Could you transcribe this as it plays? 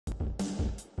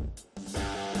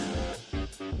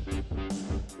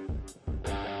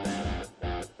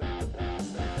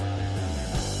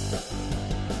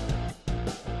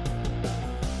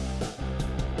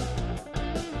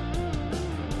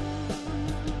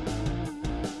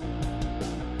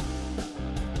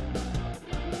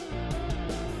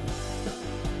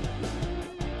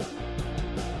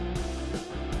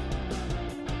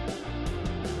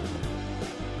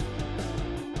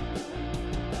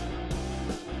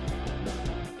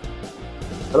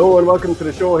Hello and welcome to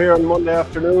the show here on Monday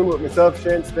afternoon with myself,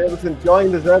 Shane Stapleton,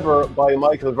 joined as ever by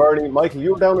Michael Verney. Michael,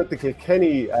 you were down at the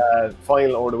Kilkenny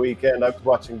final over the weekend. I was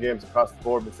watching games across the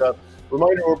board myself.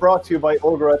 Reminder, we're brought to you by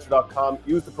OurGame.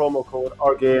 Use the promo code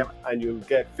OurGame and you'll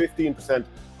get 15%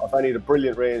 off any of the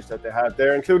brilliant range that they have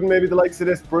there, including maybe the likes of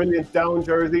this brilliant down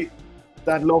jersey,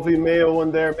 that lovely Mayo one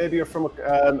there. Maybe you're from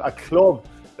a club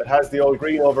that has the old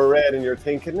green over red and you're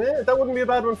thinking, that wouldn't be a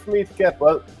bad one for me to get.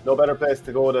 Well, no better place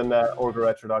to go than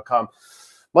OurGame.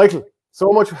 Michael, so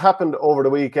much happened over the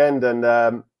weekend,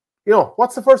 and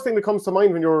what's the first thing that comes to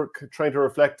mind when you're trying to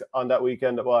reflect on that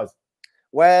weekend it was?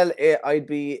 Well,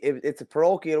 it's a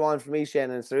parochial one for me, Shane,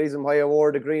 and it's the reason why I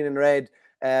wore the green and red.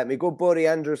 My good buddy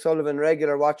Andrew Sullivan,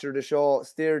 regular watcher of the show,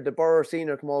 steered the Barr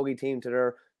senior camogie team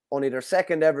to their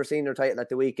second ever senior title at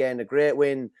the weekend. A great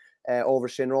win over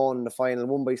Shinrone in the final,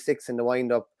 1-6 in the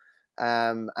wind-up.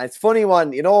 And it's a funny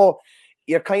one,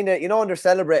 you're kind of, when they're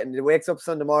celebrating, he wakes up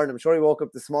Sunday morning. I'm sure he woke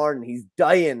up this morning, he's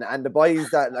dying, and the boys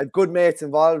that have good mates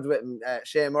involved with him,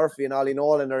 Shane Murphy and Ollie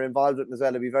Nolan, are involved with him as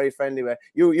well. They'll be very friendly with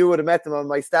you would have met them on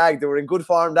my stag. They were in good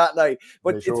form that night.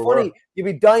 But it's funny, you'd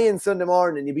be dying Sunday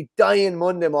morning, you'd be dying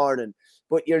Monday morning,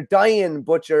 but you're dying,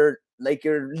 but you're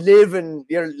living,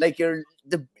 you're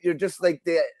just like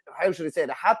the, how should I say,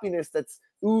 the happiness that's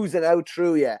oozing out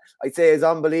through you, I'd say, is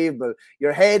unbelievable.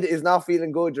 Your head is not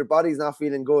feeling good, your body's not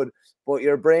feeling good, but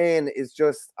your brain is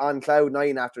just on cloud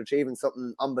nine after achieving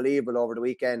something unbelievable over the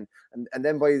weekend. And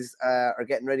then boys are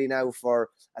getting ready now for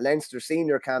a Leinster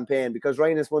senior campaign, because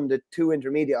Rhinos won the 2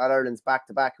 intermediate All-Irelands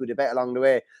back-to-back who they bet along the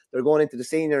way. They're going into the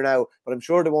senior now, but I'm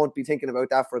sure they won't be thinking about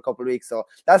that for a couple of weeks. So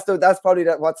that's probably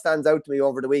what stands out to me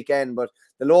over the weekend. But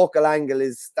the local angle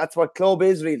that's what club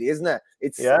is really, isn't it?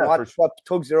 It's what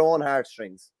tugs your own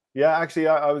heartstrings. Yeah, actually,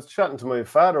 I was chatting to my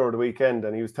father over the weekend,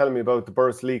 and he was telling me about the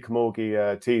Burst League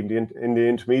camogie team in the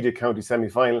intermediate county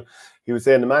semi-final. He was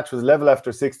saying the match was level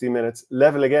after 60 minutes,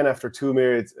 level again after two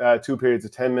periods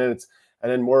of 10 minutes, and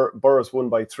then Burris won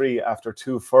by 3 after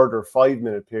 2 further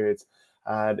 5-minute periods.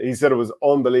 And he said it was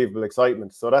unbelievable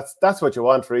excitement. So that's what you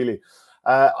want, really.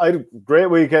 I had a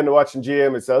great weekend watching GA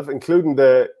myself, including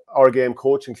the OurGame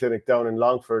coaching clinic down in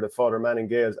Longford at Father Manning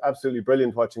Gales. Absolutely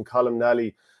brilliant watching Colin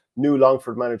Nally, new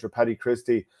Longford manager Paddy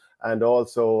Christie, and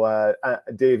also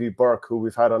Davy Burke, who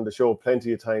we've had on the show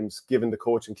plenty of times, given the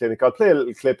coaching clinic. I'll play a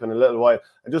little clip in a little while.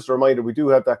 And just a reminder, we do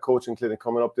have that coaching clinic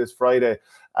coming up this Friday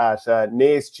at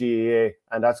Nace GAA,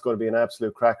 and that's going to be an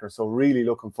absolute cracker. So really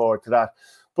looking forward to that.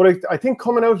 But I think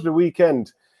coming out of the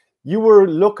weekend, you were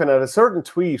looking at a certain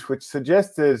tweet which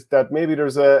suggested that maybe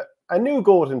there's a new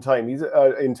goat in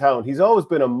town. He's always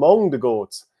been among the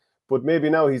goats, but maybe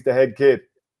now he's the head kid.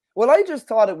 Well, I just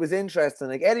thought it was interesting.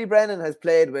 Like, Eddie Brennan has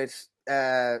played with,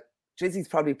 he's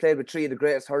probably played with 3 of the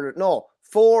greatest hurlers. No,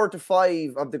 4 to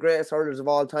 5 of the greatest hurlers of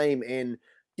all time in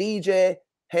DJ,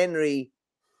 Henry,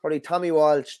 probably Tommy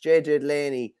Walsh, JJ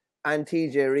Delaney, and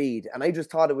TJ Reid. And I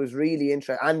just thought it was really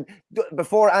interesting. And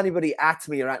before anybody at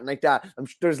me or anything like that,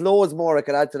 there's loads more I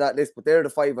could add to that list, but they're the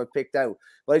 5 I picked out.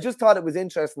 But I just thought it was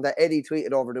interesting that Eddie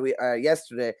tweeted over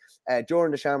yesterday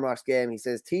during the Shamrocks game. He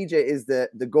says, TJ is the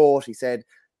GOAT. He said,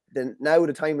 now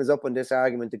the time is up on this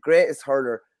argument, the greatest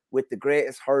hurler with the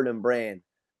greatest hurling brain.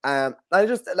 I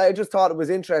just thought it was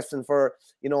interesting for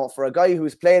a guy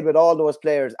who's played with all those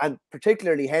players, and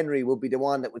particularly Henry would be the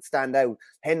one that would stand out.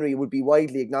 Henry would be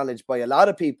widely acknowledged by a lot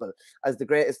of people as the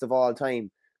greatest of all time.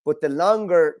 But the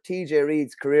longer TJ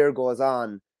Reid's career goes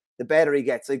on, the better he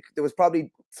gets. Like, there was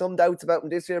probably some doubts about him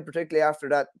this year, particularly after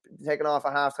that taking off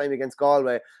at half-time against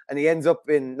Galway, and he ends up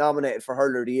being nominated for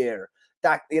Hurler of the Year.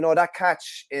 That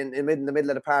catch in the middle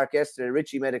of the park yesterday,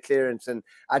 Richie made a clearance, and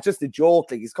just a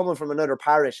joke. Like, he's coming from another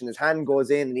parish and his hand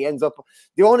goes in and he ends up.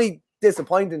 The only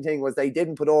disappointing thing was that he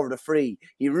didn't put over the free.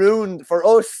 He ruined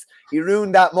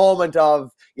that moment of,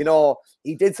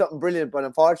 he did something brilliant, but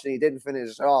unfortunately he didn't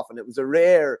finish it off, and it was a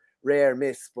rare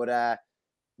miss. But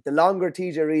the longer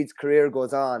TJ Reid's career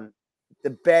goes on,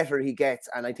 the better he gets,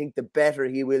 and I think the better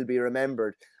he will be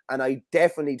remembered. And I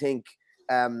definitely think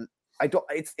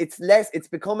it's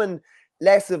becoming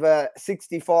less of a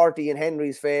 60-40 in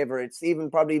Henry's favour. It's even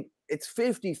probably, it's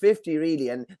 50-50 really.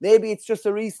 And maybe it's just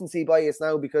a recency bias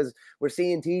now, because we're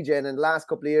seeing TJ, and in the last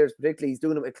couple of years particularly, he's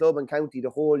doing it with club and county the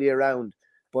whole year round.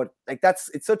 But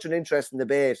it's such an interesting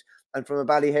debate. And from a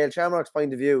Ballyhale Shamrocks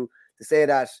point of view, to say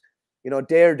that,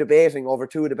 they're debating over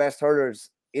 2 of the best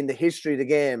hurlers in the history of the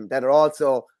game that are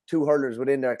also 2 hurlers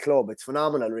within their club, it's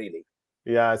phenomenal really.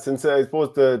 Yeah, since I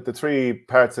suppose the 3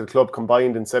 parts of the club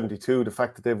combined in 72, the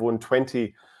fact that they've won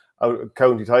 20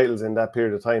 county titles in that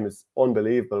period of time is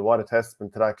unbelievable. What a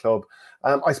testament to that club.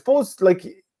 I suppose, like,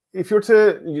 if you're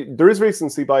there is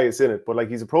recency bias in it, but like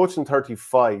he's approaching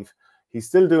 35. He's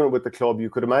still doing it with the club. You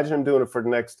could imagine him doing it for the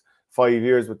next 5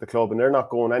 years with the club, and they're not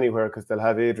going anywhere because they'll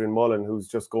have Adrian Mullen, who's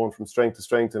just going from strength to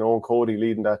strength, and Owen Cody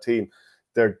leading that team.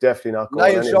 They're definitely not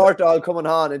going Niall anywhere. Shortall coming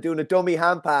on and doing a dummy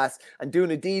hand pass and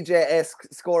doing a DJ-esque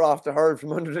score off the hurl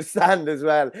from under the stand as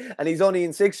well. And he's only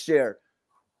in 6th year.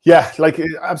 Yeah, like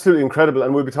absolutely incredible.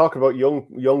 And we'll be talking about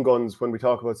young guns when we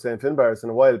talk about St. Finbarrs in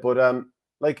a while. But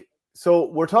so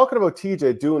we're talking about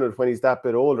TJ doing it when he's that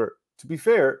bit older. To be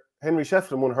fair, Henry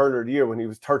Shefflin won Hurler of the Year when he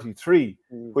was 33,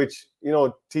 which, you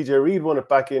know, TJ Reid won it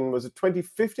back in, was it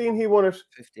 2015 he won it?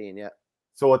 15, yeah.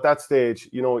 So at that stage,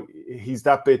 you know, he's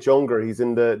that bit younger. He's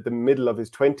in the middle of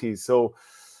his 20s. So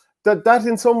that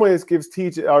in some ways gives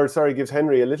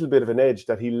Henry a little bit of an edge,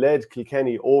 that he led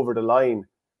Kilkenny over the line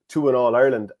to an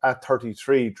All-Ireland at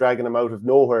 33, dragging him out of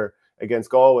nowhere against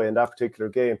Galway in that particular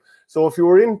game. So if you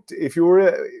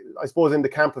were I suppose in the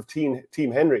camp of Team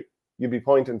Henry, you'd be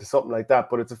pointing to something like that.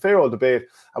 But it's a fair old debate,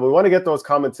 and we want to get those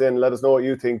comments in. Let us know what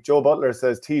you think. Joe Butler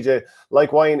says, TJ,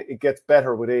 like wine, it gets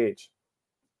better with age.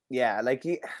 Yeah, like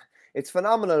it's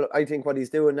phenomenal, I think, what he's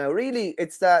doing now. Really,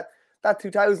 it's that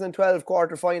 2012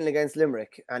 quarter-final against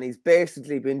Limerick, and he's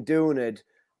basically been doing it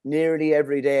nearly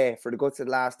every day for the guts of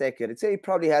the last decade. I'd say he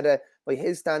probably had by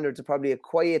his standards, probably a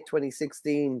quiet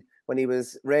 2016 when he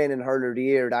was reigning Hurler of the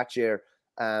Year that year,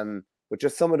 with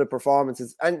just some of the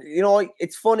performances. And, you know,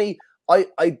 it's funny,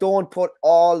 I don't put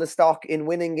all the stock in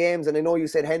winning games, and I know you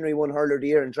said Henry won Hurler of the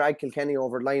Year and dragged Kilkenny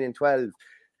over the line in 12.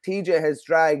 TJ has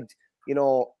dragged, you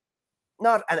know,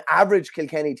 not an average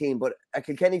Kilkenny team, but a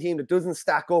Kilkenny team that doesn't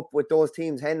stack up with those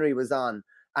teams Henry was on.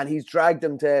 And he's dragged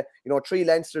them to, you know, 3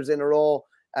 Leinsters in a row,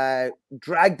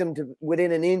 dragged them to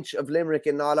within an inch of Limerick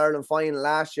in the All-Ireland final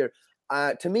last year.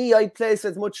 To me, I'd place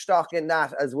as much stock in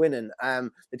that as winning.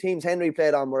 The teams Henry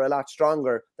played on were a lot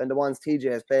stronger than the ones TJ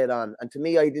has played on. And to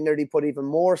me, I'd nearly put even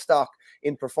more stock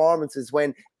in performances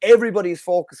when everybody's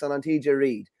focusing on TJ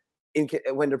Reid.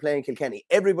 When they're playing Kilkenny,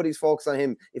 everybody's focused on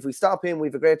him. If we stop him, we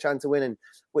have a great chance of winning.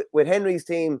 With Henry's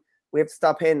team, we have to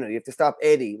stop Henry, we have to stop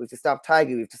Eddie, we have to stop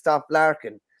Taggy, we have to stop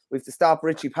Larkin, we have to stop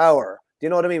Richie Power. Do you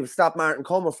know what I mean? We stop Martin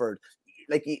Comerford.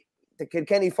 Like the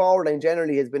Kilkenny forward line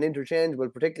generally has been interchangeable,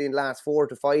 particularly in the last 4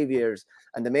 to 5 years.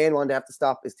 And the main one to have to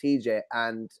stop is TJ,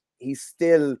 and he's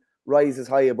still rises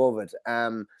high above it.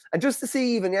 And just to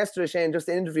see even yesterday, Shane, just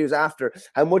the interviews after,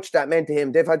 how much that meant to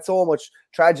him. They've had so much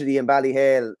tragedy in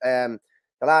Ballyhale the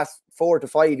last 4 to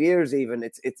 5 years even.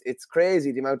 It's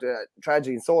crazy the amount of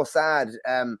tragedy, and so sad.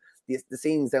 The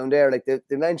scenes down there, like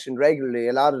they mentioned regularly,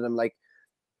 a lot of them like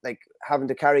having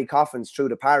to carry coffins through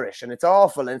the parish, and it's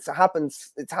awful, and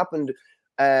it's happened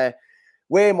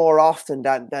way more often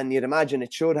than you'd imagine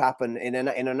it should happen in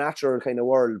a natural kind of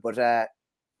world. But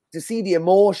to see the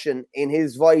emotion in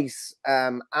his voice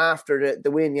after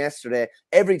the win yesterday,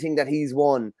 everything that he's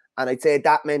won, and I'd say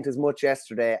that meant as much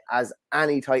yesterday as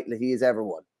any title that he has ever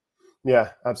won.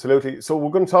 Yeah, absolutely. So we're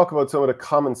going to talk about some of the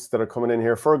comments that are coming in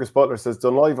here. Fergus Butler says,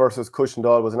 Dunloy versus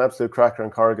Cushendall was an absolute cracker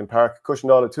in Corrigan Park.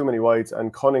 Cushendall had too many wides,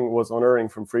 and Cunning was unerring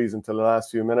from frees until the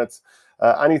last few minutes.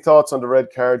 Any thoughts on the red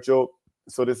card, Joe?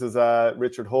 So this is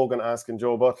Richard Hogan asking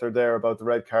Joe Butler there about the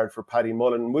red card for Paddy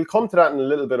Mullen. We'll come to that in a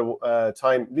little bit of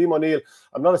time. Liam O'Neill,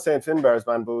 I'm not a St. Finbarrs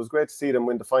man, but it was great to see them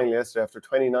win the final yesterday after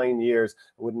 29 years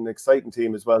with an exciting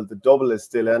team as well. The double is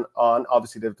still on.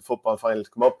 Obviously, they have the football final to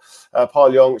come up.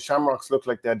 Paul Young, Shamrocks look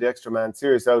like they had the extra man.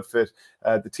 Serious outfit.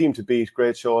 The team to beat.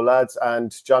 Great show, lads.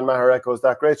 And John Maher echoes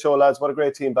that. Great show, lads. What a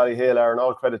great team Ballyhale are, and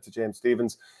all credit to James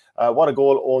Stevens. What a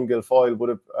goal Owen Guilfoyle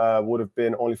would have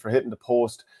been only for hitting the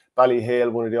post.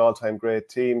 Ballyhale, one of the all-time great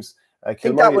teams. I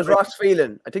think that was Ross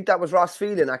Phelan. I think that was Ross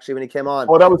Phelan actually when he came on.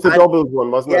 Oh, that was the doubles one,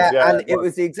 wasn't it? Yeah, and it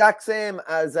was the exact same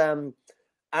as Aaron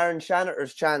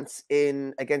Shanner's chance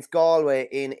against Galway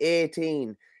in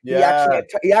 18. Yeah.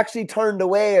 He actually turned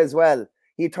away as well.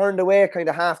 He turned away kind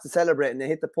of half to celebrate, and it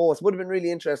hit the post. Would have been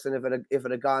really interesting if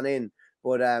it had gone in,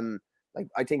 but like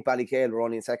I think Ballyhale were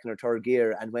only in second or third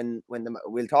gear, and when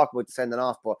we'll talk about the sending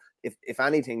off, but if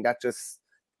anything,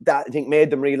 that I think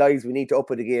made them realise we need to up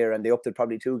it a gear, and they upped it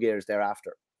probably 2 gears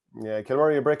thereafter. Yeah,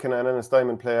 Kilmurray Bricken and Ennis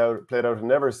Diamond played out and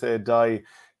never say die.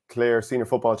 Clare Senior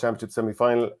Football Championship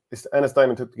semi-final. Ennis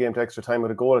Diamond took the game to extra time with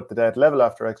a goal at the death, level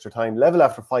after extra time, level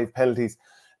after 5 penalties.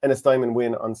 Ennis Diamond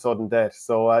win on sudden death.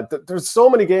 So there's so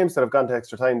many games that have gone to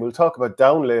extra time. We'll talk about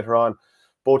Down later on.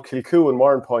 Both Kilcoo and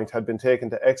Warrenpoint had been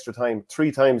taken to extra time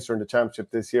 3 times during the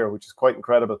championship this year, which is quite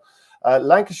incredible.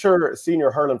 Lancashire Senior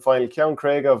Hurling Final, Cian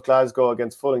Craig of Glasgow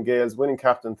against Fulham Gales. Winning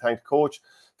captain thanked coach,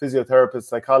 physiotherapist,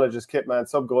 psychologist, kitman,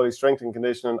 sub-goalie, strength and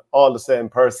conditioning, all the same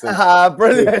person.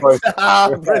 Brilliant.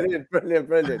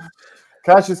 Brilliant.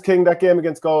 Catch is king. That game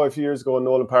against Galway a few years ago in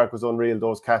Nolan Park was unreal,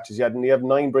 those catches. He had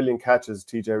 9 brilliant catches,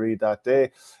 TJ Reid, that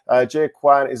day. Jay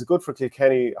Kwan is good for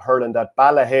Kilkenny hurling that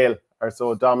Ballahale are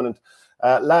so dominant.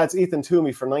 Lads, Ethan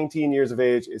Toomey, for 19 years of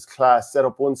age, is class. Set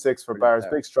up 1-6 for Barr's.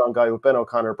 Big, strong guy with Ben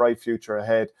O'Connor, bright future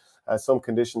ahead. Some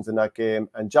conditions in that game.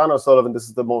 And John O'Sullivan, this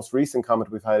is the most recent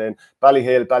comment we've had in.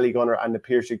 Ballyhale, Ballygunner and the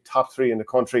Piershig, top 3 in the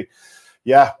country.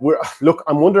 Yeah, look,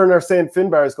 I'm wondering if St.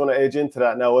 Finbar is going to edge into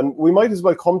that now. And we might as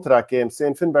well come to that game.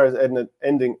 St. Finbar is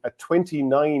ending a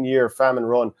 29-year famine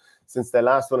run since they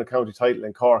last won a county title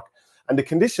in Cork. And the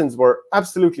conditions were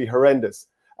absolutely horrendous.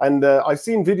 And I've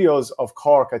seen videos of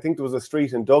Cork. I think there was a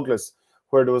street in Douglas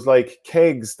where there was like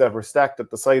kegs that were stacked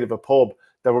at the side of a pub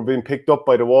that were being picked up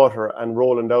by the water and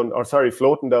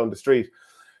floating down the street.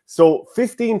 So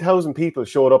 15,000 people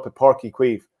showed up at Páirc Uí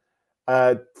Chaoimh.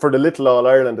 For the Little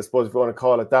All-Ireland, I suppose, if you want to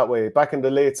call it that way. Back in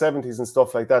the late 70s and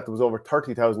stuff like that, there was over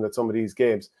 30,000 at some of these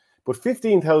games. But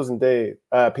 15,000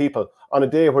 people on a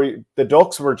day where the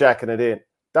Ducks were jacking it in,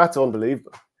 that's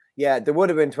unbelievable. Yeah, there would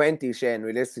have been 20, Shane,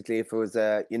 realistically, if it was,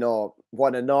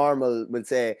 what a normal, we'll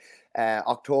say,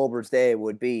 October's day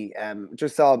would be.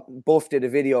 Just saw Buff did a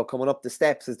video coming up the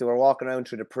steps as they were walking around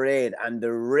through the parade, and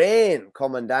the rain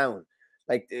coming down.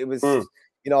 Like, it was...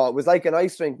 it was like an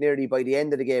ice rink nearly by the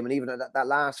end of the game. And even that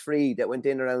last free that went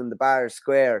in around the Barr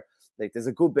Square, like there's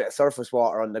a good bit of surface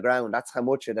water on the ground. That's how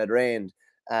much it had rained.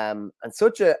 And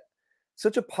such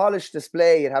a polished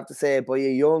display, you'd have to say, by a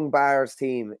young Barrs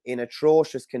team in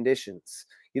atrocious conditions.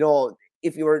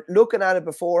 If you were looking at it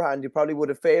beforehand, you probably would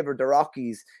have favoured the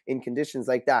Rockies in conditions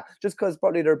like that, just because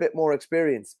probably they're a bit more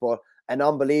experienced. But an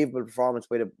unbelievable performance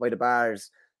by the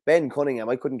Barrs. Ben Cunningham,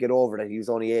 I couldn't get over that he was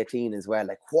only 18 as well.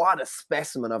 Like, what a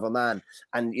specimen of a man.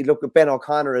 And you look at Ben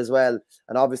O'Connor as well,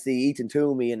 and obviously Ethan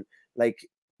Toomey, and like,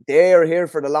 they are here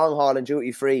for the long haul and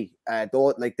duty free.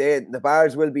 The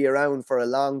Barrs will be around for a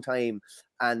long time,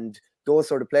 and those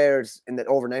sort of players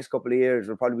over the next couple of years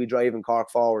will probably be driving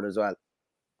Cork forward as well.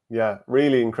 Yeah,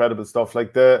 really incredible stuff.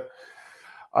 Like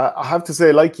I have to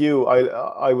say, like you,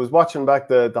 I was watching back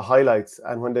the highlights,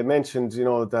 and when they mentioned,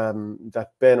 that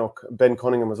Ben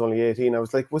Cunningham was only 18, I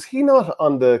was like, was he not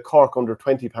on the Cork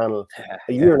under-20 panel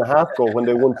a year and a half ago when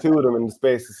they won 2 of them in the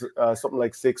space of something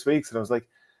like 6 weeks? And I was like,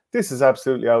 this is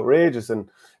absolutely outrageous. And,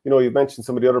 you mentioned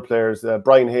some of the other players,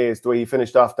 Brian Hayes, the way he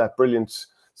finished off that brilliant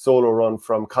solo run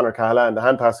from Conor Cahalane, the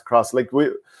hand pass across. Like,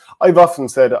 I've often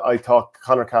said I thought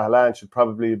Conor Cahalane should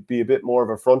probably be a bit more of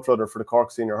a front runner for the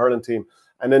Cork senior hurling team.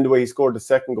 And then the way he scored the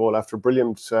second goal after a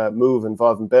brilliant move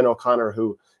involving Ben O'Connor,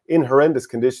 who in horrendous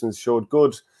conditions showed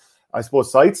good, I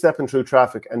suppose, sidestepping through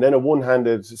traffic, and then a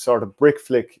one-handed sort of brick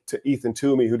flick to Ethan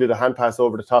Toomey, who did a hand pass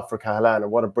over the top for Cahalane, and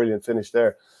what a brilliant finish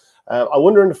there. I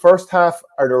wonder in the first half,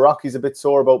 are the Rockies a bit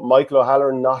sore about Michael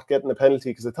O'Halloran not getting a penalty?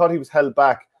 Because I thought he was held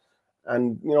back,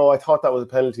 and, I thought that was a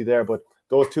penalty there, but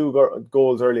those 2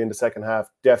 goals early in the second half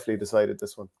definitely decided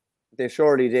this one. They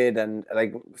surely did, and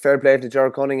like, fair play to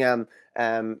Gerard Cunningham.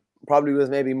 Probably was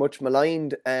maybe much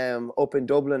maligned up in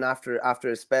Dublin after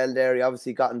a spell there. He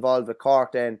obviously got involved with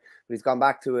Cork then, but he's gone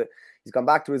back to it. He's gone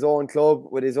back to his own club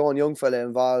with his own young fella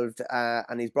involved,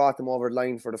 and he's brought them over the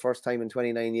line for the first time in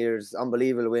 29 years.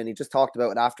 Unbelievable win. He just talked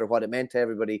about it after, what it meant to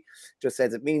everybody. Just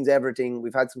says it means everything.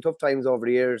 We've had some tough times over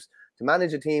the years. To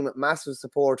manage a team with massive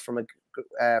support from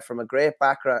a great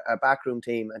backroom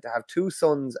team, and to have 2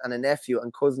 sons and a nephew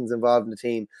and cousins involved in the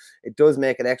team, it does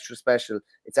make it extra special.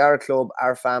 It's our club,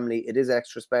 our family. It is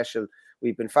extra special.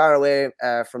 We've been far away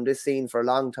from this scene for a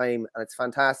long time, and it's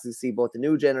fantastic to see both the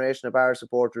new generation of Barr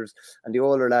supporters and the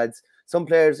older lads. Some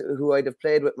players who I'd have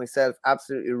played with myself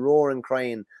absolutely roaring,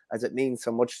 crying, as it means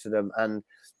so much to them. And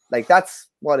like, that's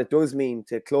what it does mean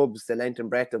to clubs the length and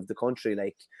breadth of the country.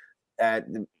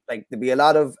 There'll be a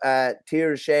lot of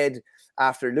tears shed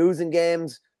after losing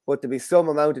games, but there'll be some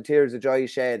amount of tears of joy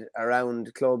shed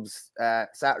around clubs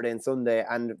Saturday and Sunday,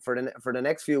 and for the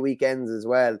next few weekends as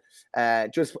well.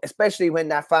 Just especially when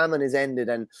that famine is ended,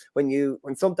 and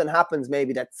when something happens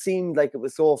maybe that seemed like it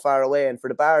was so far away, and for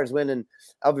the Barrs winning,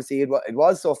 obviously it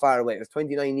was so far away. It was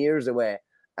 29 years away.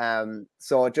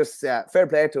 So just fair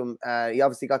play to him. He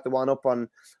obviously got the one up on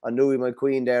Louis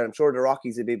McQueen there. I'm sure the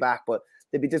Rockies would be back, but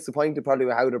they'd be disappointed probably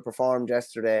with how they performed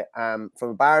yesterday. From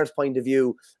a Barr's point of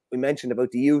view, we mentioned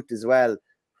about the youth as well.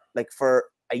 Like, for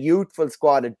a youthful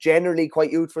squad, a generally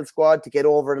quite youthful squad, to get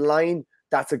over the line,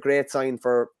 that's a great sign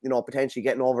for, potentially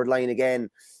getting over the line again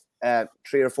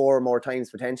 3 or 4 more times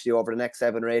potentially over the next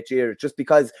 7 or 8 years, just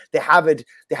because they have it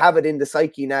in the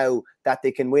psyche now that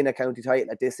they can win a county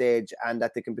title at this age and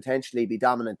that they can potentially be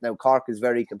dominant. Now, Cork is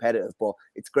very competitive, but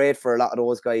it's great for a lot of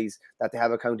those guys that they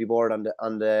have a county board on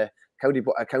the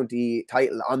county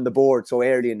title on the board so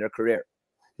early in their career.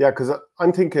 Yeah, because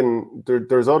I'm thinking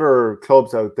there's other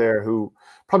clubs out there who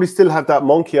probably still have that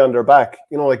monkey on their back,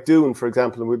 you know, like Doon, for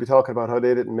example, and we'll be talking about how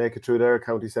they didn't make it through their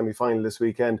county semi-final this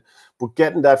weekend, but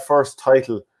getting that first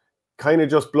title kind of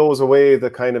just blows away the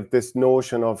kind of this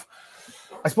notion of,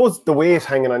 I suppose, the weight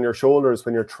hanging on your shoulders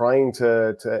when you're trying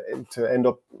to end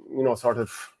up, you know, sort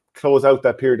of close out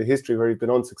that period of history where you've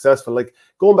been unsuccessful. Like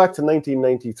going back to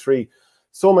 1993,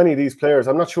 so many of these players,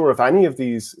 I'm not sure if any of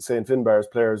these St. Finbarr's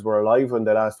players were alive when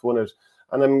they last won it.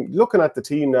 And I'm looking at the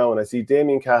team now, and I see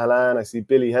Damien Cahalan, I see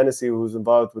Billy Hennessy, who's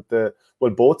involved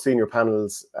with both senior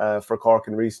panels for Cork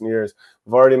in recent years.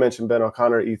 We've already mentioned Ben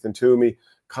O'Connor, Ethan Toomey,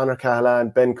 Conor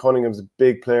Cahalan, Ben Cunningham's a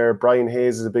big player, Brian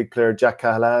Hayes is a big player, Jack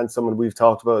Cahalan, someone we've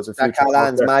talked about as a future. Jack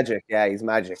Cahalan's magic, yeah, he's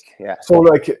magic, yeah. So,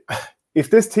 like, if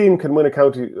this team can win a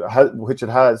county, which it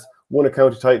has, won a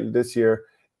county title this year,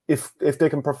 if they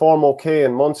can perform okay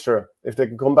in Munster, if they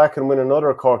can come back and win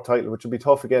another Cork title, which will be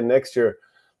tough again next year,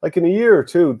 like in a year or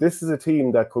two, this is a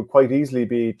team that could quite easily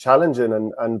be challenging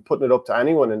and putting it up to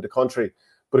anyone in the country.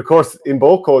 But of course, in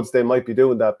both codes, they might be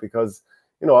doing that because,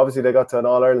 you know, obviously they got to an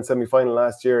All-Ireland semi-final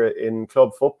last year in club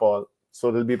football.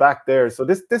 So they'll be back there. So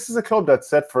this is a club that's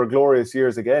set for glorious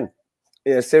years again.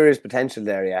 Yeah, serious potential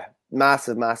there, yeah.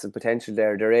 Massive potential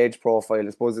there. Their age profile, I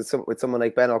suppose, with someone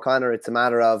like Ben O'Connor, it's a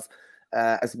matter of,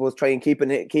 I suppose, trying keeping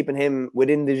him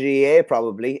within the GAA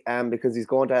probably, because he's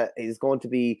going to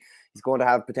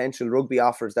have potential rugby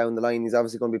offers down the line. He's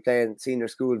obviously going to be playing senior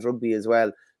schools rugby as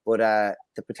well, but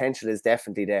the potential is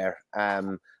definitely there.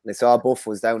 And I saw Buff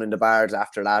was down in the bars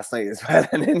after last night as well,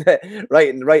 and right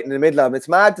in the middle of them. It's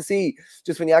mad to see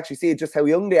just when you actually see it, just how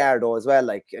young they are though as well.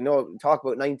 Like, you know, talk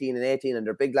about 19 and 18, and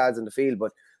they're big lads in the field,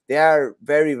 but they are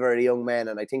very, very young men,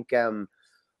 and I think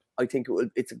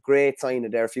it's a great sign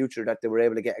of their future that they were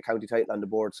able to get a county title on the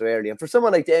board so early. And for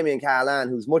someone like Damien Cahalan,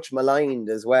 who's much maligned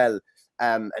as well,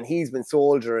 and he's been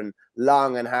soldiering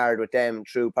long and hard with them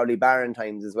through probably barren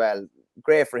times as well.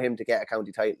 Great for him to get a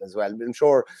county title as well. I'm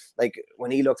sure, like,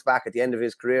 when he looks back at the end of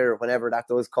his career, whenever that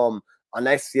does come,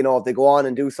 unless, you know, if they go on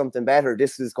and do something better,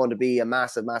 this is going to be a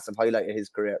massive highlight of his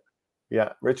career. Yeah,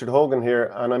 Richard Hogan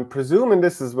here, and I'm presuming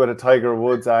this is with a Tiger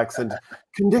Woods accent.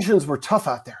 Conditions were tough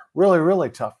out there, really, really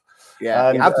tough. Yeah,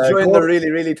 and, you have to join the really,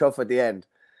 really tough at the end.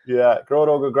 Yeah,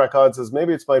 Grodoga Grakod says,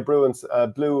 maybe it's my Bruins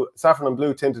saffron and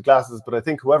blue tinted glasses, but I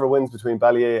think whoever wins between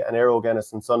Ballier and Aero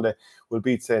Guinness on Sunday will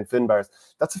beat St. Finbarr's.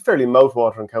 That's a fairly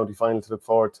mouth-watering county final to look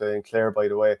forward to in Clare, by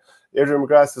the way. Adrian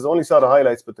McGrath says, only saw the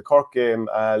highlights, but the Cork game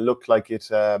looked like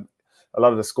it... a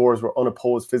lot of the scores were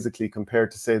unopposed physically compared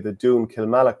to, say, the Doon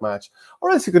Kilmallock match. Or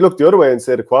else you could look the other way and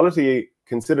say the quality,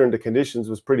 considering the conditions,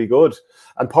 was pretty good.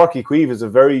 And Páirc Uí Chaoimh is a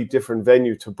very different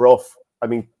venue to Brough. I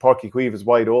mean, Páirc Uí Chaoimh is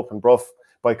wide open. Brough,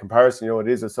 by comparison, you know, it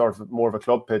is a sort of more of a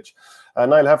club pitch.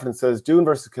 Niall Heffernan says, Doon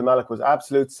versus Kilmallock was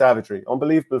absolute savagery.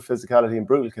 Unbelievable physicality and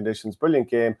brutal conditions. Brilliant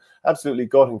game. Absolutely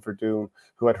gutting for Doon,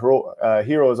 who had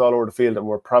heroes all over the field and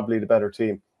were probably the better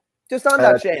team. Just on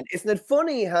that, Shane, isn't it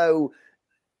funny how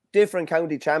different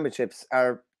county championships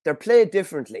they're played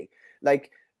differently?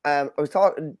 Like, I was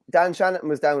talking, Dan Shannon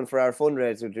was down for our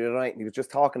fundraiser the other night, and he was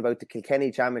just talking about the Kilkenny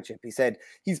Championship. He said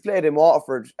he's played in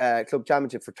Waterford Club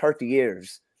Championship for 30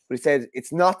 years, but he said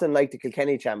it's nothing like the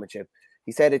Kilkenny Championship.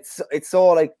 He said it's so,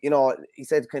 like, you know, he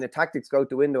said kind of tactics go out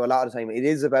the window a lot of the time. It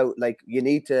is about, like, you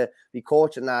need to be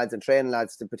coaching lads and training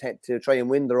lads to try and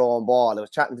win their own ball. I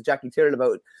was chatting to Jackie Tyrrell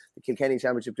about the Kilkenny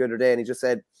Championship the other day, and he just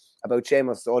said about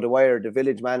Seamus O'Dwyer, the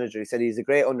village manager. He said he's a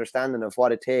great understanding of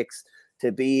what it takes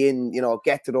to be in, you know,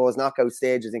 get to those knockout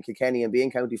stages in Kilkenny and be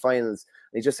in county finals.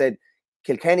 And he just said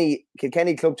Kilkenny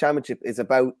Club Championship is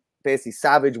about basically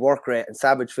savage work rate and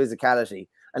savage physicality.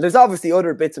 And there's obviously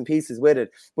other bits and pieces with it,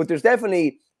 but there's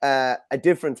definitely a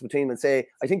difference between them. Say,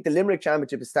 I think the Limerick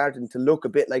Championship is starting to look a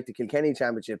bit like the Kilkenny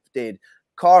Championship did.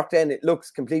 Cork, then it looks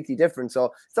completely different.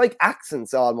 So it's like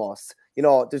accents almost. You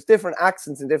know, there's different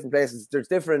accents in different places. There's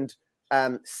different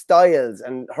styles,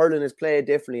 and hurling is played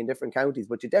differently in different counties.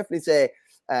 But you definitely say,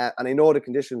 and I know the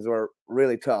conditions were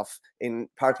really tough in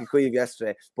Páirc Uí Chaoimh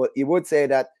yesterday, but you would say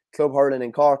that club hurling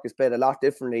in Cork is played a lot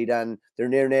differently than their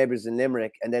near neighbours in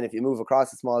Limerick. And then if you move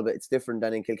across a small bit, it's different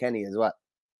than in Kilkenny as well.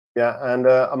 Yeah, and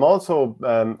I'm also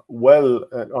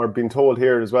been told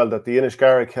here as well that the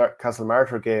Inniscarra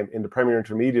Castlemartyr game in the Premier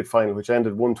Intermediate final, which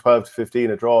ended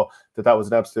 1-12-15 a draw, that was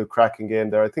an absolute cracking game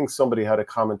there. I think somebody had a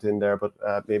comment in there, but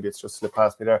maybe it's just slipped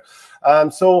past me there.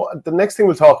 So the next thing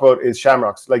we'll talk about is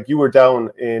Shamrocks. Like, you were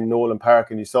down in Nolan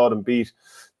Park and you saw them beat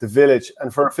the Village,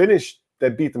 and for a finish, they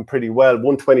beat them pretty well,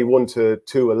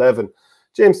 121-211.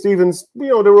 James Stephens, you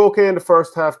know, they were okay in the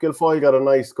first half. Guilfoyle got a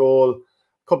nice goal.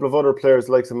 Couple of other players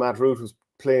like Matt Root was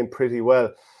playing pretty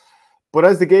well. But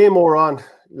as the game wore on,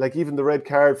 like even the red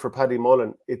card for Paddy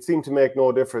Mullen, it seemed to make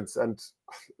no difference. And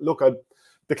look,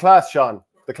 the class shone.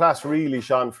 The class really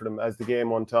shone for them as the game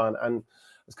went on. And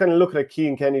I was kind of looking at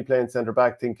Cian Kenny playing centre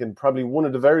back, thinking probably one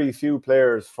of the very few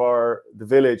players for the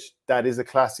Village that is a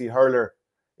classy hurler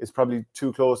is probably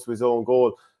too close to his own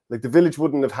goal. Like the Village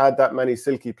wouldn't have had that many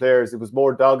silky players. It was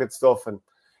more dogged stuff. And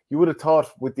you would have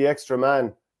thought with the extra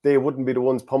man, they wouldn't be the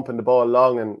ones pumping the ball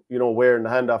long and, you know, wearing the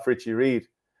hand off Richie Reid.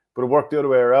 But it worked the other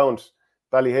way around.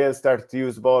 Ballyhale started to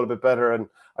use the ball a bit better. And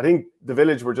I think the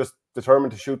Village were just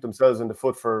determined to shoot themselves in the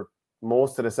foot for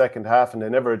most of the second half. And they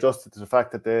never adjusted to the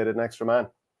fact that they had an extra man.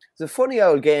 It's a funny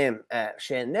old game,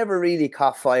 Shane. Never really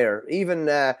caught fire. Even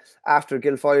after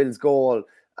Guilfoyle's goal,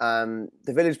 the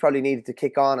Village probably needed to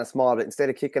kick on a small bit. Instead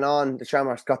of kicking on, the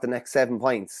Shamrocks got the next 7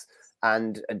 points.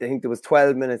 And I think there was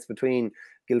 12 minutes between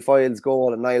Guilfoyle's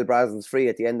goal and Niall Brasden's free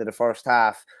at the end of the first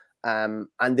half. And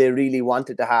they really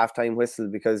wanted the half-time whistle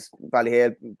because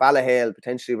Ballyhale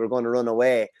potentially were going to run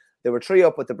away. They were 3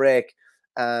 up at the break.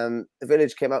 The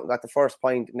Village came out and got the first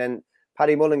point, and then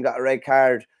Paddy Mullen got a red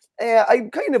card. I'm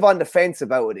kind of on the fence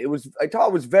about it. I thought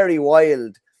it was very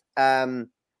wild. In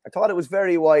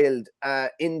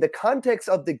the context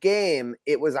of the game,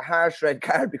 it was a harsh red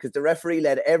card because the referee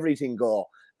let everything go.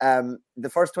 The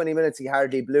first 20 minutes he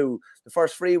hardly blew. The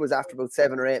first free was after about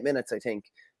 7 or 8 minutes, I think.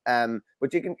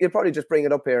 But you'll probably just bring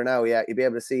it up here now. Yeah, you'll be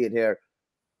able to see it here.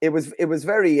 It was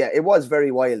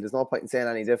very wild. There's no point in saying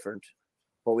any different,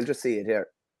 but we'll just see it here.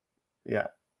 Yeah.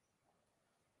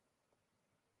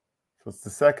 So it's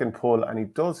the second pull, and he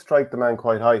does strike the man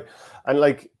quite high. And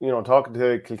like, you know, talking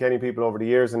to Kilkenny people over the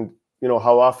years, and you know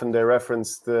how often they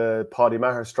reference the Paddy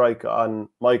Maher strike on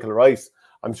Michael Rice,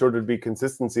 I'm sure there'd be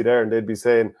consistency there, and they'd be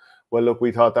saying, well, look,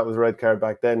 we thought that was a red card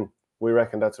back then. We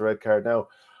reckon that's a red card now.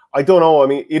 I don't know. I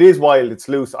mean, it is wild. It's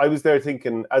loose. I was there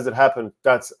thinking, as it happened,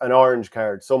 that's an orange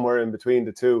card somewhere in between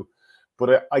the two.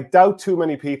 But I doubt too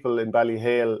many people in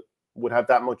Ballyhale would have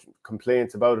that much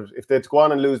complaints about it. If they'd go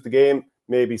on and lose the game,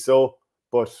 maybe so.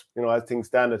 But, you know, as things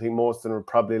stand, I think most of them are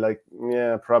probably like,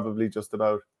 yeah, probably just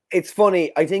about. It's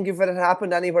funny. I think if it had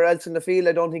happened anywhere else in the field,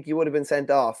 I don't think he would have been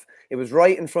sent off. It was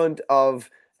right in front of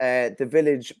the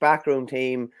Village backroom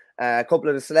team. A couple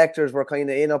of the selectors were kind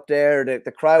of in up there.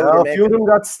 The crowd. A few of them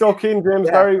got stuck in.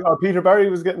 Barry or Peter Barry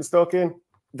was getting stuck in.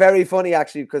 Very funny,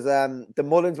 actually, because the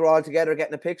Mullins were all together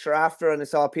getting a picture after, and I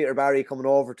saw Peter Barry coming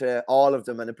over to all of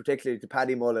them, and particularly to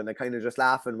Paddy Mullen, and kind of just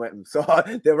laughing with him. So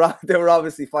they were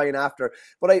obviously fine after.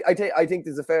 But I think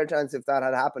there's a fair chance if that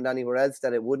had happened anywhere else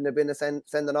that it wouldn't have been a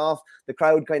sending off. The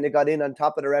crowd kind of got in on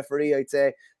top of the referee. I'd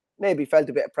say maybe felt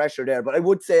a bit of pressure there, but I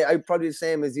would say I'm probably the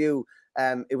same as you.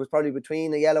 It was probably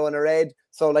between a yellow and a red.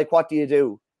 So like, what do you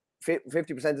do? 50%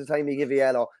 of the time you give a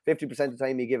yellow, 50% of the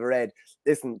time you give a red.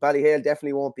 Listen, Ballyhale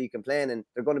definitely won't be complaining.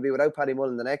 They're going to be without Paddy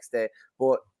Mullen the next day,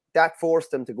 but that forced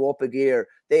them to go up a gear.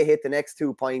 They hit the next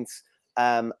 2 points,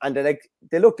 and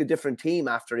they looked a different team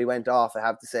after he went off, I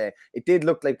have to say. It did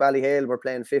look like Ballyhale were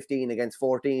playing 15 against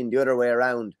 14 the other way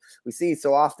around. We see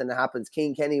so often it happens.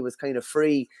 Cian Kenny was kind of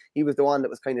free. He was the one that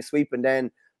was kind of sweeping.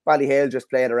 Then Ballyhale just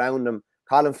played around him.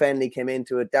 Colin Fennelly came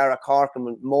into it. Dara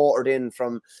Corkin motored in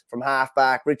from half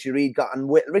back. Richie Reid got on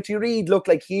with. Richie Reid looked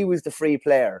like he was the free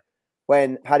player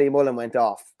when Paddy Mullen went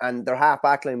off, and their half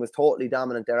back line was totally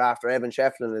dominant thereafter. Evan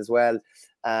Shefflin as well.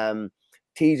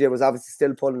 TJ was obviously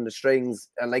still pulling the strings,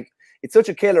 and like, it's such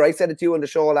a killer. I said it to you on the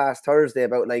show last Thursday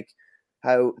about like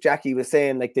how Jackie was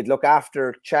saying like they'd look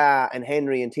after Cha and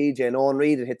Henry and TJ, and Owen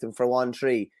Reid had hit them for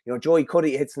 1-3. You know, Joey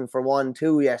Cuddy hits them for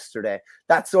 1-2 yesterday.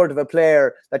 That sort of a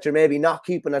player that you're maybe not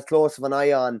keeping as close of an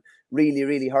eye on really,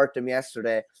 really hurt them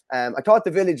yesterday. I thought the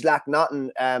Village lacked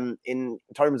nothing in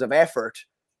terms of effort,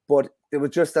 but there was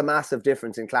just a massive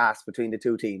difference in class between the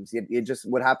two teams. You just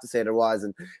would have to say there was.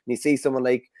 And you see someone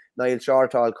like Niall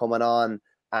Shortall coming on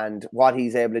and what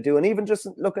he's able to do. And even just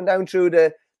looking down through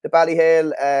the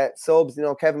Ballyhale subs, you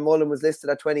know, Kevin Mullen was listed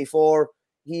at 24.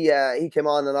 He came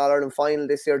on an All-Ireland final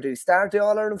this year. Did he start the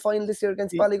All-Ireland final this year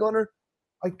against Ballygunner?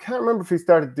 I can't remember if he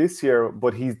started this year,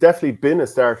 but he's definitely been a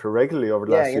starter regularly over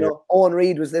the last year. Yeah, you know, Owen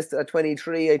Reid was listed at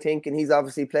 23, I think, and he's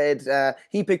obviously played.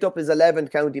 He picked up his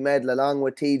 11th county medal along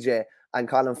with TJ and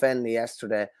Colin Fennelly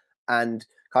yesterday. And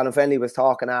Colin Fennelly was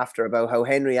talking after about how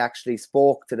Henry actually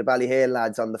spoke to the Ballyhale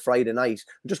lads on the Friday night.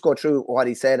 I'll just go through what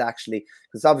he said, actually,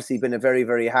 because it's obviously been a very,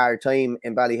 very hard time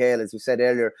in Ballyhale, as we said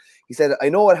earlier. He said, I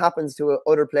know it happens to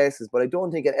other places, but I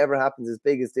don't think it ever happens as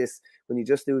big as this when you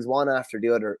just lose one after the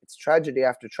other. It's tragedy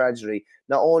after tragedy.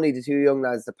 Not only the two young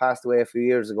lads that passed away a few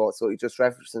years ago, so he just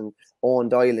referencing Owen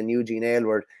Doyle and Eugene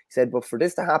Aylward. He said, but for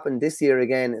this to happen this year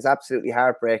again is absolutely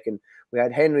heartbreaking. We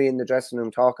had Henry in the dressing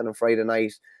room talking on Friday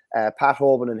night, Pat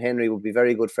Hoban and Henry would be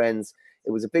very good friends.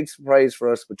 It was a big surprise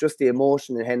for us, but just the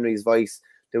emotion in Henry's voice.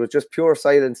 There was just pure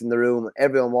silence in the room.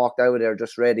 Everyone walked out of there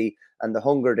just ready, and the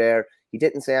hunger there. He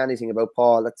didn't say anything about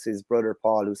Paul. That's his brother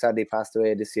Paul, who sadly passed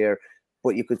away this year.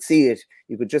 But you could see it.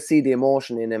 You could just see the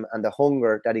emotion in him and the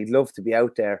hunger that he'd love to be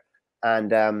out there.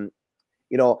 And,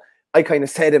 you know, I kind of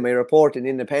said in my report in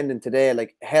Independent today,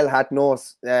 like, hell had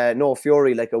no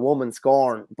fury like a woman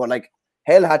scorned, but like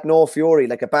hell had no fury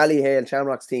like a Ballyhale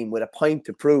Shamrocks team with a point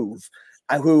to prove,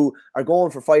 and who are going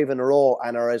for 5 in a row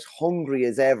and are as hungry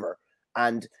as ever.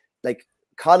 And like,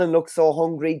 Colin looks so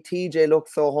hungry, TJ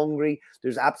looks so hungry.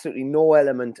 There's absolutely no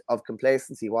element of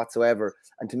complacency whatsoever.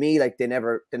 And to me, like, they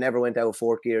never went out of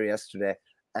fourth gear yesterday.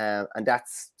 And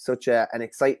that's such an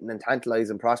exciting and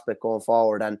tantalising prospect going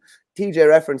forward. And TJ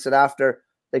referenced it after,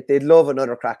 like, they'd love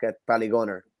another crack at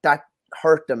Ballygunner. That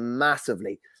hurt them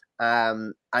massively.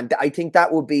 And I think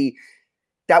that would be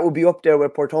up there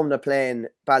with Portumna playing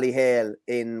Ballyhale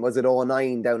in, was it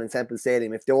 2009 down in Semple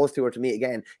Stadium? If those two were to meet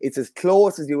again, it's as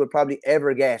close as you would probably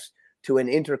ever get to an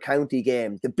inter-county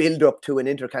game, the build-up to an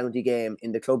inter-county game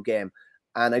in the club game.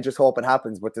 And I just hope it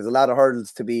happens, but there's a lot of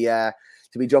hurdles to be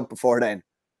jumped before then.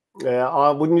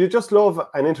 Yeah, wouldn't you just love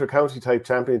an inter-county type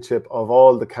championship of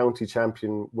all the county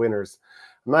champion winners?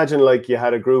 Imagine like you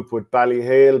had a group with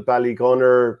Ballyhale,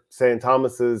 Ballygunner, St.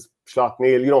 Thomas's,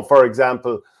 Schlockneil, you know, for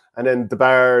example, and then the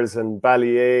Bars and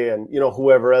Ballya and, you know,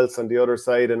 whoever else on the other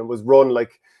side, and it was run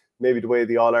like maybe the way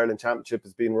the All-Ireland Championship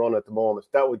is being run at the moment.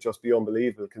 That would just be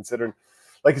unbelievable, considering,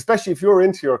 like, especially if you're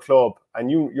into your club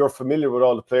and you're familiar with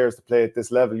all the players that play at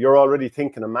this level, you're already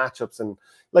thinking of matchups, and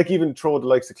like even throw the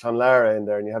likes of Clonlara in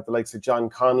there, and you have the likes of John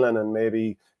Conlon and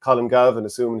maybe Colin Galvin,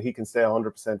 assuming he can stay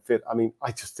 100% fit. I mean,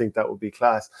 I just think that would be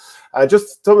class.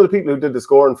 Just some of the people who did the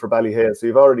scoring for Ballyhale. So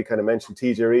you've already kind of mentioned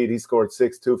TJ Reid. He scored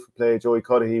 6, 2 for play. Joey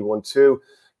Cudahy won 2.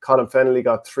 Colin Fennelly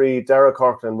got 3. Dara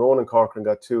Corcoran and Ronan Corcoran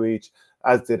got 2 each,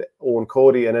 as did Owen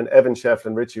Cody. And then Evan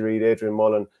Shefflin, Richie Reid, Adrian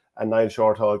Mullen, and Niall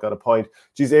Shorthall got a point.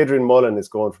 Geez, Adrian Mullen is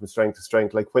going from strength to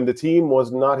strength. Like, when the team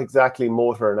was not exactly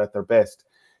motoring at their best,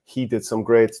 he did some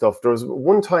great stuff. There was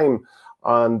one time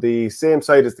on the same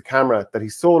side as the camera that he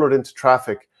soloed into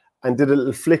traffic and did a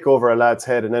little flick over a lad's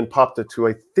head and then popped it to,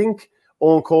 I think,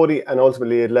 Owen Cody, and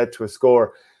ultimately it led to a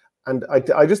score. And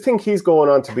I just think he's going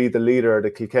on to be the leader of the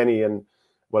Kilkenny and,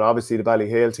 well, obviously the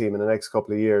Ballyhale team in the next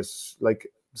couple of years. Like,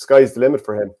 the sky's the limit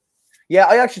for him. Yeah,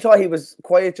 I actually thought he was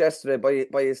quiet yesterday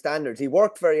by his standards. He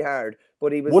worked very hard,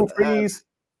 but he was... One freeze.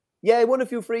 Yeah, he won a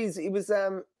few frees. He was...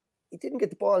 he didn't get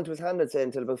the ball into his hand, I'd say,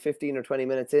 until about 15 or 20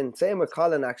 minutes in. Same with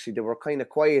Colin, actually. They were kind of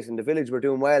quiet, and the Village were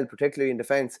doing well, particularly in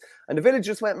defence. And the Village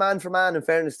just went man for man, in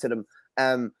fairness to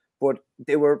them. But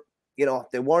they were, you know,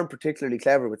 they weren't particularly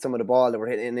clever with some of the ball they were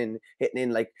hitting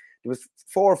in. Like, there was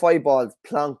 4 or 5 balls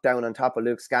plonked down on top of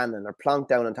Luke Scanlon or plonked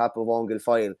down on top of Owen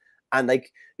Guilfoyle. And,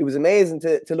 like, it was amazing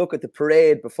to look at the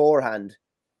parade beforehand.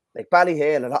 Like,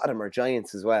 Ballyhale, a lot of them are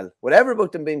giants as well. Whatever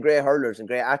about them being great hurlers and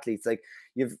great athletes, like,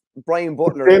 you've Brian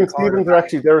Butler. James Stevens are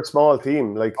actually, they're a small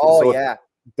team. Like, oh, so yeah.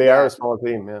 They are a small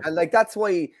team, yeah. And, like, that's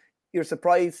why you're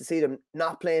surprised to see them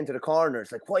not playing to the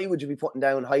corners. Like, why would you be putting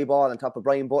down high ball on top of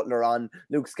Brian Butler on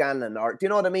Luke Scanlon? Or, do you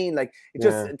know what I mean? Like, it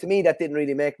just, to me, that didn't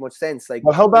really make much sense. Like,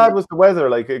 well, how bad was the weather?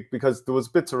 Like, because there was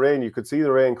bits of rain. You could see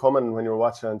the rain coming when you were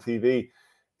watching on TV.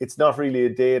 It's not really a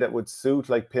day that would suit,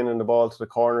 like, pinning the ball to the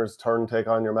corners, turn, take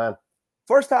on your man.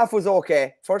 First half was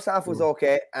okay.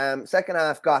 Second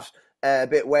half got a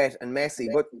bit wet and messy,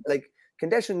 but, like,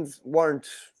 conditions weren't.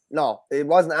 No, it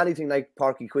wasn't anything like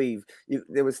Páirc Uí Chaoimh.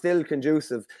 They were still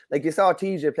conducive. Like, you saw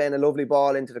TJ playing a lovely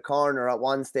ball into the corner at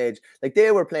one stage. Like, they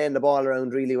were playing the ball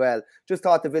around really well. Just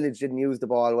thought the Village didn't use the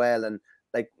ball well, and,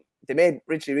 like, they made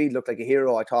Richie Reid look like a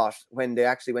hero, I thought, when they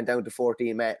actually went down to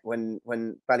 14 men. When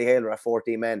Ballyhale were at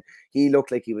 14 men, he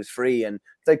looked like he was free, and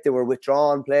it's like they were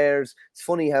withdrawn players. It's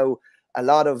funny how a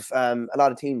lot of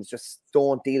teams just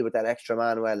don't deal with that extra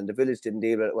man well, and the Village didn't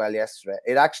deal with it well yesterday.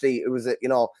 It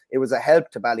was a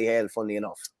help to Ballyhale, funnily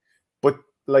enough. But,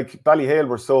 like, Ballyhale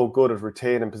were so good at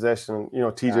retaining possession, and, you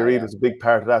know, TJ Reid was a big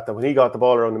part of that. That when he got the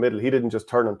ball around the middle, he didn't just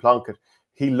turn and plonk it.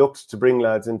 He looked to bring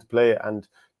lads into play, and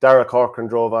Dara Corcoran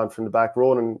drove on from the back.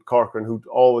 Ronan Corcoran, who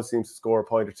always seems to score a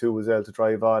point or two, was able to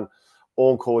drive on.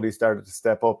 Owen Cody started to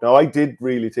step up. Now, I did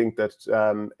really think that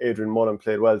Adrian Mullen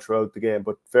played well throughout the game,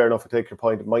 but fair enough, I take your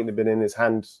point. It mightn't have been in his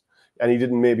hand, and he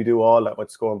didn't maybe do all that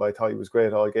much scoring, but I thought he was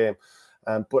great all game.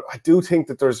 But I do think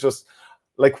that there's just,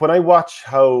 like, when I watch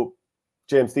how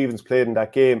James Stevens played in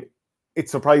that game,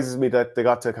 it surprises me that they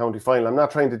got to a county final. I'm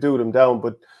not trying to do them down,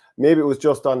 but maybe it was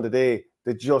just on the day.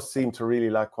 They just seemed to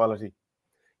really lack quality.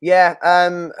 Yeah,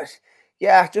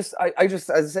 Yeah, I just,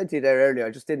 as I said to you there earlier, I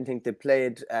just didn't think they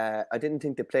played. I didn't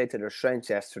think they played to their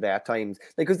strengths yesterday at times,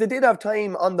 because they did have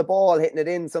time on the ball, hitting it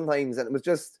in sometimes, and it was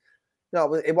just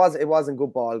no, it wasn't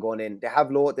good ball going in. They have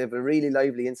a really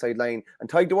lively inside line, and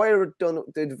Ty Dwyer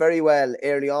did very well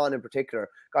early on in particular.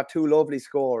 Got 2 lovely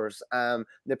scores.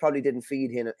 They probably didn't feed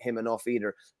him enough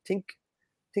either. Think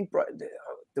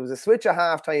there was a switch at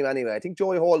half time anyway. I think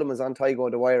Joey Holden was on Tygo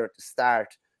Dwyer at the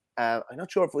start. I'm not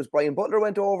sure if it was Brian Butler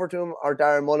went over to him or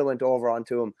Darren Mullen went over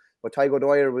onto him, but Tygo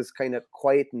Dwyer was kind of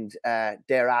quietened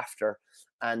thereafter.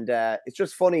 And it's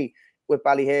just funny with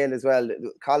Ballyhale as well.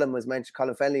 Colin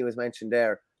Fennelly was mentioned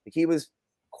there. Like, he was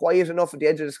quiet enough at the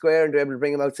edge of the square, and they're able to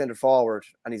bring him out centre forward,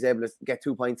 and he's able to get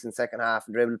 2 points in the second half,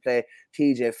 and they're able to play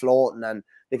TJ floating, and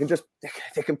they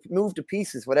can move to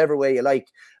pieces whatever way you like.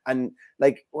 And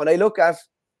like, when I look at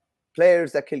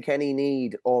players that Kilkenny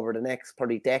need over the next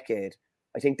probably decade,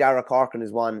 I think Dara Corcoran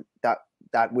is one that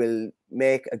will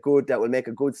make a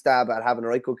good stab at having a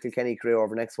right good Kilkenny career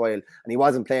over the next while. And he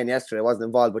wasn't playing yesterday, wasn't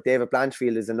involved, but David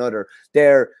Blanchfield is another.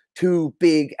 They're 2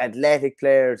 big athletic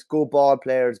players, good ball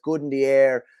players, good in the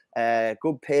air,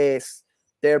 good pace.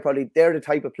 They're the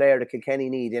type of player that Kilkenny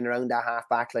need in around that half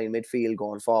back line midfield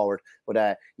going forward.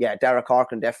 But yeah, Dara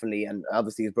Corcoran definitely, and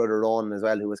obviously his brother Ronan as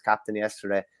well, who was captain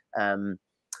yesterday.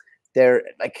 They're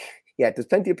like, yeah, there's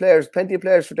plenty of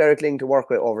players for Derek Ling to work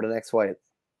with over the next while.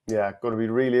 Yeah, going to be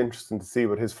really interesting to see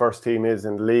what his first team is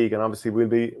in the league, and obviously we'll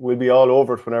be all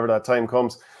over it whenever that time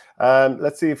comes.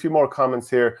 Let's see a few more comments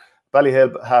here.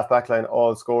 Ballyhale half back line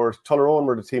all scored. Tullaroan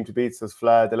were the team to beat, says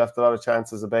Flad. They left a lot of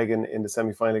chances of begging in the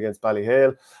semi-final against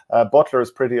Ballyhale. Butler is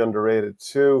pretty underrated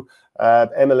too.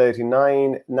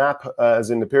 ML89, Nap, as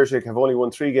in the Pearshik, have only won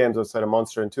 3 games outside of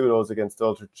Munster, and 2 of those against the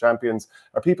Ulster champions.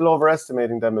 Are people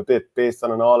overestimating them a bit based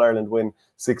on an All-Ireland win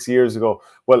 6 years ago?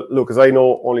 Well, look, as I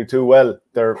know only too well,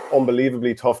 they're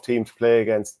unbelievably tough team to play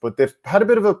against, but they've had a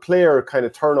bit of a player kind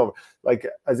of turnover, like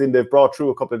as in they've brought through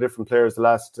a couple of different players the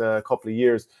last couple of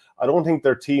years. I don't think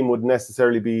their team would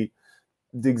necessarily be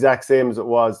the exact same as it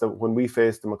was that when we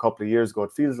faced them a couple of years ago.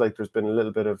 It feels like there's been a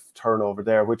little bit of turnover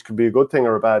there, which could be a good thing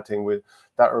or a bad thing.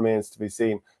 That remains to be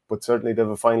seen. But certainly they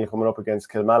have a final coming up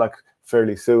against Kilmallock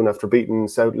fairly soon after beating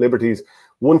South Liberties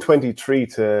 123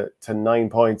 to 9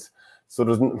 points. So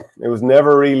it was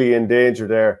never really in danger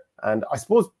there. And I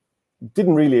suppose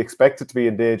didn't really expect it to be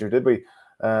in danger, did we?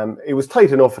 It was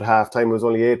tight enough at halftime. It was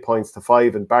only 8 points to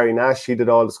 5, and Barry Nash, he did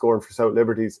all the scoring for South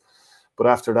Liberties. But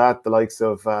after that, the likes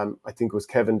of, I think it was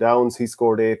Kevin Downs, he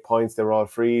scored 8 points. They were all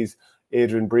frees.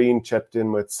 Adrian Breen chipped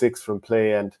in with 6 from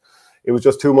play, and it was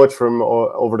just too much from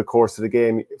over the course of the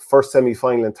game. First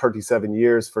semi-final in 37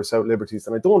 years for South Liberties,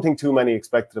 and I don't think too many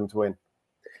expected them to win.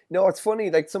 No, it's funny,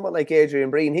 like someone like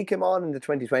Adrian Breen, he came on in the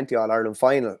 2020 All-Ireland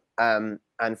final, and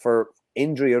for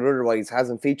injury or otherwise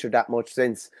hasn't featured that much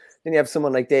since. Then you have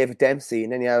someone like David Dempsey,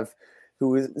 and then you have,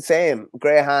 who is the same,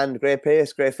 great hand, great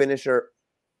pace, great finisher,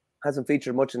 hasn't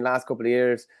featured much in the last couple of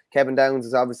years. Kevin Downs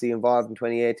is obviously involved in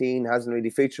 2018, hasn't really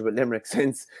featured with Limerick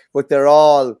since, but they're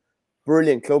all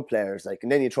brilliant club players. Like,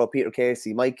 and then you throw Peter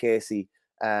Casey, Mike Casey,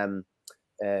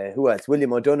 who else?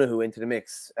 William O'Donoghue into the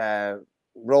mix,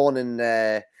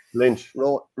 Ronan Lynch.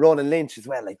 Ronan Lynch as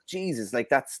well. Like, Jesus, like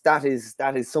that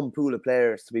is some pool of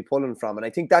players to be pulling from. And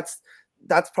I think that's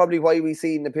probably why we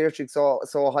see in the Pearshik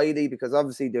so highly, because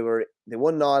obviously they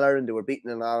won All-Ireland, they were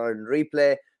beaten in All-Ireland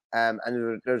replay. And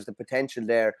there's the potential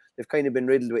there. They've kind of been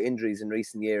riddled with injuries in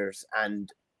recent years, and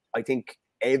I think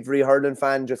every hurling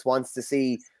fan just wants to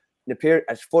see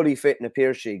as fully fit in a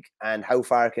Pearshik, and how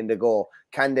far can they go?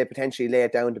 Can they potentially lay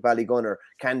it down to Ballygunner?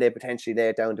 Can they potentially lay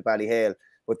it down to Ballyhale?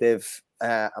 But they've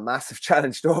a massive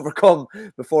challenge to overcome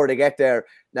before they get there.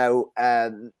 Now,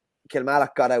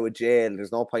 Kilmallock got out of jail.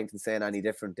 There's no point in saying any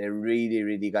different. They really,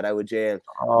 really got out of jail.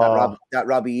 That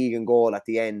Robbie Egan goal at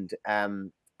the end.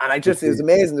 And it was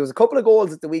amazing. There was a couple of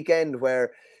goals at the weekend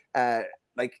where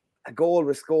like a goal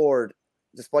was scored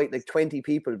despite like 20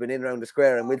 people been in around the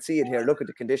square, and we'll see it here. Look at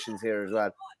the conditions here as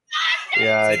well.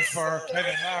 Yeah, you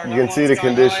can see the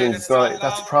conditions.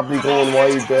 That's probably going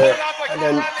wide there. And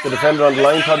then the defender on the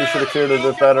line probably should have cleared it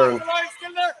a bit better.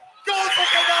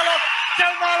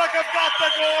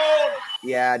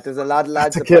 Yeah, there's a lot of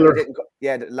lads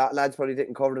lads probably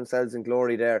didn't cover themselves in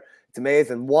glory there. It's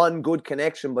amazing. One good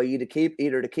connection by either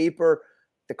the keeper,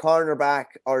 the cornerback,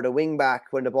 or the wing back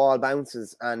when the ball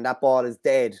bounces and that ball is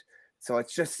dead. So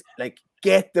it's just like,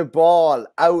 get the ball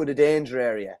out of the danger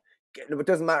area. It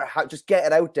doesn't matter how, just get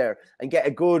it out there and get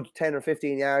a good 10 or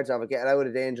 15 yards of it, get it out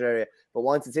of the danger area. But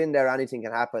once it's in there, anything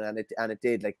can happen, and it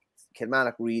did. Like,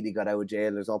 Kilmallock really got out of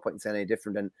jail. There's no point in saying any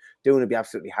different, and Doon would be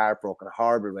absolutely heartbroken. A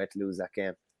horrible way to lose that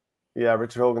game. Yeah,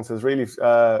 Richard Hogan says, really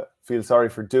feel sorry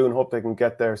for Doon. Hope they can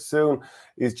get there soon.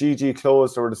 Is GG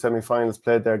closed or the semi-finals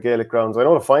played their Gaelic grounds? I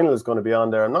know the final is going to be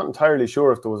on there. I'm not entirely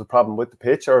sure if there was a problem with the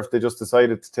pitch or if they just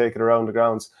decided to take it around the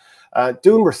grounds.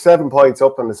 Doon were 7 points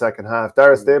up in the second half.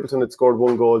 Dara Stapleton had scored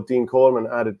 1 goal. Dean Coleman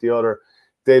added the other.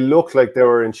 They looked like they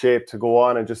were in shape to go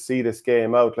on and just see this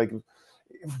game out. Like,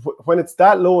 when it's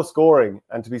that low scoring,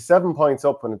 and to be 7 points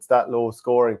up when it's that low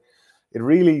scoring, it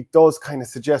really does kind of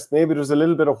suggest maybe there's a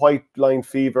little bit of white line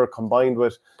fever combined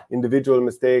with individual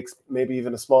mistakes, maybe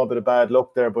even a small bit of bad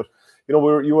luck there. But you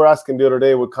know, you were asking the other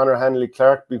day, would Conor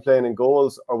Hanley-Clark be playing in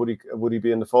goals, or would he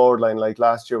be in the forward line like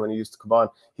last year when he used to come on?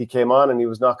 He came on and he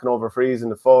was knocking over frees in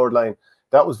the forward line.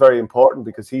 That was very important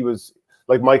because he was,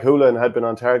 like Mike Houlihan had been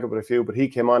on target with a few, but he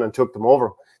came on and took them over.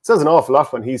 It says an awful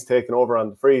lot when he's taken over on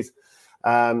the frees.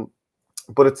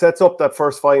 But it sets up that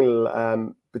first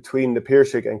final between the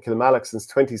Piershig and Kilmallock since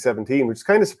 2017, which is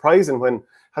kind of surprising when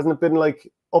hasn't it been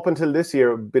like up until this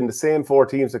year been the same 4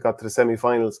 teams that got to the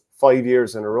semi-finals 5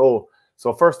 years in a row.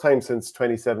 So first time since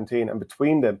 2017, and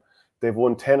between them they've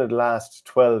won 10 of the last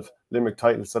 12 Limerick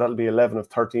titles, so that'll be 11 of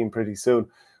 13 pretty soon.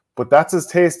 But that's as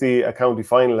tasty a county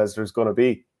final as there's going to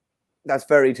be. That's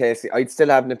very tasty. I'd still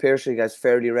have the Piershig as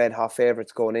fairly red hot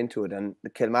favourites going into it, and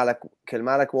the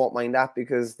Kilmallock won't mind that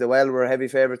because the Well were heavy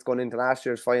favourites going into last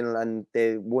year's final and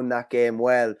they won that game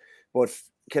well. But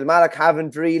Kilmallock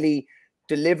haven't really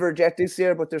delivered yet this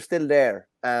year, but they're still there.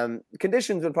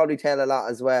 Conditions will probably tell a lot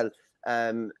as well.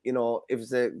 You know, if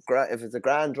it's a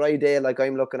grand dry day like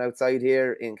I'm looking outside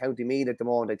here in County Meath at the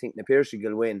moment, I think the Piershig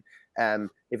will win.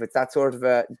 If it's that sort of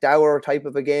a dour type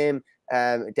of a game,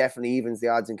 it definitely evens the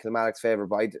odds in Kilmallock's favour.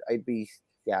 But I'd be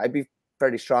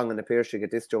fairly strong on the Piershig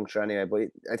at this juncture anyway.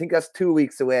 But I think that's 2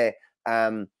 weeks away.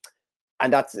 And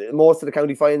that's most of the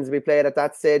county finals will be played at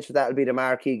that stage. So that'll be the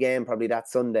marquee game, probably that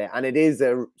Sunday. And it is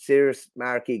a serious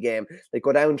marquee game. Like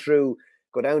go down through.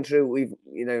 We've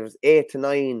there's 8 to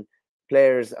 9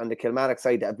 players on the Kilmallock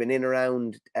side that have been in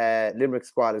around Limerick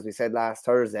squad, as we said last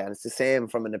Thursday, and it's the same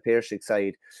from the Piershig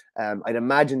side. I'd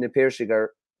imagine the Piershig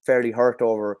are fairly hurt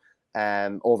over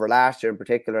last year in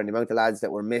particular, and the amount of lads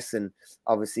that were missing.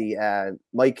 Obviously,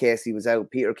 Mike Casey was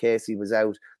out, Peter Casey was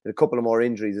out, with a couple of more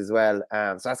injuries as well.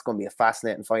 So that's going to be a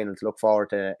fascinating final to look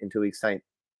forward to in 2 weeks' time.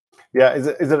 Yeah, is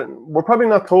it? We're probably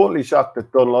not totally shocked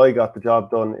that Dunloy got the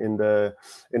job done in the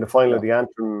final of the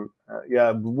Antrim.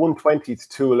 120 to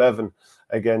 211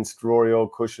 against Rory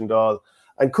O'Cushendall.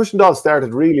 And Cushendall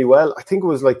started really well. I think it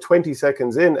was like 20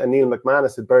 seconds in, and Neil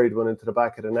McManus had buried one into the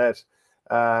back of the net.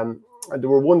 And they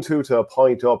were 1-2 to a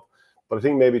point up. But I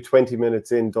think maybe 20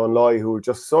 minutes in, Dunloy, who were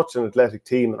just such an athletic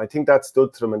team, I think that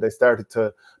stood to them, and they started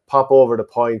to pop over the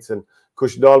points. And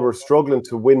Cushendall were struggling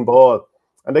to win ball.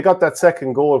 And they got that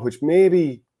second goal, which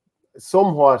maybe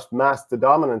somewhat masked the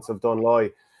dominance of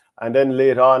Dunloy. And then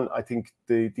later on, I think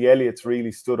the Elliots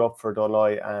really stood up for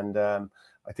Dunloy, and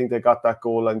I think they got that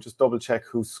goal. And just double check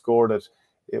who scored it.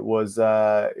 It was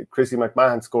Chrissy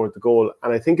McMahon scored the goal,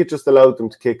 and I think it just allowed them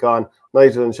to kick on.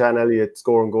 Nigel and Shan Elliott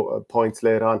scoring points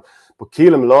later on, but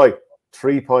Keelan Malloy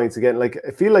 3 points again. Like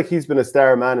I feel like he's been a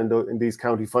star man in these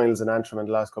county finals in Antrim in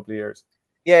the last couple of years.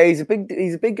 Yeah, he's a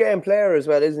big game player as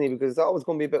well, isn't he? Because there's always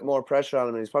going to be a bit more pressure on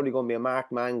him, and he's probably going to be a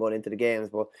marked man going into the games.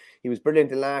 But he was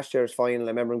brilliant in last year's final.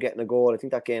 I remember him getting a goal. I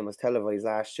think that game was televised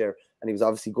last year, and he was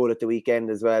obviously good at the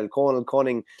weekend as well. Conal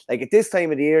Cunning, like at this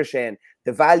time of the year, Shane,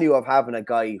 the value of having a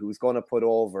guy who's going to put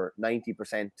over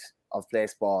 90% of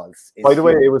place balls. By the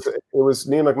way, it was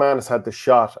Neil McManus had the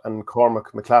shot, and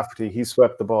Cormac McClafferty, he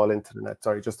swept the ball into the net.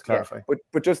 Sorry, just to clarify. Yeah,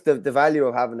 but just the value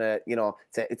of having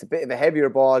it's a bit of a heavier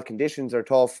ball. Conditions are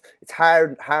tough. It's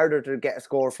harder to get a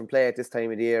score from play at this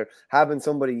time of the year. Having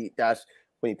somebody that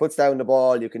when he puts down the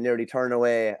ball, you can nearly turn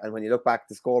away, and when you look back at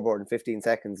the scoreboard in 15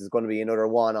 seconds, there's going to be another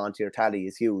one onto your tally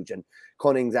is huge. And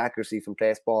Cunning's accuracy from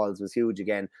place balls was huge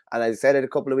again. And I said it a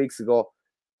couple of weeks ago,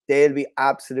 they'll be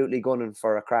absolutely gunning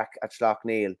for a crack at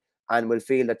Schlockneil, and will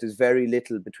feel that there's very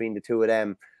little between the two of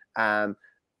them. And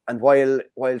while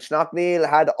Schlockneil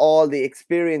had all the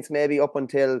experience, maybe up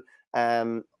until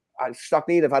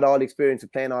Schlockneil have had all the experience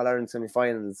of playing All-Ireland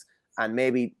semi-finals, and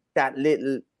maybe that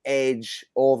little edge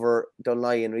over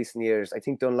Dunloy in recent years, I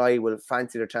think Dunloy will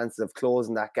fancy their chances of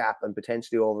closing that gap and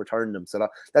potentially overturning them. So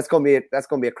that's going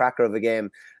to be a cracker of a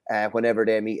game whenever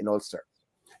they meet in Ulster.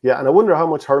 Yeah, and I wonder how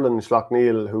much hurling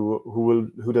Schlockneil,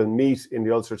 who they'll meet in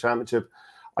the Ulster Championship.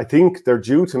 I think they're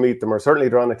due to meet them, or certainly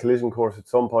they're on a collision course at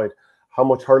some point. How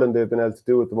much hurling they've been able to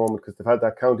do at the moment, because they've had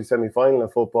that county semi-final in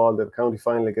football, they have a county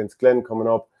final against Glen coming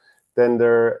up. Then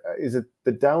there is it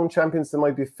the Down champions that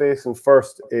might be facing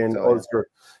first in Ulster.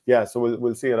 Yeah, so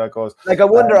we'll see how that goes. Like I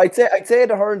wonder, I'd say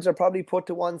the hurls are probably put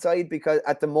to one side because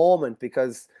at the moment,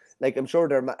 because like I'm sure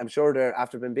they're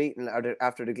after being beaten or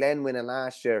after the Glen winning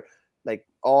last year, like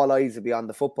all eyes will be on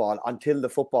the football until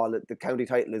the county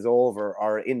title is over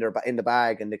or in the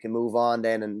bag, and they can move on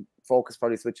then, and focus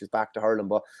probably switches back to hurling.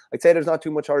 But I'd say there's not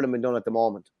too much hurling being done at the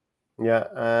moment.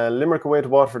 Yeah, Limerick away to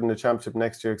Waterford in the championship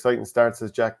next year. Exciting start,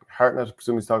 says Jack Hartnett. I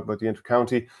presume he's talking about the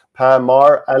inter-county. Pa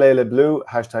Mar, LA Le Bleu,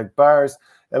 #Bars,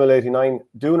 ML89,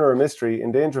 Dooner a mystery,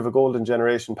 in danger of a golden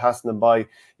generation passing them by.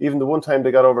 Even the one time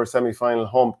they got over a semi-final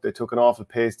hump, they took an awful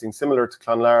pasting, similar to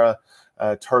Clonlara,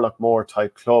 Turlockmore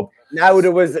type club. Now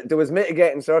there was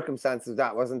mitigating circumstances.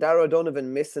 That wasn't Darragh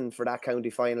Donovan missing for that county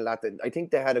final. I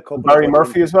think they had a couple. Barry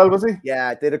Murphy as well, was he?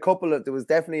 Yeah, they had a couple of. There was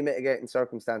definitely mitigating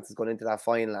circumstances going into that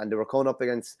final, and they were coming up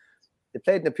against. They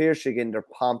played in the Piercing in their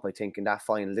pomp, I think, in that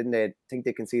final, didn't they? I think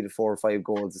they conceded 4 or 5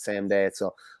 goals the same day.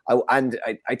 So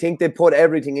I think they put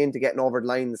everything into getting over the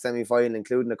line in the semi-final,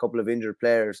 including a couple of injured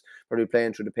players probably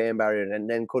playing through the pain barrier, and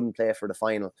then couldn't play for the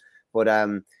final. But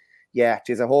yeah,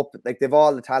 geez, I hope like they've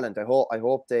all the talent. I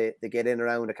hope they get in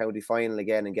around the county final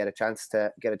again and get a chance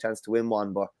to win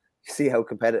one. But you see how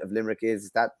competitive Limerick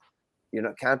is. That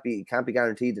can't be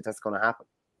guaranteed that that's going to happen.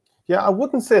 Yeah, I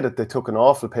wouldn't say that they took an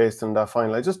awful pace in that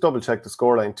final. I just double-checked the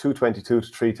scoreline, 222 to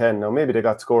 310. Now, maybe they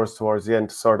got scores towards the end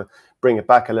to sort of bring it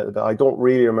back a little bit. I don't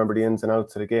really remember the ins and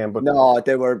outs of the game. But no,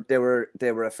 they were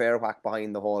a fair whack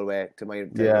behind the whole way, to my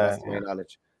best of my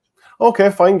knowledge. Okay,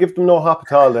 fine. Give them no hop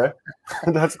at all there.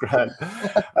 That's grand.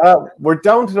 We're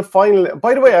down to the final.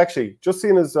 By the way, actually, just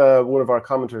seeing as one of our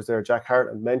commenters there, Jack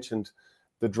Hart, mentioned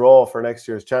the draw for next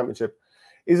year's championship.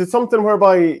 Is it something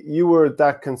whereby you were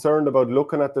that concerned about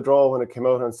looking at the draw when it came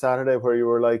out on Saturday, where you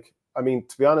were like, I mean,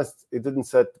 to be honest, it didn't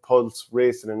set the pulse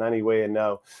racing in any way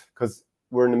now, because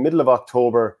we're in the middle of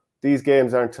October. These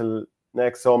games aren't till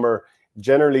next summer.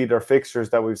 Generally, they're fixtures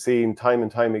that we've seen time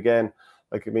and time again.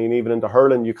 Like, I mean, even in the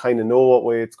hurling, you kind of know what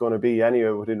way it's going to be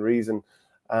anyway, within reason.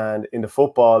 And in the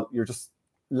football, you're just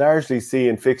largely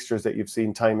seeing fixtures that you've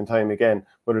seen time and time again,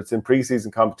 whether it's in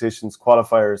preseason competitions,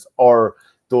 qualifiers, or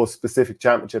those specific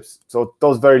championships. So it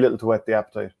does very little to whet the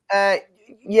appetite.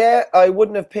 Yeah, I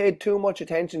wouldn't have paid too much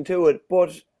attention to it,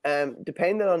 but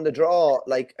depending on the draw,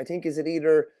 like I think is it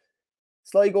either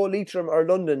Sligo, Leitrim, or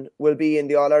London will be in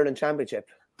the All-Ireland Championship.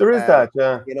 There is that,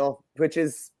 yeah. Which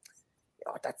is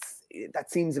that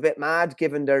seems a bit mad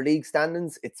given their league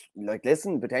standings. It's like,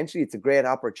 listen, potentially it's a great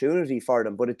opportunity for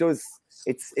them, but it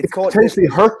potentially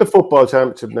hurt the football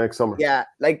championship next summer. Yeah,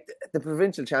 like the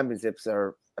provincial championships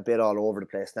are a bit all over the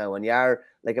place now, and you are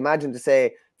like, imagine to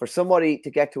say for somebody to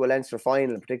get to a Leinster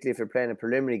final, particularly if you're playing a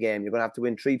preliminary game, you're going to have to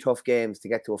win 3 tough games to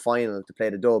get to a final to play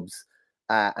the Dubs,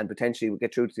 and potentially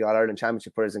get through to the All-Ireland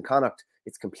Championship. Whereas in Connacht,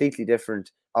 it's completely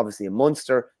different. Obviously in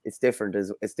Munster, it's different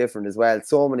as well.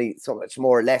 So much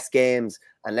more, less games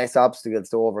and less obstacles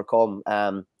to overcome.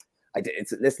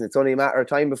 It's only a matter of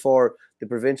time before the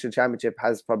provincial championship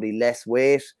has probably less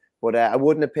weight, but I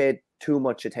wouldn't have paid too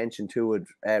much attention to it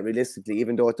realistically,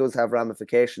 even though it does have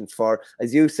ramifications for,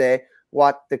 as you say,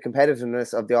 what the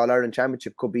competitiveness of the All-Ireland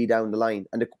Championship could be down the line,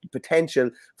 and the potential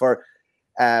for,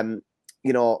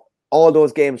 all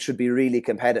those games should be really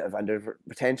competitive, and there's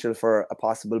potential for a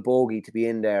possible bogey to be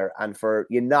in there, and for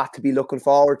you not to be looking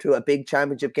forward to a big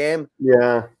championship game.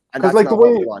 Yeah, and that's like not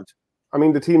what we want. I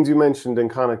mean, the teams you mentioned in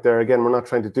Connacht there, again, we're not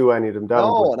trying to do any of them down.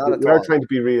 No, not at all. We are trying to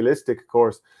be realistic, of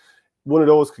course. One of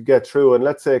those could get through, and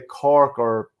let's say Cork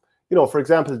or, for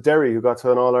example, Derry, who got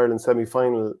to an All-Ireland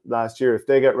semi-final last year, if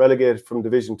they get relegated from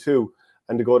Division 2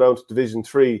 and they go down to Division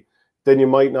 3, then you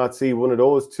might not see one of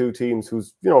those two teams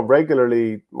who's,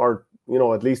 regularly or,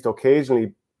 at least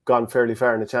occasionally gone fairly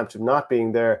far in the championship not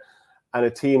being there, and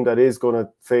a team that is going to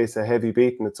face a heavy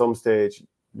beating at some stage,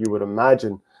 you would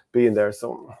imagine being there.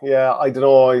 So, yeah, I don't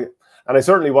know. And I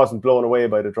certainly wasn't blown away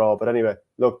by the draw. But anyway,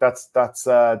 look, that's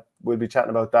we'll be chatting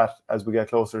about that as we get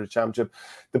closer to the championship.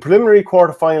 The preliminary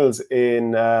quarterfinals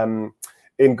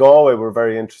in Galway were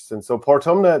very interesting. So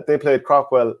Portumna, they played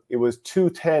Crockwell. It was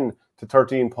 2-10 to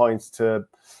 13 points to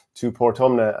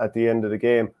Portumna at the end of the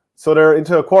game. So they're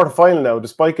into a quarterfinal now,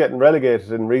 despite getting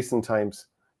relegated in recent times.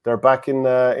 They're back in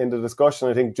the discussion.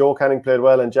 I think Joe Canning played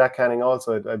well, and Jack Canning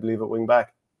also, I believe, at wing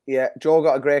back. Yeah, Joe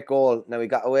got a great goal. Now he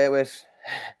got away with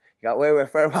a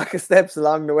fair whack of steps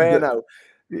along the way now.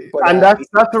 But, and that's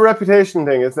a reputation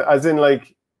thing. It's as in,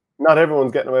 like, not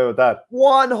everyone's getting away with that.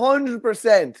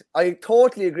 100%. I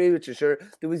totally agree with you. Sure,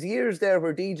 there was years there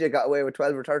where DJ got away with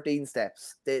 12 or 13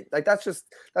 steps. That's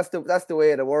the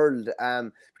way of the world.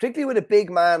 Particularly with a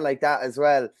big man like that as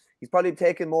well. He's probably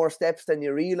taken more steps than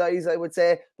you realise, I would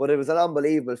say, but it was an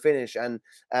unbelievable finish. And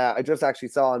I just actually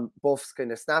saw on Buff's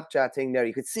kind of Snapchat thing there,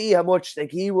 you could see how much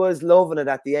like he was loving it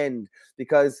at the end,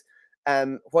 because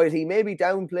while he maybe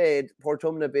downplayed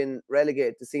Portumna being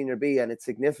relegated to Senior B and its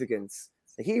significance,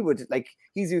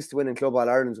 he's used to winning Club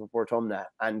All-Irelands with Portumna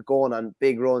and going on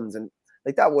big runs, and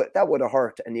like that would have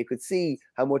hurt, and you could see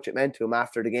how much it meant to him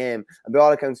after the game. And by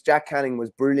all accounts, Jack Canning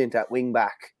was brilliant at wing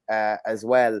back as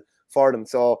well for them.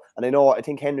 So, and I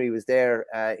think Henry was there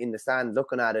in the stand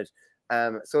looking at it.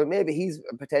 So maybe he's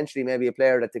potentially maybe a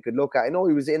player that they could look at. I know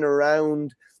he was in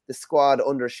around the squad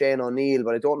under Shane O'Neill,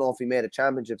 but I don't know if he made a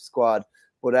championship squad.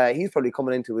 But he's probably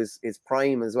coming into his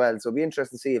prime as well. So it'll be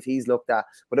interesting to see if he's looked at.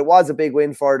 But it was a big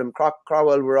win for them.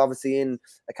 Crowell were obviously in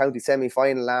a county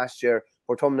semi-final last year.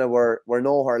 Portumna were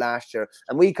nowhere last year.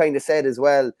 And we kind of said as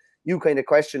well, you kind of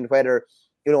questioned whether,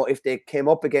 if they came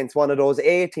up against one of those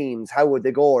A teams, how would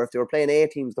they go? Or if they were playing A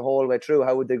teams the whole way through,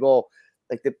 how would they go?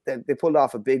 Like they pulled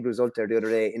off a big result there the other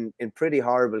day in pretty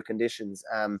horrible conditions.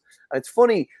 And it's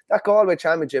funny, that Galway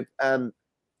championship,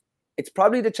 it's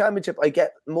probably the championship I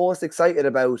get most excited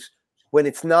about when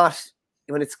it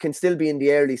can still be in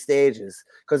the early stages,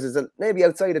 because maybe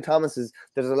outside of Thomas's,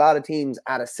 there's a lot of teams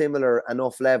at a similar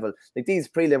enough level. Like these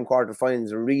prelim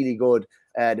quarterfinals are really good.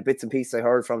 The bits and pieces I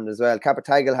heard from them as well.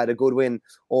 Capatagal had a good win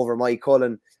over Mike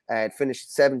Cullen. It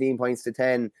finished 17 points to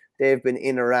 10. They've been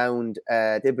in around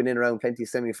plenty of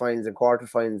semi-finals and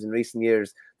quarterfinals in recent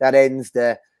years. That ends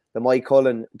the Mike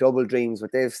Cullen double dreams,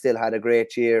 but they've still had a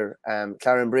great year.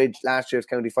 Clarenbridge, last year's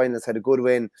county finals, had a good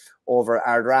win over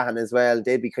Ardrahan as well.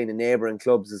 They'd be kind of neighbouring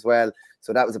clubs as well.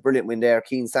 So that was a brilliant win there.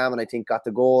 Keen Salmon, I think, got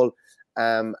the goal.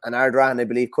 And Ardrahan, I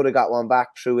believe, could have got one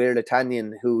back through Irla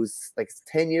Tanyan, who's like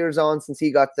 10 years on since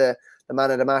he got the man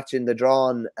of the match in the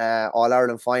drawn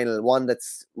All-Ireland final, one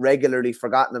that's regularly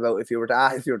forgotten about if you were to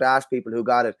ask people who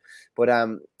got it. But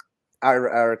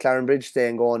our Clarenbridge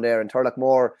staying going there, and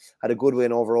Turlockmore had a good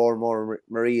win over Ormore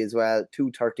Marie as well,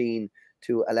 2-13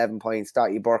 to 11 points.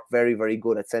 Dottie Burke, very, very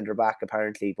good at centre back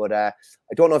apparently. But I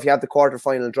don't know if you have the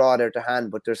quarter-final draw there to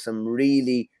hand, but there's some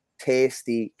really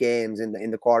tasty games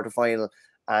in the quarter-final,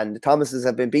 and the Thomases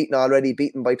have been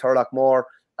beaten by Turlockmore,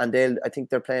 and I think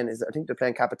they're playing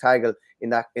Capatagal in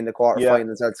the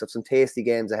quarter-finals. Yeah. So some tasty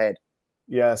games ahead.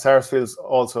 Yeah, Sarsfield's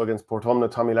also against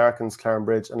Portumna, Tommy Larkin's,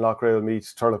 Clarenbridge, and Loughrea will meet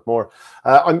Turlockmore.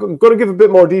 I'm going to give a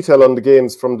bit more detail on the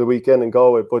games from the weekend in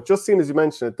Galway, but just seeing as you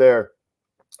mentioned it there,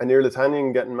 and Irla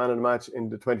Tanyan getting man of the match in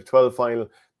the 2012 final,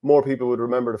 more people would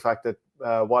remember the fact that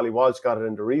Wally Walsh got it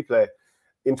in the replay.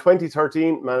 In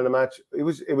 2013, man of the match, it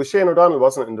was Shane O'Donnell,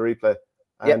 wasn't it, in the replay?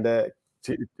 And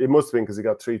it must have been because he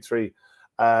got 3-3.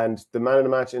 And the man of the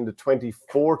match in the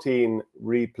 2014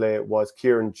 replay was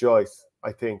Kieran Joyce,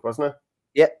 I think, wasn't it?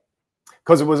 Yeah.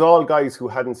 Because it was all guys who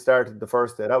hadn't started the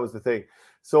first day. That was the thing.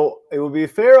 So it will be a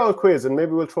fair old quiz, and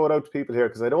maybe we'll throw it out to people here,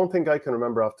 because I don't think I can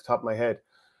remember off the top of my head.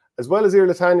 As well as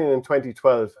Irla Tanyan in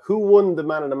 2012, who won the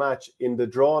man of the match in the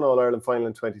drawn All-Ireland final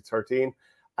in 2013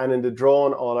 and in the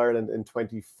drawn All-Ireland in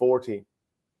 2014?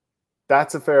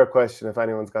 That's a fair question if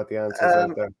anyone's got the answers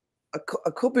out there. I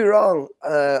could be wrong.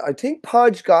 I think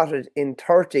Podge got it in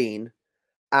 13,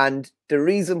 and the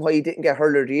reason why he didn't get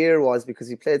Hurler of the Year was because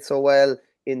he played so well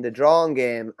in the drawn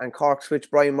game, and Cork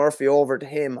switched Brian Murphy over to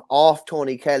him off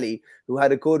Tony Kelly, who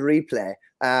had a good replay.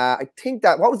 I think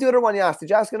that... What was the other one you asked? Did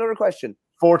you ask another question?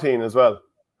 14 as well.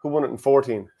 Who won it in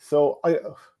 14? So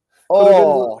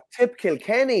Tip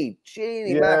Kilkenny.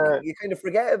 Genie, man, you kind of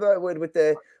forget about it with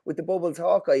the Bubbles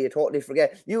Hawkeye. You totally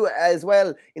forget. You as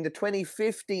well in the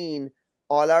 2015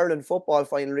 All-Ireland football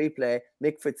final replay,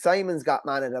 Mick Fitzsimons got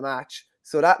man of the match.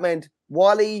 So that meant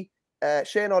Wally,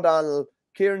 Shane O'Donnell,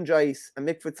 Kieran Joyce, and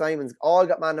Mick Fitzsimons all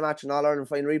got man of the match in All-Ireland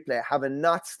final replay, having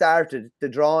not started the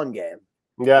drawn game.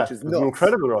 Yeah, which is an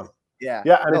incredible run. Yeah,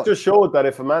 and it just showed that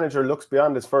if a manager looks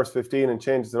beyond his first 15 and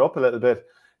changes it up a little bit,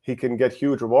 he can get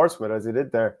huge rewards from it, as he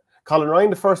did there. Colin Ryan,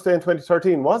 the first day in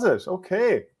 2013, was it?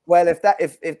 Okay. Well, if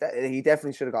he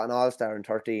definitely should have got an All-Star in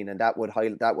 13, and that would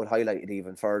highlight it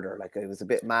even further. Like, it was a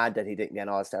bit mad that he didn't get an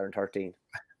All-Star in 13.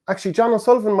 Actually, John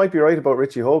O'Sullivan might be right about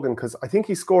Richie Hogan, because I think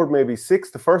he scored maybe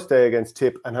 6 the first day against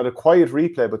Tip and had a quiet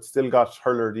replay, but still got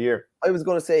Hurler of the Year. I was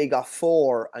going to say he got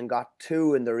 4 and got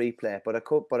 2 in the replay, but I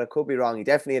could be wrong. He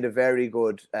definitely had a very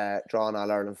good drawn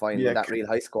All-Ireland final in that real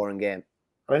high-scoring game.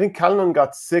 I think Callan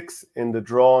got 6 in the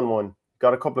drawn one.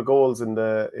 Got a couple of goals in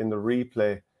the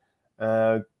replay.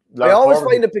 I always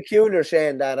find it peculiar,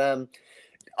 Shane, that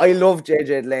I love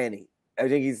JJ Delaney. I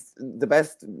think he's the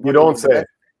best. You don't say.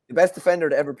 the best defender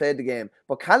that ever played the game.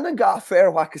 But Callanan got a fair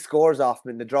whack of scores off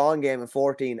him in the drawing game in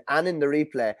 14 and in the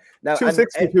replay. Now,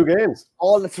 262 games.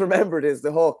 All that's remembered is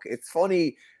the hook. It's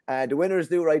funny. The winners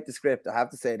do write the script. I have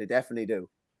to say, they definitely do.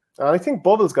 And I think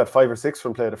Bubbles got 5 or 6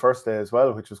 from play the first day as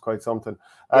well, which was quite something.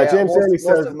 James Daly says,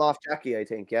 most of them off Jackie, I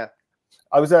think, yeah.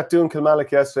 I was at Doon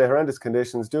Kilmallock yesterday, horrendous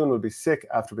conditions. Doon will be sick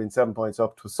after being 7 points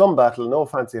up. It was some battle, no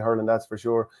fancy hurling, that's for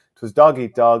sure. It was dog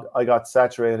eat dog. I got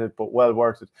saturated, but well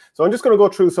worth it. So I'm just going to go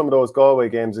through some of those Galway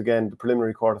games again, the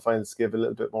preliminary quarterfinals, to give a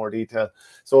little bit more detail.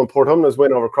 So in Porthumna's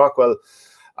win over Crockwell,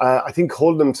 I think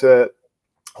holding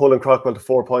Crockwell to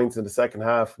 4 points in the second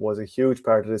half was a huge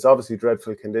part of this. Obviously,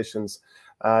 dreadful conditions.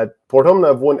 Porthumna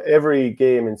have won every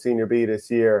game in Senior B this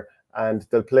year, and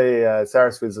they'll play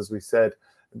Sarsfields, as we said.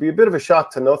 It'd be a bit of a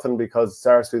shot to nothing because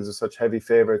Sarsfields are such heavy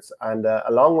favourites, and a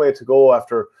long way to go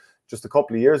after just a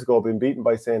couple of years ago being beaten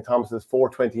by St. Thomas's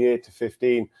 428 to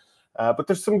 15. But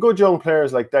there's some good young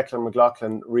players like Declan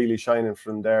McLaughlin really shining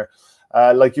from there.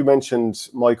 Like you mentioned,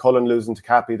 Mike Cullen losing to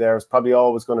Cappy there is probably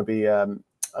always going to be a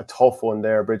tough one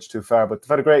there, bridge too far. But they've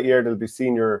had a great year. They'll be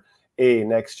Senior A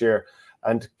next year.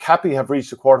 And Cappy have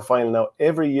reached the quarterfinal now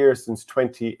every year since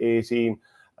 2018.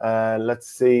 Let's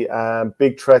see,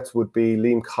 big threats would be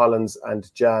Liam Collins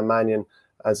and Jan Mannion,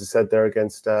 as I said there,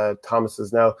 against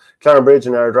Thomas's. Now, Clarenbridge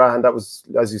and Ardrahan, that was,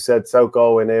 as you said, South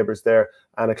Galway neighbours there,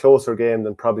 and a closer game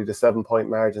than probably the 7-point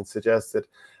margin suggested.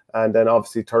 And then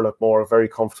obviously Turlockmore, a very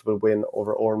comfortable win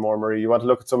over Oranmore Marie. You want to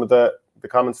look at some of the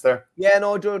comments there? Yeah,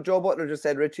 no, Joe Butler just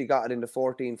said Richie got it in the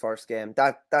 14 first game.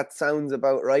 That sounds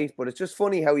about right, but it's just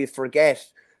funny how you forget.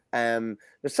 There's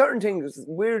certain things,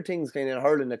 weird things kind of in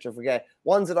hurling that you forget.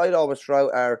 Ones that I'd always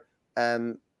throw out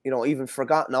are, even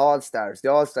forgotten All-Stars.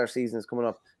 The All-Star season is coming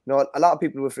up. A lot of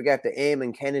people would forget that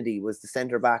Eamon Kennedy was the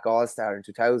centre-back All-Star in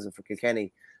 2000 for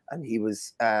Kilkenny, and he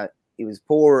was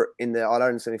poor in the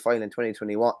All-Ireland semi-final in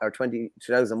 2021 or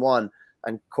 2001,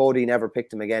 and Cody never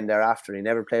picked him again thereafter. He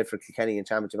never played for Kilkenny in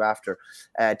Championship after.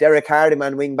 Derek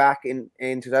Hardiman, wing back in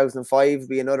 2005,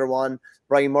 be another one.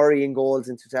 Brian Murray in goals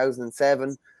in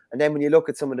 2007. And then when you look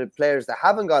at some of the players that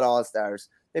haven't got All-Stars,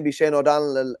 maybe Shane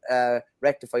O'Donnell will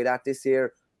rectify that this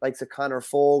year, like Connor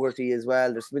Fogarty as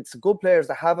well. There's been some good players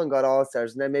that haven't got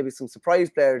All-Stars, and then maybe some surprise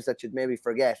players that you'd maybe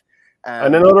forget.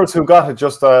 And then others who got it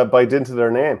just by dint of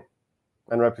their name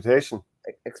and reputation.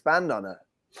 Expand on it.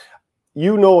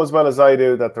 You know as well as I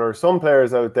do that there are some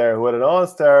players out there who had an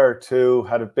All-Star or two,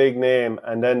 had a big name,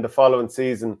 and then the following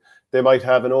season they might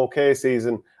have an okay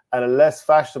season, and a less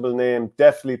fashionable name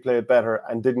definitely played better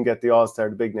and didn't get the All-Star.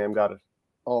 The big name got it.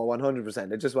 Oh,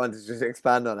 100%. I just wanted to just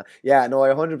expand on it. Yeah, no, I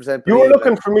 100%. You were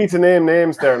looking for me to name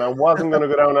names there, and I wasn't going to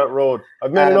go down that road.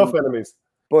 I've made enough enemies.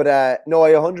 But no,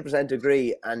 I 100%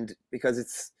 agree, and because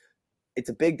it's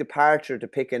a big departure to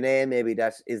pick a name maybe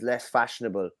that is less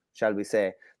fashionable, shall we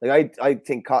say. Like I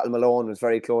think Cottle Malone was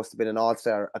very close to being an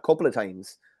All-Star a couple of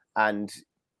times, and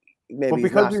maybe but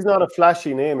because he's not a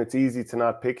flashy name, it's easy to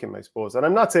not pick him, I suppose. And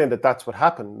I'm not saying that that's what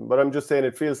happened, but I'm just saying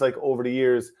it feels like over the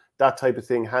years that type of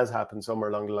thing has happened somewhere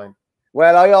along the line.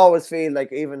 Well, I always feel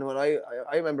like even when I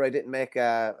remember I didn't make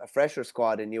a fresher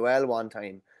squad in UL one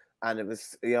time, and it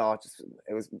was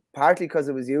it was partly because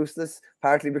it was useless,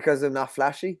 partly because I'm not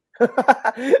flashy. Yeah.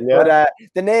 But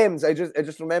the names, I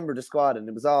just remember the squad, and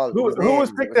it was all who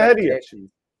was picked ahead of you?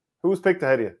 Who was picked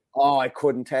ahead of you? Oh, I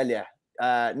couldn't tell you.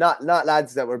 Not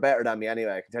lads that were better than me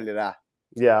anyway, I can tell you that.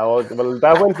 Yeah, well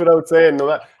that went without saying.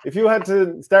 No, if you had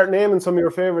to start naming some of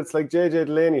your favourites like JJ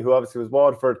Delaney, who obviously was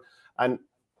Waterford, and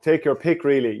take your pick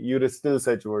really, you'd have still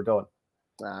said you were done.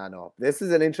 No. This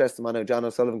is an interesting one now. John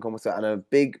O'Sullivan comes to, and I'm a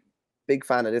big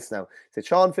fan of this now. So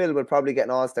Sean Phil would probably get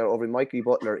an All-Star over Mikey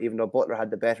Butler, even though Butler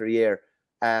had the better year.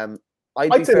 I'd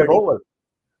say they both will.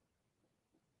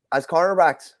 As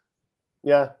cornerbacks?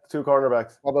 Yeah, 2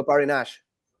 cornerbacks. What about Barry Nash?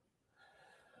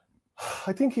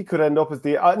 I think he could end up as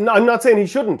the... I'm not saying he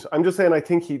shouldn't. I'm just saying I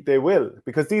think they will.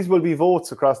 Because these will be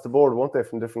votes across the board, won't they,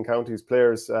 from different counties,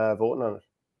 players voting on it.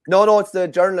 No, it's the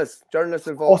journalists. Journalists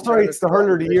will vote. Oh, sorry, it's the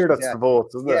hurler of the year that's the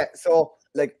vote, isn't it? Yeah, so,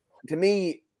 like, to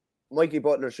me, Mikey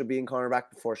Butler should be in cornerback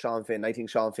before Sean Finn. I think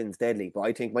Sean Finn's deadly, but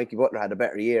I think Mikey Butler had a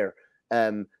better year.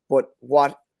 But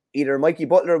either Mikey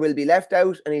Butler will be left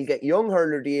out and he'll get young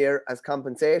hurler of the year as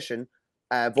compensation,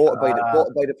 voted by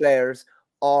the players,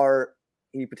 or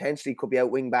he potentially could be out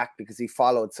wing back because he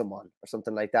followed someone or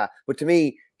something like that. But to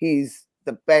me, he's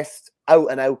the best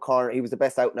out-and-out corner. He was the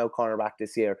best out-and-out cornerback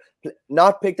this year.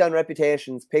 Not picked on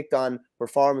reputations, picked on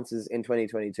performances in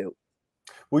 2022.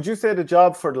 Would you say the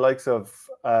job for the likes of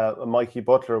Mikey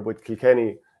Butler with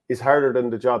Kilkenny is harder than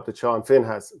the job that Sean Finn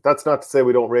has? That's not to say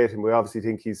we don't rate him. We obviously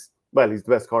think he's well, he's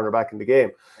the best cornerback in the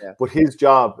game. Yeah. But his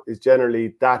job is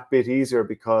generally that bit easier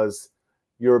because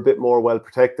you're a bit more well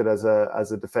protected as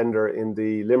a defender in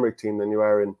the Limerick team than you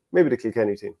are in maybe the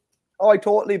Kilkenny team. Oh, I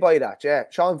totally buy that. Yeah,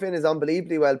 Sean Finn is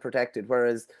unbelievably well protected,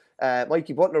 whereas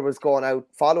Mikey Butler was going out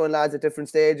following lads at different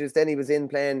stages. Then he was in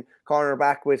playing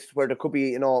cornerback with where there could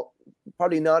be,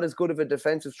 probably not as good of a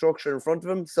defensive structure in front of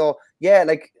him. So yeah,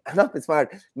 like, not be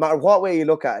smart. No matter what way you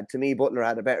look at it, to me, Butler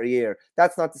had a better year.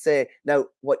 That's not to say now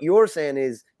what you're saying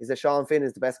is that Sean Finn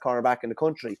is the best cornerback in the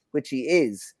country, which he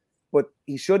is. But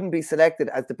he shouldn't be selected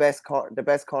as the best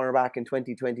cornerback in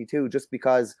 2022 just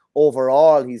because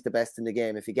overall he's the best in the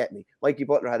game, if you get me. Mikey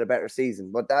Butler had a better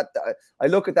season. But I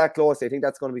look at that closely. I think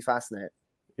that's going to be fascinating.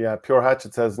 Yeah, Pure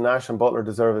Hatchet says Nash and Butler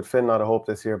deserve it. Finn not a hope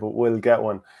this year, but will get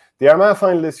one. The Armagh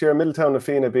final this year, Middletown and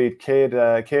Fina beat Cade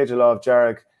Love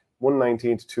Jarrag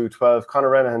 119-212.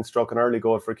 Conor Renahan struck an early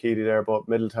goal for Keady there, but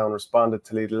Middletown responded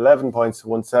to lead 11 points to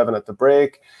 1-7 at the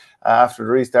break. After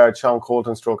the restart, Sean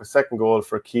Colton struck a second goal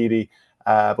for Keady,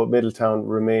 but Middletown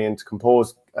remained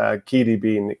composed, Keady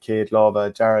being Cade Love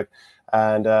Jarrag.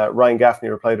 And Ryan Gaffney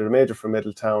replied with a major for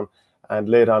Middletown and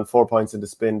laid on 4 points in the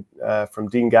spin from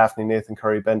Dean Gaffney, Nathan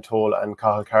Curry, Ben Toll and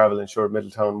Cathal Carville, ensured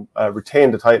Middletown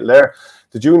retained the title there.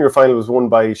 The junior final was won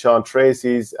by Sean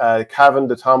Tracy's. Cavan,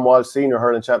 the Tom Walsh Senior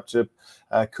Hurling Championship,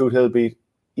 Coot Hill beat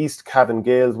East Cavan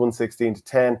Gales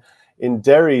 116-10. In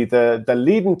Derry, the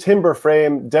leading timber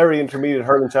frame Derry Intermediate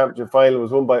Hurling Championship final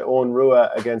was won by Owen Rua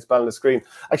against Ballinascreen.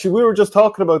 Actually, we were just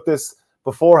talking about this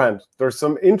beforehand. There's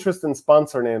some interesting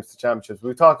sponsor names to championships.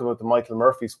 We talked about the Michael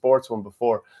Murphy Sports one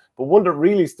before, but one that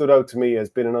really stood out to me as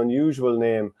being an unusual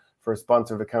name for a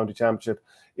sponsor of a county championship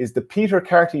is the Peter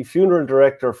Carty Funeral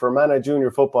Director for Mana Junior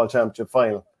Football Championship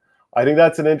final. I think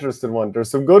that's an interesting one.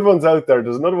 There's some good ones out there.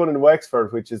 There's another one in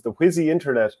Wexford, which is the Whizzy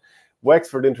Internet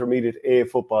Wexford Intermediate A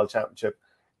Football Championship.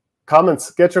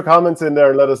 Get your comments in there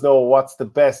and let us know what's the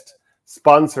best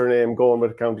sponsor name going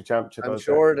with the county championship. I'm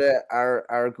sure that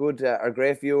our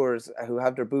great viewers who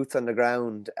have their boots on the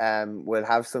ground will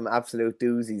have some absolute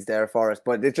doozies there for us.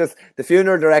 But it's just the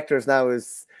funeral directors now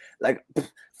is like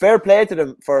fair play to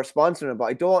them for sponsoring it, but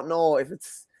I don't know if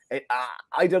it's.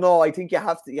 I don't know. I think you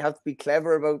have to be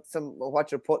clever about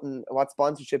what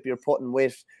sponsorship you're putting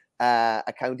with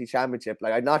a county championship.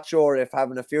 Like, I'm not sure if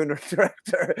having a funeral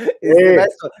director is the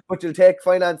best one, but you'll take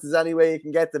finances any way you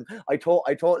can get them. I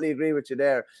totally agree with you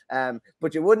there.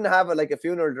 But you wouldn't have a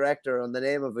funeral director on the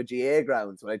name of a GA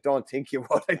grounds. But I don't think you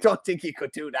would. I don't think you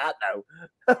could do that now.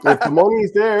 If the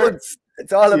money's there,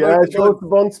 it's all about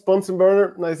the Bunsen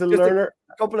burner, nice little learner.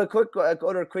 A couple of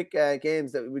other quick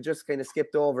games that we just kind of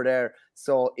skipped over there.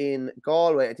 So in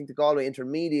Galway, I think the Galway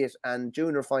Intermediate and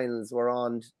Junior finals were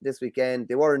on this weekend.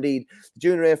 They were indeed. The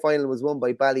Junior A final was won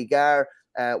by Ballygar,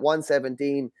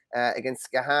 117 against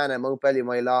Skahana, Mount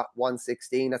Ballymile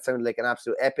 116. That sounded like an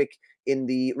absolute epic. In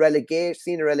the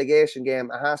senior relegation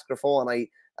game, Ahascrafone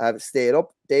stayed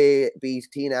up. They beat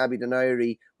Tina Abbey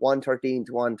Denairi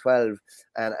 113-112,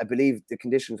 and I believe the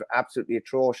conditions were absolutely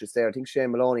atrocious there. I think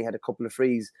Shane Maloney had a couple of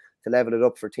frees to level it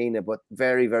up for Tina, but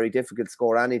very, very difficult to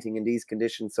score anything in these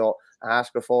conditions. So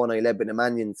Ahascrafone led by the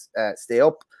Manions stay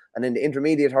up. And in the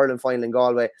intermediate hurling final in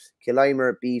Galway,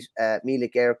 Killimer beat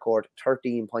Meelick Aircourt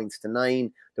 13 points to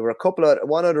 9. There were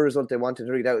one other result I wanted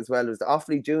to read out as well. It was the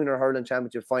Offaly Junior Hurling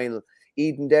Championship final.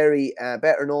 Eden Derry,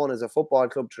 better known as a football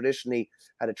club traditionally,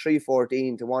 had a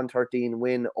 3-14-113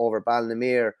 win over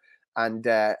Ballinamere. And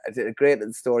a great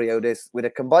little story out of this. With a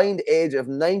combined age of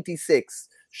 96,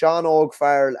 Sean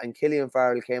Farrell and Killian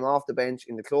Farrell came off the bench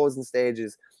in the closing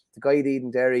stages to guide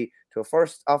Eden Derry to a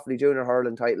first Offaly Junior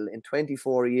Hurling title in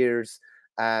 24 years.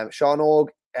 Sean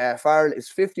Farrell is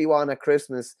 51 at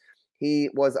Christmas. He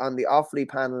was on the Offaly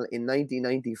panel in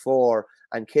 1994,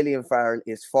 and Killian Farrell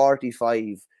is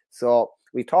 45. So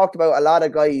we talked about a lot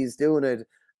of guys doing it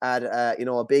at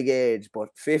a big age, but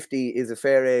 50 is a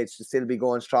fair age to still be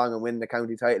going strong and winning the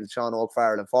county title. Sean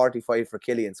Farrell, and 45 for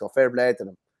Killian. So fair play to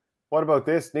them. What about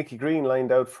this? Nicky Green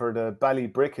lined out for the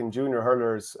Ballybricken Junior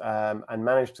Hurlers and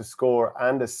managed to score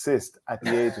and assist at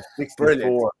the age of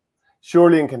 64.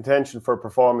 Surely in contention for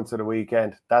performance of the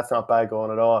weekend. That's not bad going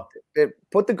at all.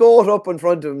 Put the goat up in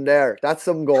front of him there. That's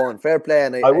some going. Fair play.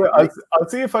 And I'll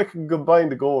see if I can combine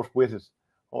the goat with it.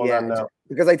 Hold on now.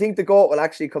 Because I think the goat will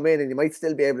actually come in and you might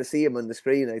still be able to see him on the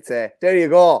screen. I'd say, there you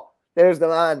go. There's the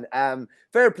man.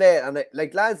 Fair play. And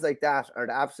lads like that are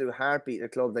the absolute heartbeat of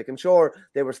the club. Like, I'm sure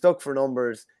they were stuck for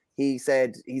numbers. He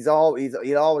said he'd always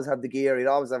have the gear. He'd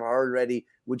always have a hurl ready.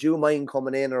 Would you mind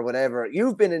coming in or whatever?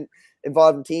 You've been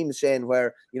involved in teams, Shane,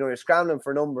 where you're scrambling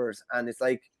for numbers and it's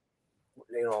like,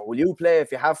 will you play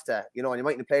if you have to? And you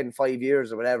mightn't have played in 5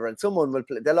 years or whatever, and someone will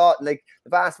play. They'll all, like the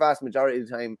vast majority of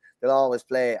the time, they'll always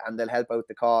play and they'll help out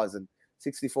the cause. And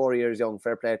 64 years young,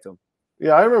 fair play to him.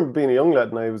 Yeah, I remember being a young lad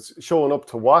and I was showing up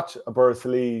to watch a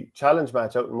Bertha challenge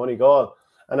match out in Moneygall,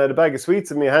 and I had a bag of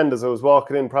sweets in my hand as I was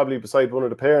walking in, probably beside one of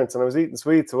the parents, and I was eating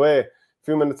sweets away. A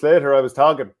few minutes later, I was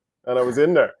talking. And I was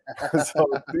in there. So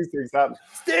these things happen.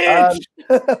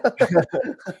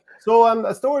 So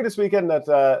a story this weekend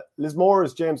that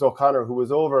Lismore's James O'Connor, who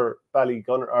was over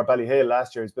Ballyhale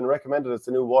last year, has been recommended as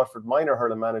the new Waterford minor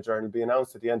hurling manager and will be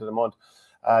announced at the end of the month,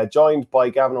 joined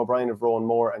by Gavin O'Brien of Rowan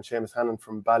Moore and Seamus Hannon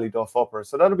from Ballyduff Upper.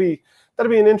 So that'll be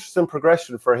an interesting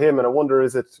progression for him, and I wonder,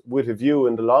 is it with a view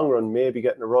in the long run maybe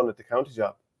getting a run at the county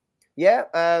job? Yeah,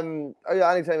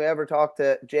 anytime I ever talk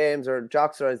to James, or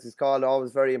Joxer as he's called,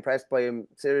 always very impressed by him.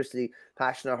 Seriously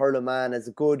passionate hurling man, has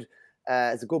a good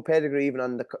pedigree even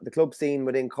on the club scene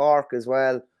within Cork as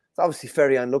well. It's obviously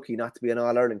very unlucky not to be an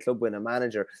All-Ireland club winning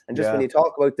manager. And just when you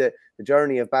talk about the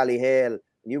journey of Ballyhale,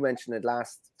 you mentioned it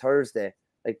last Thursday,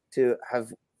 like to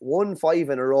have won 5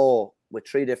 in a row with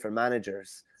 3 different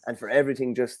managers, and for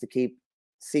everything just to keep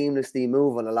seamlessly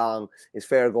moving along is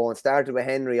fair going. Started with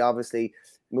Henry, obviously,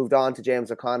 moved on to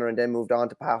James O'Connor, and then moved on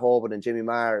to Pat Hoban and Jimmy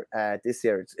Marr this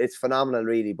year. It's phenomenal,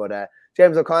 really. But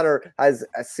James O'Connor has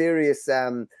a serious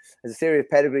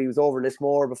pedigree. He was over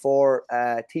Lismore before,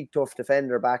 teak tough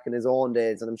defender back in his own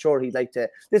days, and I'm sure he'd like to.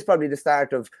 This is probably the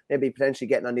start of maybe potentially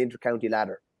getting on the inter-county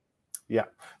ladder. Yeah.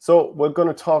 So we're going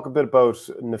to talk a bit about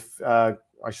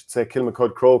I should say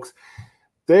Kilmacud Crokes.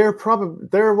 They're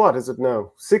what is it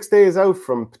now? 6 days out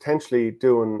from potentially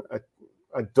doing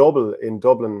a double in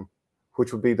Dublin,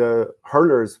 which would be the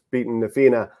hurlers beating Na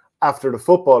Fianna after the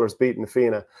footballers beating Na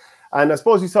Fianna. And I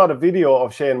suppose you saw the video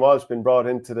of Shane Walsh being brought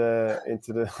into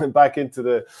the back into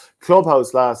the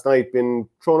clubhouse last night, being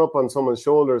thrown up on someone's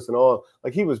shoulders and all.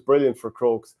 Like, he was brilliant for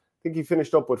Crokes. I think he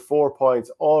finished up with 4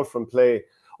 points, all from play.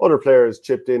 Other players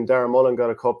chipped in. Darren Mullen got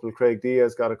a couple, Craig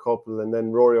Diaz got a couple, and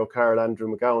then Rory O'Carroll,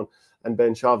 Andrew McGowan, and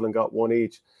Ben Shovlin got 1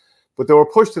 each. But they were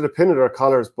pushed to the pin of their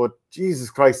collars. But Jesus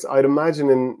Christ, I'd imagine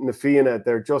in Na Fianna,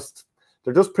 they're just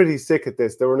pretty sick at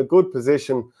this. They were in a good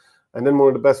position, and then one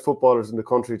of the best footballers in the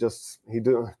country does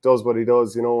what he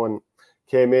does, and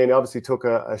came in. He obviously took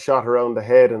a shot around the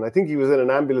head, and I think he was in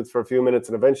an ambulance for a few minutes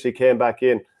and eventually came back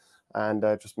in and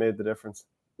just made the difference.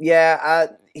 Yeah,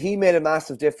 he made a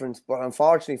massive difference, but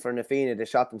unfortunately for Na Fianna, they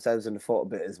shot themselves in the foot a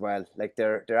bit as well. Like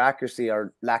their accuracy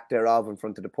or lack thereeof in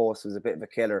front of the post was a bit of a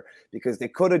killer, because they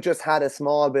could have just had a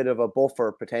small bit of a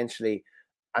buffer potentially,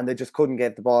 and they just couldn't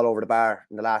get the ball over the bar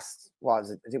in the last, I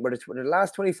think were the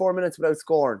last 24 minutes without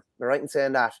scoring. They're right in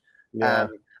saying that. Yeah.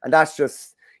 And that's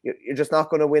just, you're just not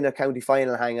going to win a county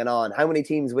final hanging on. How many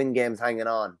teams win games hanging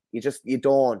on? You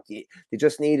don't. They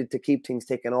just needed to keep things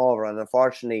ticking over, and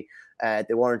unfortunately,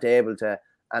 they weren't able to.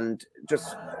 And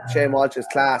just Shane Walsh's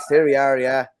class. Here we are,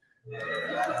 yeah.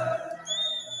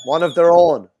 One of their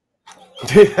own.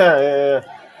 Yeah.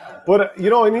 But,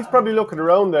 and he's probably looking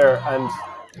around there, and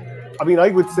I mean, I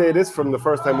would say this from the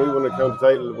first time we won a county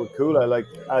title with Coola, like,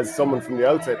 as someone from the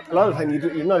outside, a lot of the time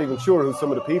you're not even sure who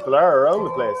some of the people are around the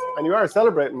place, and you are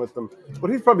celebrating with them. But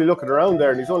he's probably looking around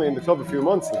there, and he's only in the club a few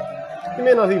months, and he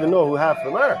may not even know who half of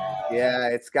them are. Yeah,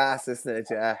 it's gas, isn't it?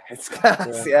 Yeah, it's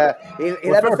gas. Yeah,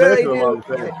 he'll have a fair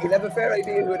idea. He'll have a fair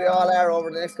idea who they all are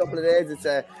over the next couple of days. It's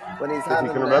when he's having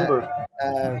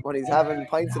when he's having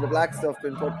pints of the black stuff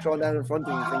been thrown down in front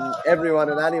of him from everyone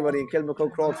and anybody in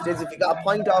Kilmacud Crokes. If you got a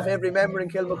pint off every member in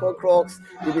Kilmacud Crokes,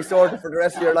 you'd be sorted for the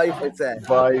rest of your life, I'd say.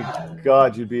 By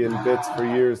God, you'd be in bits for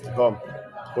years to come.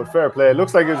 But fair play. It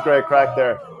looks like it was great crack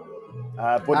there.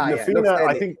 But Na Fianna,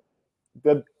 I think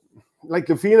that, like,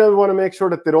 Na Fianna want to make sure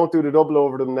that they don't do the double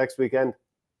over them next weekend.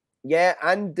 Yeah,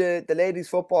 and the ladies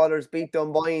footballers beat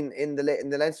Dunboyne in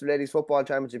the Leinster Ladies Football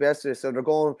Championship yesterday, so they're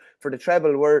going for the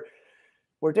treble.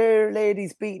 Were their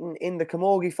ladies beaten in the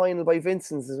Camogie final by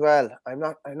Vincent's as well? I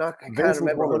can't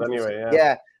remember. Anyway,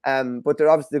 yeah. But they're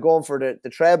obviously going for the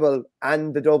treble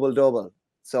and the double.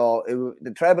 So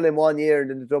the treble in 1 year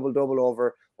and then the double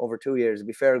over 2 years. It'd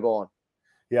be fair going.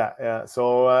 Yeah.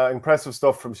 So impressive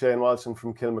stuff from Shane Walsh and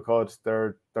from Kilmacud.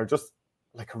 They're just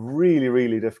like a really,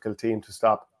 really difficult team to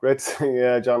stop. Great to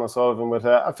see John O'Sullivan with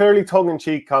a fairly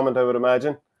tongue-in-cheek comment, I would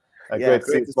imagine. Great to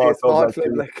see a small club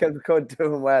like Kilmacud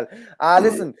doing well.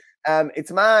 Listen,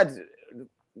 it's mad.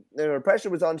 The pressure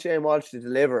was on Shane Walsh to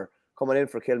deliver coming in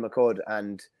for Kilmacud,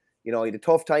 and he had a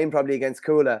tough time probably against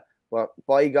Coola, but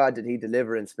by God did he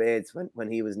deliver in spades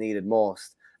when he was needed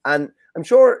most. And I'm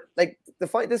sure, like,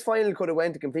 this final could have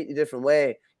went a completely different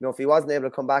way. If he wasn't able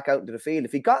to come back out into the field,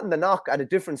 if he gotten the knock at a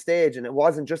different stage and it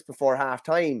wasn't just before half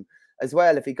time, as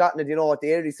well. If he gotten it, at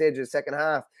the early stage of the second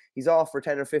half, he's off for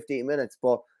 10 or 15 minutes.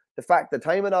 But the fact, the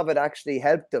timing of it actually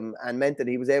helped him and meant that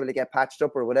he was able to get patched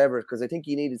up or whatever, because I think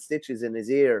he needed stitches in his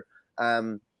ear.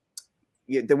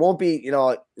 There won't be,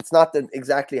 it's not that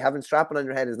exactly having strapping on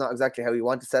your head is not exactly how you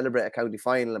want to celebrate a county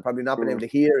final, and probably not being able to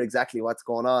hear exactly what's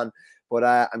going on, but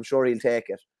I'm sure he'll take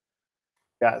it.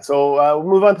 Yeah, so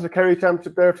we'll move on to the Kerry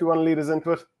Championship there if you want to lead us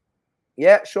into it.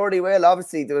 Yeah, surely will.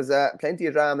 Obviously, there was plenty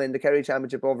of drama in the Kerry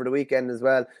Championship over the weekend as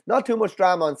well. Not too much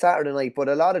drama on Saturday night, but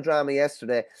a lot of drama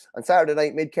yesterday. On Saturday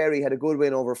night, Mid-Kerry had a good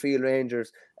win over Field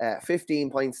Rangers, 15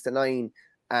 points to 9.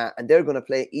 And they're going to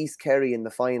play East Kerry in the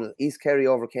final. East Kerry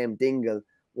overcame Dingle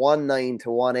 1-9 to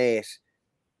 1-8.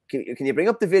 Can you bring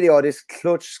up the video of this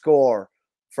clutch score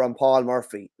from Paul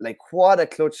Murphy? Like, what a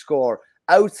clutch score.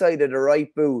 Outside of the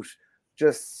right boot,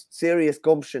 just serious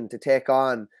gumption to take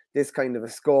on this kind of a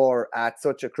score at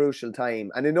such a crucial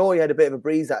time. And I know he had a bit of a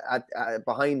breeze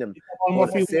behind him,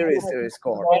 but a serious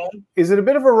score. Is it a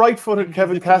bit of a right-footed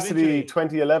Kevin Cassidy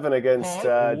 2011 against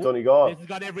Donegal?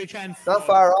 Not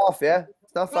far off, yeah.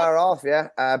 It's not far off,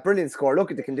 yeah. Brilliant score.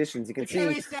 Look at the conditions. You can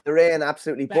see the rain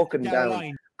absolutely bucking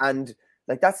down. And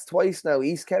like, that's twice now.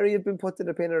 East Kerry have been put to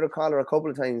the pin or the collar a couple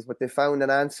of times, but they found an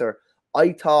answer.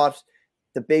 I thought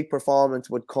the big performance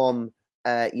would come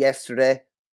yesterday.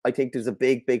 I think there's a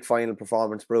big final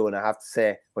performance brewing, I have to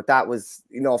say. But that was,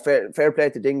 fair play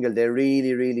to Dingle. They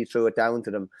really, really threw it down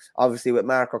to them. Obviously, with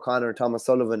Mark O'Connor, Thomas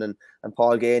Sullivan, and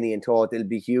Paul Ganey in tow, they'll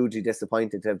be hugely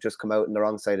disappointed to have just come out on the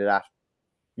wrong side of that.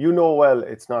 You know well,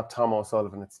 it's not Tom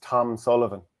O'Sullivan, it's Tom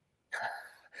Sullivan.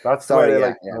 That's sorry,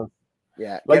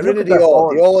 yeah. Get rid of the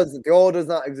O. The O does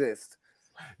not exist.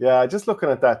 Yeah, just looking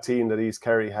at that team that East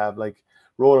Kerry have, like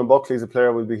Ronan Buckley's a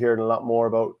player we'll be hearing a lot more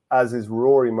about, as is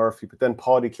Rory Murphy, but then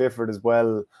Paddy Clifford as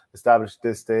well, established at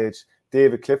this stage.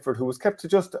 David Clifford, who was kept to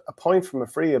just a point from a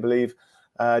free, I believe.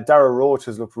 Darragh Roach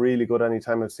has looked really good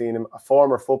anytime I've seen him. A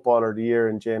former footballer of the year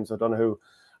in James O'Donoghue.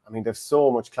 I mean, they've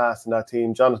so much class in that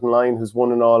team. Jonathan Lyne, who's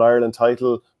won an All-Ireland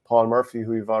title. Paul Murphy,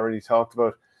 who we've already talked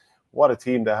about. What a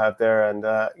team they have there. And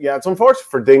yeah, it's unfortunate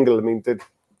for Dingle. I mean, did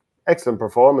excellent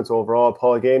performance overall.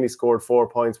 Paul Ganey scored 4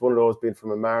 points, one of those being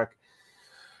from a mark.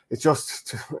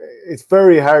 It's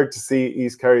very hard to see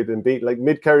East Kerry being beaten. Like,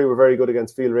 Mid-Kerry were very good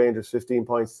against Field Rangers, 15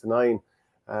 points to 9.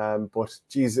 But,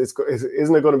 geez,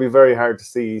 isn't it going to be very hard to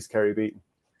see East Kerry beaten?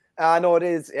 No, it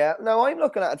is, yeah. Now, I'm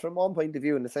looking at it from one point of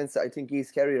view in the sense that I think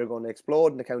East Kerry are going to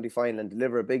explode in the county final and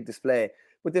deliver a big display.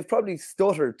 But they've probably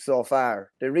stuttered so far.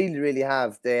 They really, really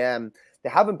have. They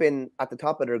haven't been at the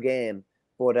top of their game,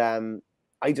 but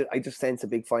I just sense a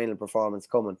big final performance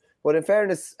coming. But in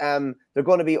fairness, they're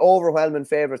going to be overwhelming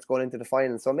favourites going into the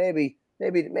final. So maybe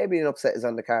an upset is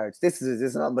on the cards. This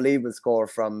is an unbelievable score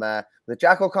from was it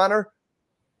Jack O'Connor?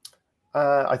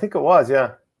 I think it was,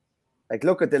 yeah. Like,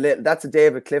 look at that's a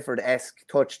David Clifford-esque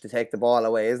touch to take the ball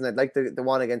away, isn't it? Like the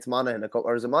one against Monaghan,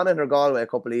 or was it Monaghan or Galway a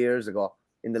couple of years ago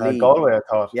in the league? Galway, I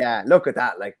thought. Yeah, look at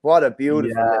that. Like, what a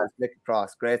beautiful little flick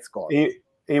across. Great score.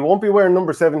 He won't be wearing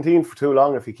number 17 for too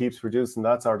long if he keeps producing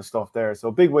that sort of stuff there. So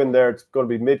big win there. It's going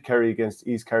to be Mid-Kerry against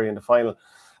East Kerry in the final.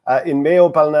 In Mayo,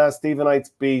 Balna, Stephenites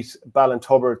beat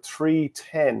Ballintubber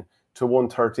 3-10 to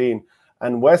 113.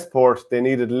 And Westport, they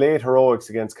needed late heroics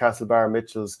against Castlebar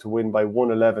Mitchells to win by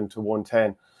 111 to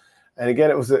 110. And again,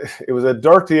 it was a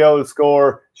dirty old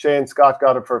score. Shane Scott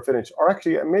got it for a finish, or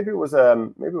actually maybe it was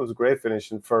a great finish.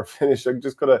 And for a finish, I'm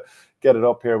just gonna get it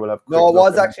up here. We'll have. No, it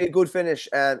was actually a good finish.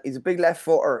 He's a big left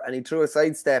footer, and he threw a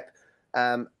sidestep,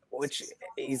 which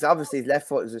he's obviously his left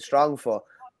foot is a strong foot.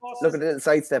 Look at the little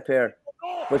sidestep here.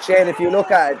 But Shane, if you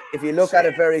look at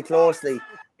it very closely,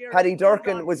 Paddy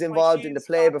Durkin was involved in the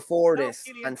play before this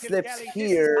and slips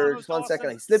here. Just 1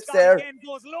 second, he slips there.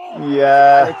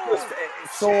 Yeah,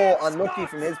 it's so unlucky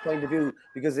from his point of view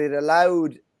because it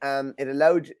allowed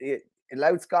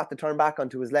Scott to turn back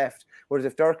onto his left. Whereas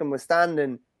if Durkin was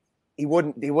standing, he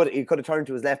could have turned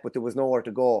to his left, but there was nowhere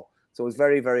to go. So it was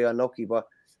very, very unlucky. But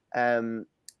I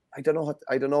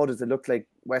don't know. Does it look like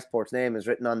Westport's name is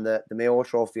written on the Mayo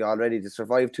trophy already? They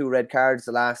survived 2 red cards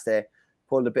the last day.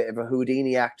 Pulled a bit of a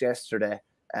Houdini act yesterday,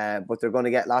 but they're going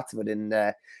to get lots of it in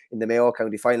the Mayo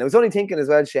County final. I was only thinking as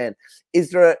well, Shane,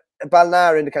 is there a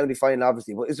Balnar in the county final,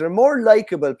 obviously, but is there a more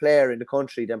likeable player in the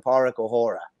country than Pádraig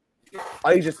O'Hora?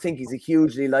 I just think he's a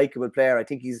hugely likeable player. I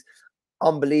think he's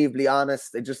unbelievably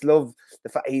honest. I just love the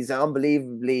fact he's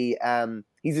unbelievably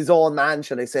he's his own man,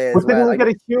 shall I say, as well. Didn't he get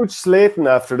a huge slating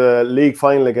after the league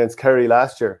final against Kerry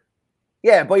last year?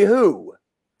 Yeah, by who?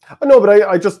 I know, but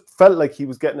I just felt like he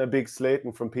was getting a big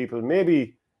slating from people.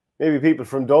 Maybe people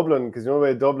from Dublin, because you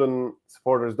know, Dublin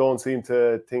supporters don't seem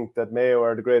to think that Mayo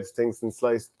are the greatest things in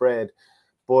sliced bread.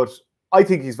 But I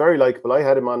think he's very likable. I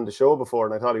had him on the show before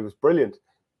and I thought he was brilliant.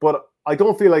 But I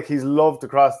don't feel like he's loved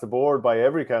across the board by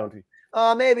every county.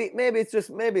 Maybe it's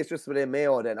just within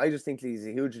Mayo then. I just think he's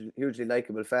a hugely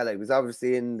likable fella. He was obviously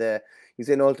he's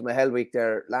in Ultimate Hell Week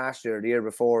there last year, the year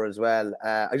before as well.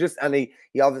 He obviously,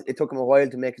 it took him a while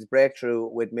to make his breakthrough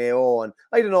with Mayo, and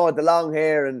I don't know, the long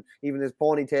hair and even his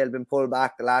ponytail been pulled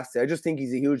back the last year. I just think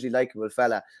he's a hugely likable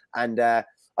fella, and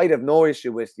I'd have no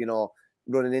issue with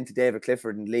running into David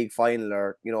Clifford in the league final,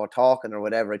 or talking or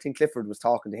whatever. I think Clifford was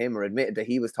talking to him or admitted that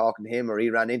he was talking to him, or he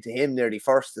ran into him nearly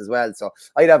first as well. So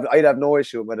I'd have no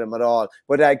issue with him at all.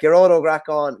 But Gerard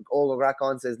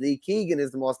O'Gracon says Lee Keegan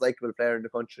is the most likable player in the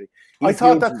country. I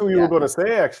thought that's who you were going to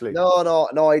say, actually. No.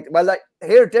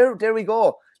 There we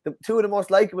go. The two of the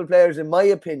most likable players, in my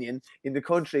opinion, in the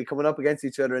country coming up against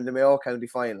each other in the Mayo County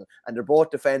final, and they're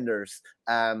both defenders.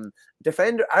 Are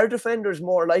defenders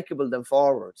more likable than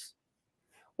forwards?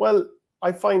 Well,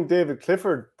 I find David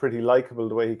Clifford pretty likable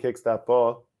the way he kicks that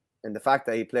ball. And the fact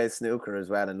that he plays snooker as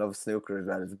well and loves snooker as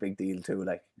well is a big deal too.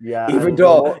 Like, yeah, even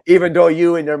though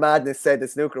you in your madness said that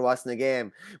snooker wasn't a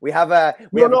game,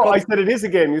 I said it is a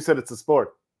game. You said it's a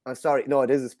sport. I'm sorry, no, it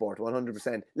is a sport,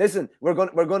 100%. Listen, we're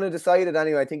going to decide it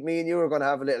anyway. I think me and you are going to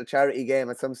have a little charity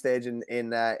game at some stage in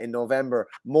November.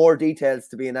 More details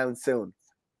to be announced soon.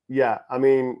 Yeah, I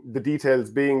mean, the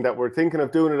details being that we're thinking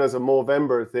of doing it as a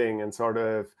Movember thing and sort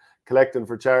of collecting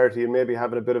for charity and maybe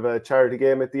having a bit of a charity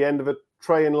game at the end of it,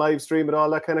 try and live stream and all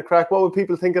that kind of crack. What would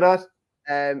people think of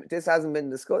that? This hasn't been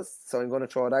discussed, so I'm going to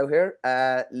throw it out here.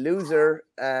 Loser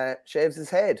shaves his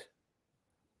head.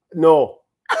 No.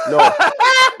 No.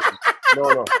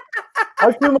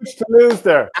 I've too much to lose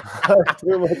there. I've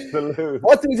too much to lose.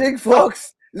 What do you think,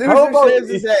 folks? Loser shaves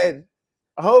his head.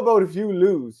 How about if you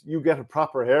lose, you get a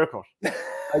proper haircut?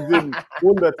 As in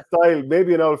one that style,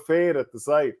 maybe an old fade at the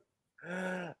side.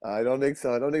 I don't think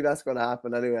so. I don't think that's going to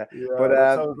happen anyway. Yeah, but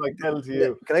that sounds like hell to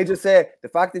you. Can I just say, the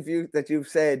fact that you've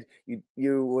said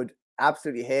you would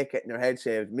absolutely hate getting your head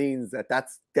shaved means that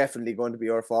that's definitely going to be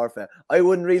your forfeit. I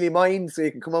wouldn't really mind, so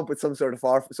you can come up with some sort of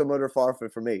forfeit, some other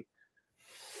forfeit for me.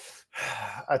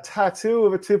 A tattoo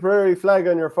of a Tipperary flag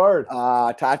on your forehead.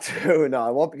 Tattoo. No,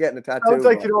 I won't be getting a tattoo. Sounds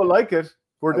like you don't like it.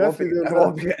 I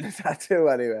won't be getting a tattoo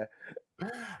anyway.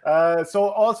 So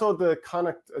also the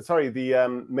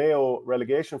Mayo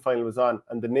relegation final was on,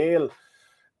 and the Nail,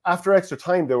 after extra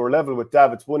time, they were level with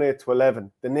Davits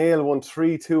 1-8 The Nail won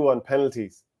 3-2 on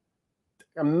penalties.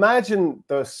 Imagine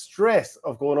the stress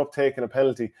of going up taking a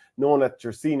penalty, knowing that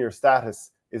your senior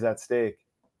status is at stake.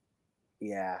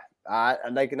 Yeah,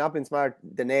 and like, not been smart.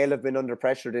 The Nail have been under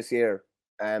pressure this year.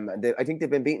 And I think they've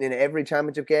been beaten in every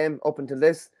championship game up until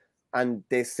this. And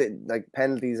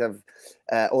penalties have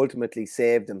ultimately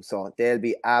saved them, so they'll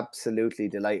be absolutely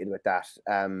delighted with that.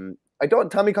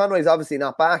 Tommy Conroy's obviously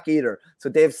not back either, so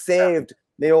they've saved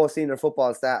Mayo senior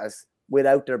football status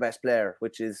without their best player,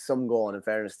 which is some going, in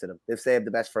fairness to them. They've saved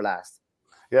the best for last.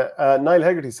 Yeah, Niall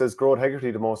Hegarty says Grode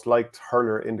Hegarty the most liked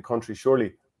hurler in the country,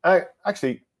 surely.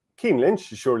 Actually, Keane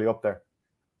Lynch is surely up there.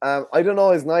 I don't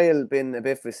know, has Niall been a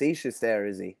bit facetious there,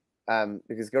 is he?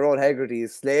 Because Gerard Hegarty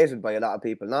is slated by a lot of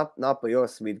people, not by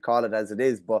us, we'd call it as it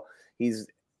is, but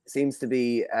seems to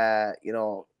be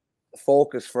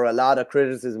focused for a lot of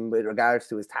criticism with regards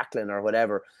to his tackling or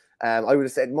whatever. I would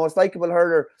have said most likable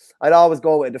hurler, I'd always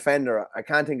go with a defender. I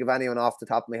can't think of anyone off the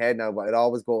top of my head now, but I'd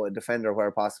always go with a defender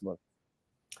where possible.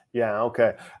 Yeah,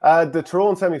 okay. The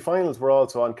Tyrone semi-finals were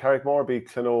also on. Carrickmore beat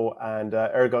Clonot and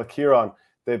Ergal Kieran.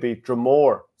 They beat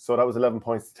Dromore, so that was 11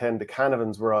 points to 10. The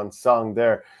Canavans were on song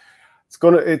there.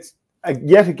 It's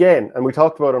yet again, and we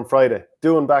talked about it on Friday,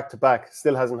 doing back-to-back.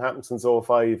 Still hasn't happened since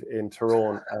 2005 in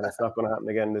Tyrone, and it's not going to happen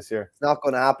again this year. It's not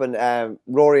going to happen.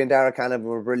 Rory and Dara Canavan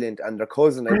were brilliant, and their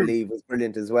cousin, I believe, was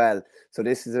brilliant as well. So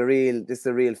this is a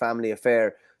real family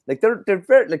affair. Like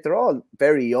they're all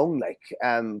very young,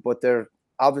 but they're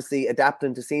obviously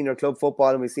adapting to senior club football,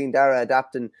 and we've seen Dara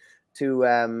adapting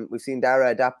to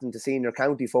senior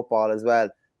county football as well.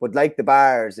 But like the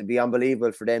Bars, it'd be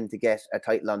unbelievable for them to get a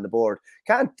title on the board.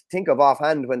 Can't think of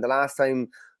offhand when the last time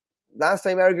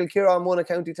Ergal Kieran won a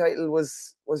county title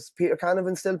was Peter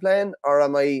Canavan still playing, or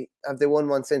have they won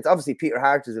one since? Obviously Peter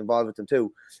Hart is involved with them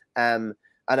too. And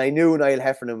I knew Niall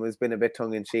Heffernan was been a bit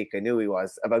tongue in cheek. I knew he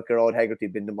was about Gerard Hegarty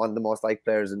being one of the most liked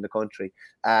players in the country.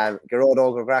 Gerard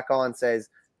O'Gracon says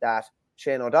that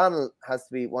Shane O'Donnell has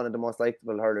to be one of the most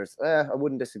likable hurlers. I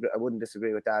wouldn't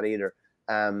disagree with that either.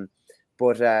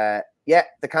 But the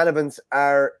Canavans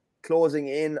are closing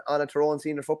in on a Tyrone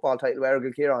senior football title with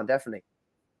Ergal Kieran, definitely.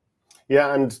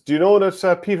 Yeah, and do you know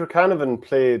that Peter Canavan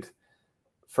played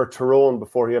for Tyrone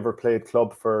before he ever played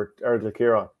club for Ergal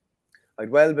Kieran? I'd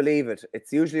well believe it.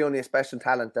 It's usually only a special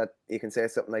talent that you can say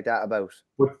something like that about.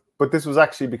 But this was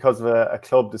actually because of a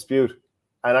club dispute.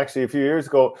 And actually a few years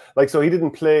ago, like, so he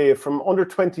didn't play from under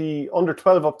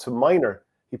 12 up to minor.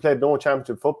 He played no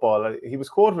championship football. He was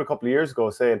quoted a couple of years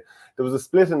ago saying there was a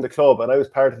split in the club and I was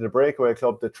part of the breakaway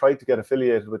club that tried to get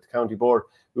affiliated with the county board.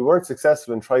 We weren't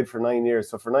successful and tried for 9 years.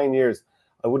 So for 9 years,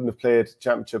 I wouldn't have played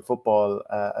championship football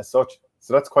as such.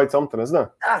 So that's quite something, isn't it?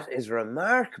 That is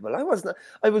remarkable. I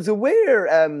was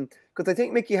aware, because I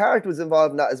think Mickey Hart was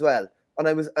involved in that as well. And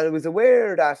I was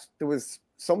aware that there was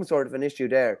some sort of an issue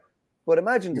there. But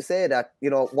imagine to say that, you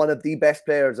know, one of the best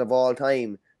players of all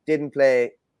time didn't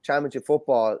play championship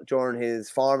football during his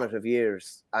formative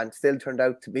years and still turned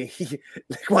out to be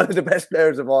like one of the best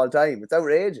players of all time. It's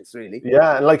outrageous, really.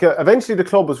 Yeah, and like eventually the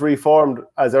club was reformed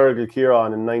as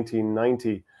OurGame in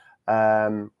 1990.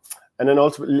 And then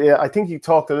ultimately, I think he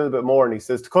talked a little bit more, and he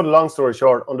says, to cut a long story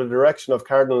short, under the direction of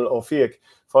Cardinal O'Fiach,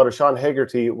 Father Sean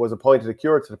Hegarty was appointed a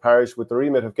curate to the parish with the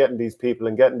remit of getting these people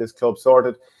and getting this club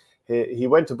sorted. He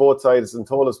went to both sides and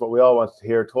told us what we all wanted to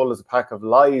hear, told us a pack of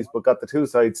lies, but got the two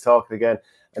sides talking again.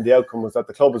 And the outcome was that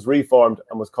the club was reformed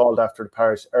and was called after the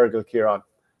parish, OurGame.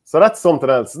 So that's something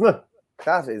else, isn't it?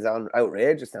 That is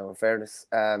outrageous now, in fairness.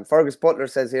 Fergus Butler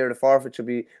says here the forfeit should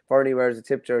be Verney wears a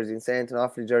tip jersey and Saint an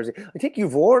Offaly jersey. I think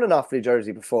you've worn an Offaly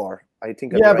jersey before. I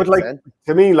think. Yeah, but like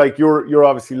to me, like you're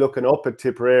obviously looking up at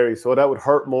Tipperary, so that would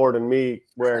hurt more than me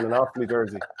wearing an Offaly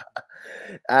jersey.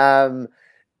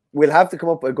 We'll have to come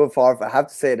up with a good forfeit. I have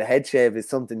to say the head shave is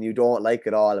something you don't like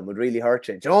at all and would really hurt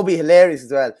you. You know, it'd be hilarious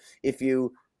as well if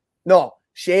you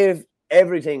shave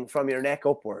everything from your neck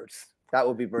upwards. That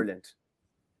would be brilliant.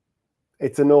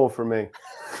 It's a no for me.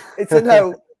 It's a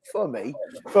no for me.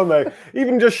 For me.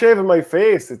 Even just shaving my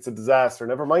face, it's a disaster.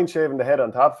 Never mind shaving the head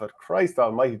on top of it. Christ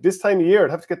almighty. This time of year,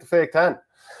 I'd have to get the fake tan.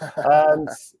 And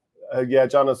yeah,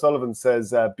 John O'Sullivan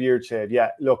says beard shave.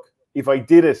 Yeah, look, if I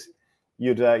did it,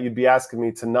 you'd be asking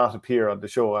me to not appear on the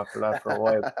show after that for a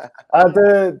while.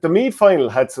 The Meath final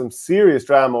had some serious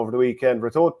drama over the weekend.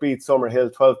 Ratoath beat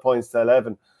Summerhill 12 points to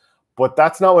 11. But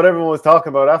that's not what everyone was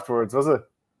talking about afterwards, was it?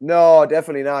 No,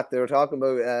 definitely not. They were talking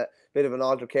about a bit of an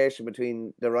altercation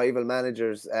between the rival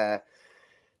managers. They're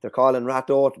calling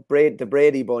Ratoath the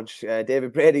Brady bunch.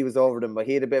 David Brady was over them, but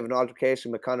he had a bit of an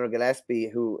altercation with Conor Gillespie,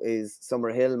 who is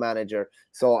Summerhill manager.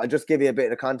 So I'll just give you a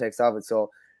bit of context of it. So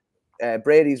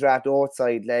Brady's Ratoath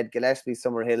side led Gillespie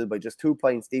Summerhill by just 2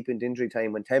 points deep into injury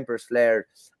time when tempers flared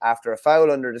after a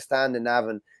foul under the stand in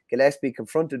Navan. Gillespie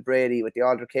confronted Brady with the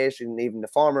altercation, leaving the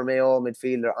former Mayo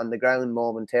midfielder on the ground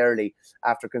momentarily.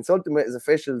 After consulting with his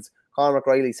officials, Cormac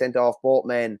Riley sent off both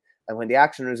men, and when the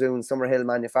action resumed, Summerhill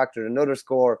manufactured another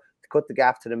score to cut the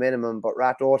gap to the minimum, but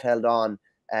Ratoath held on.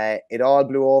 It all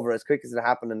blew over as quick as it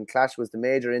happened, and the clash was the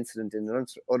major incident in an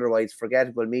otherwise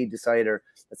forgettable Meath decider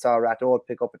that saw Ratoath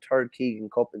pick up a third Keegan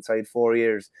Cup inside 4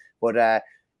 years. But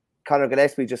Conor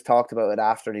Gillespie just talked about it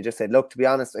after, and he just said, look, to be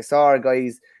honest, I saw our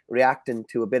guys reacting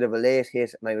to a bit of a late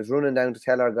hit, and I was running down to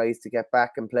tell our guys to get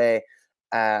back and play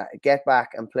and get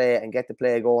the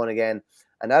play going again.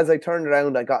 And as I turned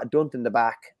around, I got a dunt in the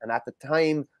back. And at the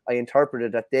time, I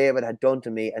interpreted that David had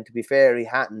dunted me. And to be fair, he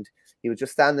hadn't. He was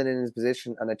just standing in his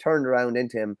position, and I turned around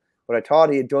into him. But I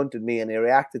thought he had dunted me, and he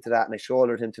reacted to that, and I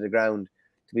shouldered him to the ground.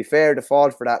 To be fair, the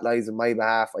fault for that lies on my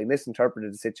behalf. I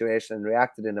misinterpreted the situation and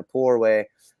reacted in a poor way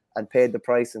and paid the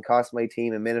price and cost my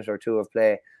team a minute or two of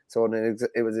play. So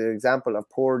it was an example of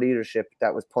poor leadership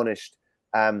that was punished.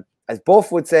 As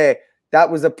Buff would say, that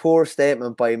was a poor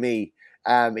statement by me.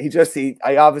 I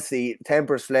obviously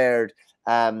tempers flared.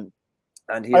 And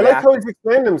he I like how he's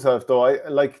explained himself, though. I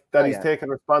like that he's taken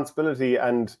responsibility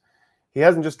and he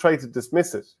hasn't just tried to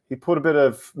dismiss it. He put a bit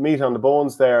of meat on the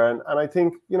bones there, and I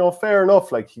think, you know, fair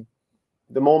enough. Like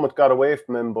the moment got away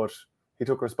from him, but he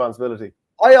took responsibility.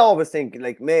 I always think,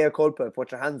 like, mea culpa,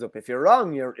 put your hands up. If you're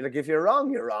wrong, if you're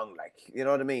wrong, you're wrong. Like, you know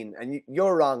what I mean? And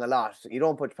you're wrong a lot. You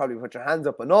don't probably put your hands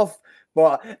up enough,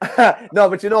 but no,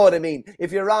 but you know what I mean?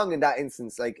 If you're wrong in that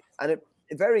instance, like, and it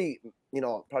very, you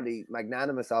know, probably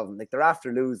magnanimous of him. Like, they're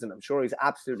after losing. I'm sure he's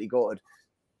absolutely gutted.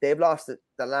 They've lost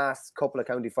the last couple of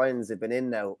county finals they've been in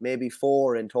now, maybe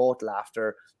 4 in total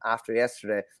after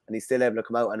yesterday, and he's still able to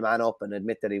come out and man up and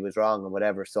admit that he was wrong and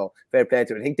whatever. So fair play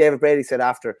to him. I think David Brady said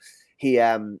after he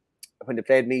when they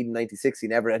played Meath in '96, he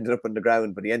never ended up on the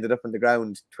ground, but he ended up on the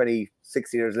ground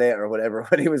 26 years later or whatever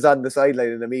when he was on the sideline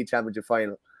in the Meath Championship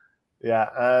final. Yeah,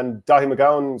 and Dahi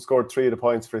McGowan scored 3 of the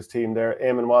points for his team there.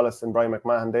 Eamon Wallace and Brian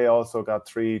McMahon, they also got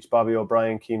 3 each. Bobby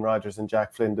O'Brien, Keane Rogers and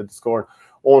Jack Flynn did the scoring.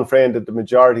 Owen Frayne did the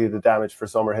majority of the damage for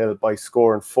Summerhill by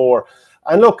scoring 4.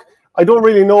 And look, I don't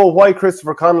really know why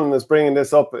Christopher Conlon is bringing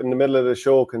this up in the middle of the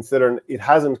show, considering it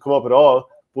hasn't come up at all.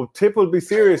 But Tip will be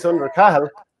serious under Cahill.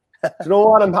 Do you know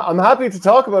what? I'm happy to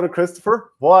talk about it,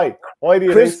 Christopher. Why? Why do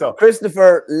you think so?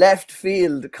 Christopher left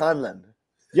field Conlon.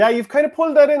 Yeah, you've kind of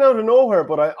pulled that in out of nowhere,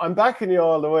 but I'm backing you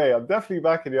all the way. I'm definitely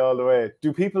backing you all the way.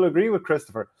 Do people agree with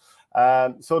Christopher?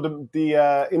 So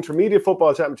the intermediate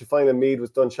football championship final in Meath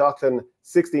was Dunshaughlin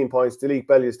 16 points, Delete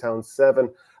Bellewstown 7.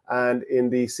 And in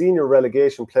the senior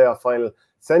relegation playoff final,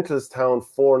 Centralstown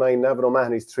 4-9, Navan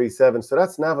O'Mahony's 3-7. So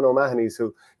that's Navan O'Mahony's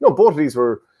who, both of these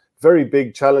were very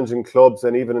big, challenging clubs.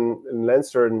 And even in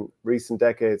Leinster in recent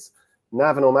decades,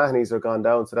 Navan O'Mahony's are gone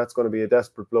down. So that's going to be a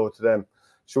desperate blow to them.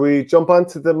 Should we jump on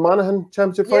to the Monaghan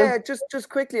Championship final? Yeah, just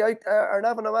quickly. Our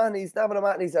Navan O'Mahony's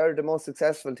are the most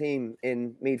successful team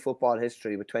in Meath football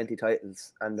history with 20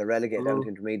 titles, and they're relegated down to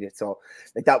intermediate. So,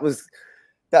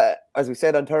 that, as we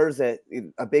said on Thursday,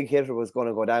 a big hitter was going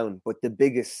to go down, but the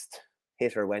biggest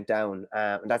hitter went down,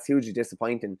 and that's hugely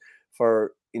disappointing.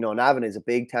 For Navan is a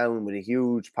big town with a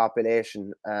huge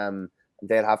population.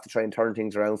 They'll have to try and turn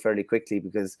things around fairly quickly,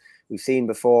 because we've seen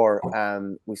before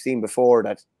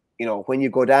that. When you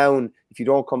go down, if you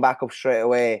don't come back up straight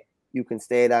away, you can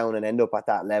stay down and end up at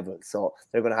that level. So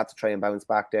they're going to have to try and bounce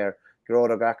back there.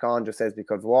 Gerardo Gacon just says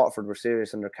because Waterford were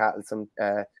serious under Cattle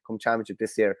come championship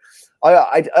this year.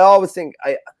 I always think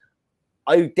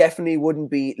I definitely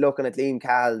wouldn't be looking at Liam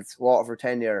Cahill's Waterford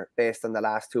tenure based on the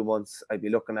last 2 months. I'd be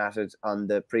looking at it on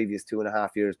the previous 2.5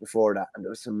 years before that, and there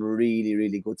was some really,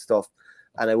 really good stuff.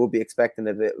 And I would be expecting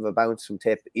a bit of a bounce from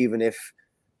Tip, even if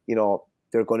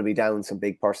they're going to be down some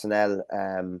big personnel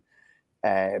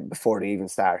before they even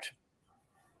start.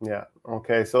 Yeah.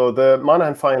 Okay. So the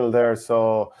Monaghan final there.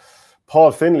 So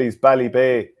Paul Finley's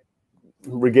Ballybay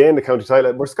regained the county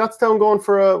title. Were Scottstown going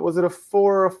for was it a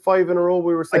 4 or 5 in a row?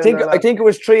 We were saying. I think it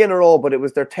was 3 in a row, but it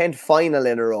was their 10th final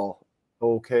in a row.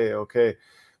 Okay.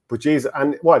 But geez,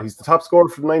 and what? He's the top scorer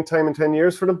for the 9th time in 10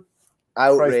 years for them.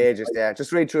 Outrageous, yeah.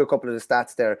 Just read through a couple of the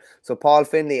stats there. So Paul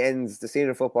Finley ends the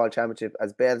senior football championship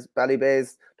as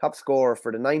Ballybay's top scorer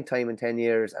for the 9th time in 10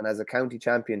 years, and as a county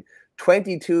champion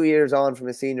 22 years on from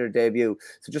his senior debut.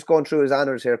 So just going through his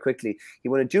honours here quickly. He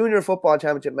won a junior football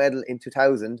championship medal in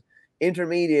 2000,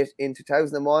 intermediate in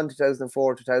 2001,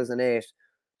 2004, 2008.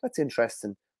 That's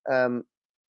interesting.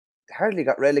 Hardly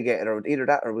got relegated, or either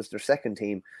that or was their second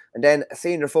team. And then a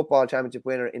senior football championship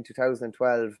winner in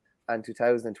 2012 and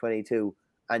 2022,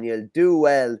 and you'll do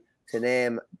well to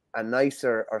name a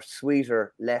nicer or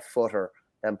sweeter left footer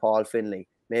than Paul Finley.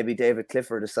 Maybe David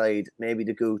Clifford aside, maybe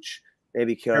the Gooch,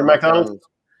 maybe Kieran McDonald.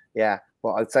 Yeah,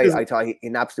 but I thought he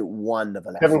an absolute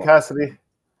wonderful left Kevin footer. Cassidy.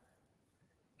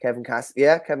 Kevin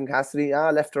Cassidy.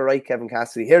 Left or right, Kevin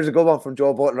Cassidy. Here's a good one from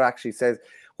Joe Butler, actually. Says,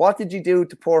 what did you do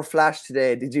to poor Flash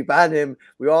today? Did you ban him?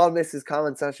 We all miss his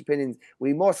comments and opinions.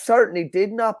 We most certainly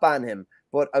did not ban him.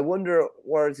 But I wonder,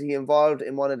 was he involved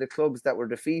in one of the clubs that were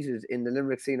defeated in the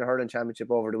Limerick Senior Hurling Championship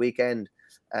over the weekend?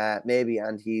 Maybe,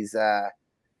 and he's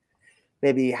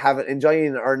maybe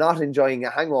enjoying or not enjoying a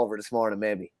hangover this morning,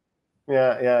 maybe.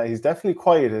 Yeah, he's definitely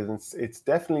quiet, and it's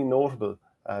definitely notable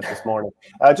this morning.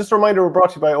 Just a reminder, we're brought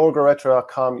to you by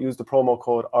OurGameSupporters.com. Use the promo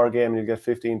code OurGame and you'll get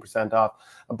 15% off.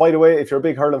 And by the way, if you're a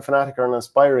big hurling fanatic or an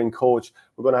aspiring coach,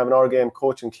 we're going to have an OurGame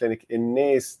coaching clinic in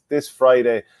Naas this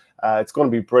Friday. It's going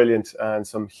to be brilliant, and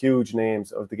some huge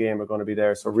names of the game are going to be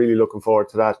there. So really looking forward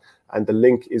to that. And the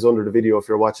link is under the video if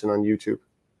you're watching on YouTube.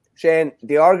 Shane,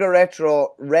 the Arga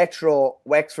retro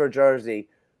Wexford jersey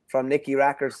from Nicky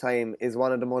Racker's time is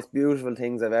one of the most beautiful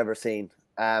things I've ever seen.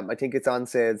 I think it's on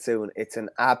sale soon. It's an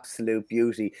absolute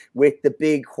beauty with the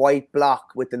big white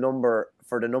block with the number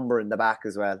in the back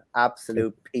as well.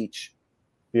 Absolute peach.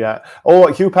 Yeah.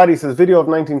 Oh, Hugh Paddy says, video of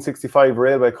 1965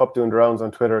 Railway Cup doing the rounds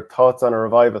on Twitter. Thoughts on a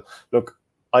revival? Look,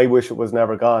 I wish it was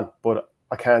never gone, but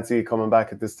I can't see it coming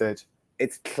back at this stage.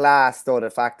 It's class, though, the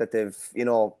fact that they've,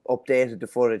 updated the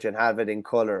footage and have it in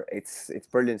colour. It's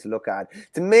brilliant to look at.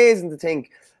 It's amazing to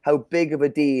think how big of a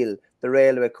deal the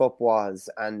Railway Cup was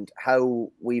and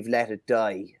how we've let it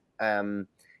die.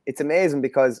 It's amazing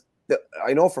because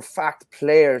I know for a fact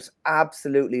players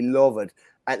absolutely love it.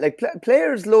 And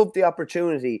players love the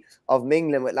opportunity of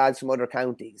mingling with lads from other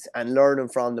counties and learning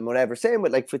from them, whatever. Same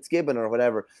with Fitzgibbon or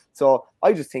whatever. So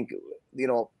I just think,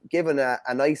 given a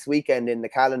nice weekend in the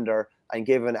calendar and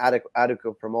given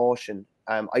adequate promotion,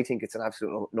 I think it's an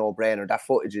absolute no-brainer. That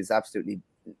footage is absolutely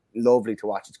lovely to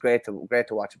watch. It's great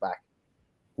to watch it back.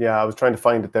 Yeah, I was trying to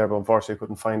find it there, but unfortunately I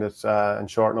couldn't find it in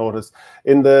short notice.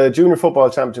 In the Junior Football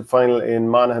Championship final in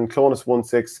Monaghan, Clonus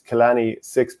 1-6, Killarney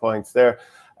 6 points there.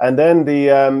 And then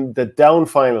the down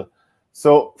final.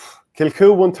 So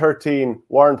Kilcoo 113,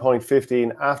 Warren Point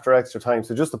 15 after extra time.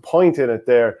 So just a point in it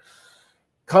there.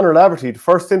 Conor Laverty, the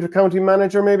first inter-county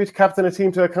manager maybe to captain a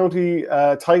team to a county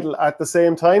title at the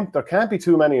same time. There can't be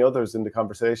too many others in the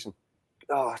conversation.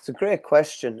 Oh, it's a great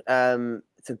question.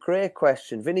 It's a great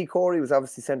question. Vinnie Corey was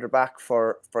obviously centre back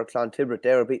for Clontibret.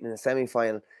 They were beaten in the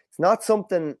semi-final. It's not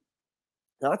something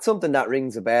that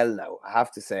rings a bell now, I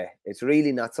have to say. It's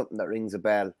really not something that rings a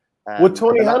bell. Would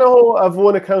Tony Hanaho have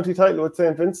won a county title with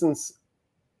St. Vincent's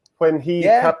when he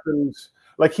captained?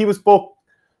 Like, he was both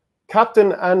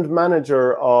captain and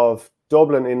manager of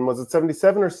Dublin in, was it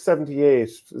 77 or 78?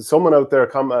 Someone out there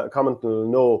commenting will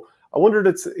know. I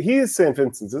wondered, he is St.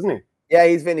 Vincent's, isn't he? Yeah,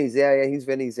 he's Vinny's. Yeah, he's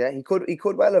Vinny's. Yeah, he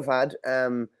could well have had.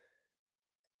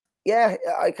 Yeah,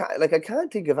 I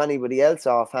can't think of anybody else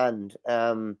offhand.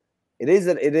 It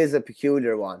is a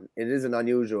peculiar one. It is an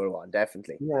unusual one,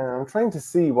 definitely. Yeah, I'm trying to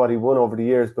see what he won over the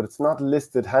years, but it's not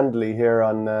listed handily here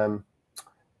on.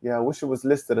 Yeah, I wish it was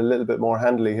listed a little bit more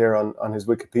handily here on his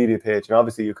Wikipedia page. And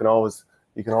obviously, you can always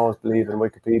believe in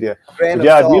Wikipedia.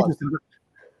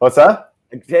 What's that?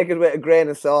 Take it with a grain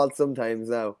of salt sometimes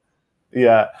now.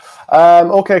 Yeah.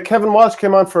 Okay, Kevin Walsh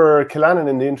came on for Killannon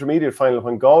in the intermediate final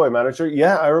when Galway manager.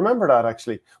 Yeah, I remember that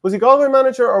actually. Was he Galway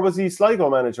manager or was he Sligo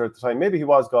manager at the time? Maybe he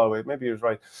was Galway. Maybe he was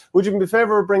right. Would you be in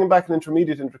favour of bringing back an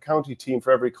intermediate inter-county team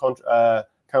for every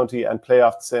county and play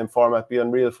off the same format? Be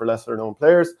unreal for lesser known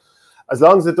players, as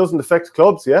long as it doesn't affect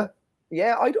clubs. Yeah.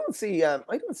 Yeah, I don't see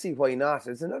why not.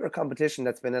 It's another competition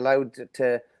that's been allowed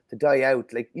to die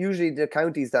out. Like, usually the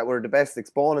counties that were the best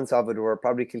exponents of it were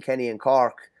probably Kilkenny and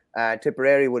Cork.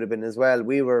 Tipperary would have been as well.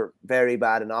 We were very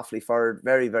bad and awfully forward,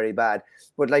 very, very bad.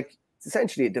 But like, it's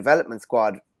essentially a development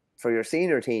squad for your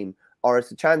senior team, or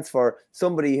it's a chance for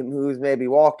somebody who's maybe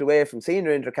walked away from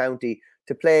senior inter-county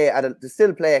to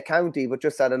still play a county, but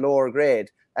just at a lower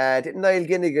grade. Didn't Niall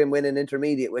Ginnigan win an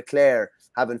intermediate with Clare,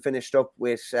 having finished up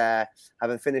with Clare,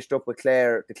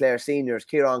 the Clare seniors?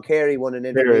 Kieran Carey won an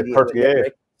intermediate with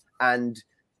Limerick, and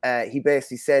he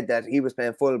basically said that he was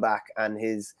playing fullback, and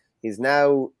his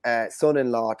now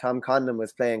son-in-law, Tom Condon,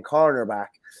 was playing cornerback.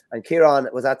 And Kieran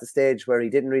was at the stage where he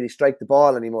didn't really strike the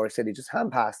ball anymore. He said he just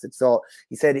hand-passed it. So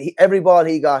he said every ball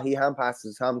he got, he hand-passed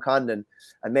to Tom Condon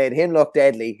and made him look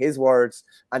deadly, his words.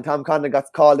 And Tom Condon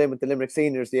got called in with the Limerick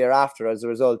Seniors the year after as a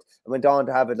result, and went on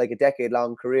to have like a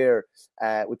decade-long career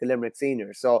with the Limerick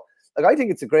Seniors. So like, I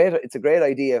think it's a great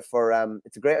idea for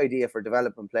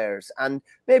developing players, and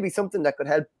maybe something that could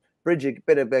help bridge a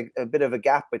bit of a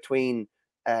gap between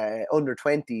under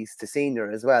 20s to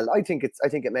senior as well. I think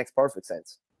it makes perfect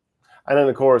sense. And then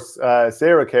of course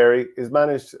Sarah Carey is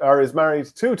married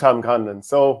to Tom Condon,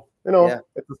 so it's a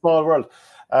small world.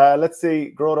 Let's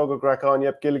see, Grodog will crack on.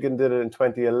 Yep, Gilligan did it in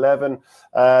 2011.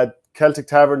 Celtic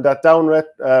Tavern, that down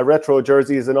retro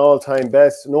jersey is an all-time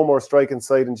best. No more strike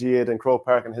inside in G8 and Croke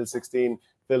Park and Hill 16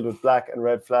 filled with black and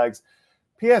red flags.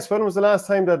 P.S. When was the last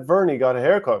time that Verney got a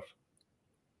haircut?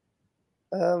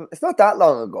 It's not that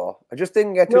long ago. I just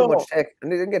didn't get too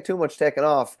much taken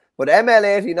off. But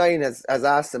ML89 has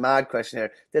asked a mad question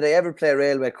here. Did I ever play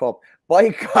Railway Cup?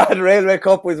 By God, Railway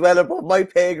Cup was well above my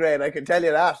pay grade, I can tell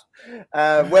you that.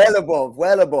 Well above.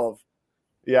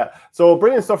 Yeah. So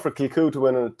brilliant stuff for Kilcoo to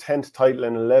win a 10th title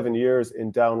in 11 years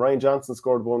in Down. Ryan Johnson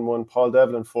scored 1-1, Paul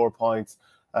Devlin 4 points,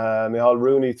 Michal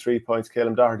Rooney 3 points,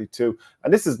 Caleb Doherty 2.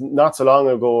 And this is not so long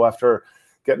ago after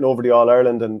getting over the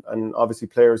All-Ireland and obviously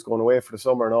players going away for the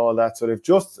summer and all that. So they've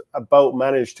just about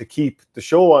managed to keep the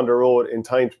show on the road in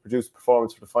time to produce a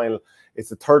performance for the final. It's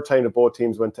the third time that both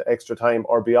teams went to extra time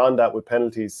or beyond that with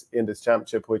penalties in this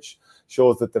championship, which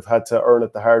shows that they've had to earn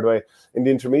it the hard way. In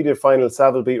the intermediate final,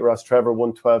 Saville beat Ross Trevor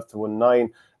 112 to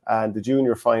 19. And the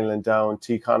junior final in Down,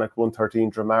 T. Connacht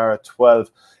 113, Dramara 12.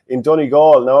 In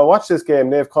Donegal, now I watched this game,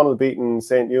 Naomh Connell beating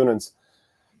St. Eunan's.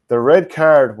 The red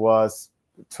card was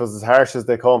as harsh as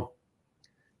they come.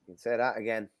 You can say that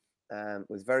again. It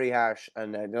was very harsh,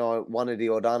 and I know one of the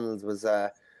O'Donnells was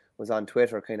on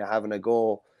Twitter, kind of having a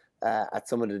go at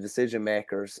some of the decision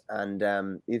makers,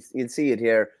 and you'll see it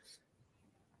here.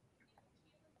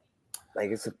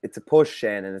 Like it's a push,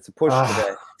 Shane, and it's a push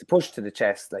to the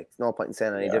chest. Like, no point in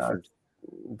saying any different.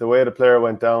 The way the player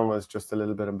went down was just a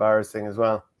little bit embarrassing as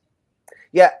well.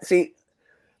 Yeah, see,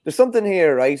 there's something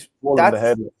here, right? That's the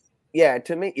head. Yeah,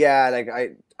 to me, like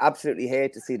I absolutely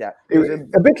hate to see that. It was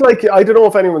a bit like, I don't know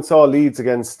if anyone saw Leeds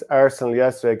against Arsenal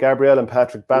yesterday. Gabriel and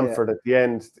Patrick Bamford at the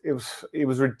end. It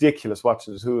was ridiculous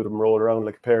watching the two of them roll around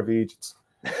like a pair of Egypts.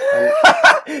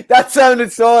 That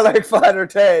sounded so like Father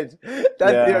Ted.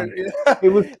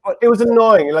 It was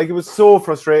annoying. Like, it was so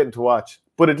frustrating to watch.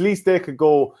 But at least they could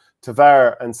go to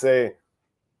VAR and say,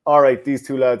 all right, these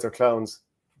two lads are clowns.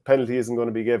 penalty isn't going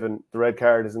to be given, the red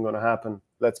card isn't going to happen,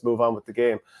 let's move on with the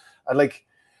game. And like,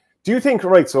 do you think,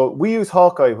 right, so we use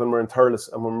Hawkeye when we're in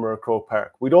Thurles and when we're at Croke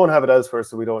Park. We don't have it elsewhere,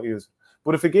 so we don't use it.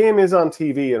 But if a game is on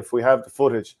TV and if we have the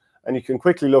footage and you can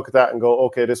quickly look at that and go,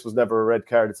 okay, this was never a red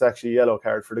card, it's actually a yellow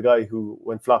card for the guy who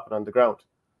went flopping on the ground.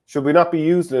 Should we not be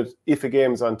using it if a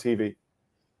game's on TV?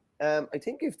 I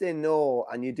think if they know,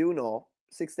 and you do know,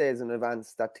 6 days in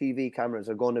advance that TV cameras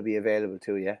are going to be available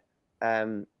to you,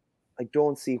 I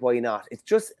don't see why not. It's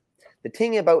just, the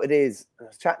thing about it is, I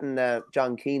was chatting to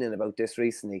John Keenan about this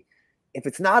recently. If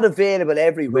it's not available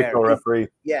everywhere, no referee.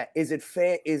 Is it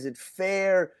fair? Is it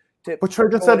fair to? But sure,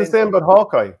 just said the same about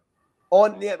Hawkeye.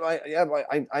 Oh yeah,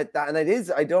 and it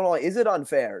is. I don't know. Is it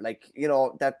unfair? Like, you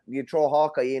know, that you throw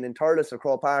Hawkeye in Thurles or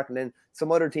Croke Park, and then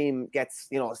some other team gets,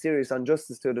 you know, serious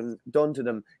injustice to them done to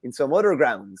them in some other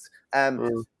grounds.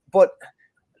 But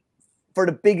for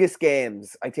the biggest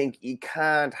games, I think you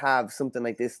can't have something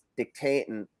like this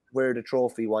dictating where the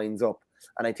trophy winds up.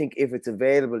 And I think if it's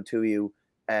available to you,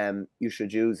 you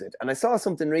should use it. And I saw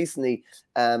something recently,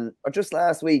 or just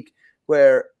last week,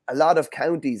 where a lot of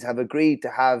counties have agreed to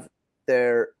have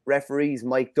their referees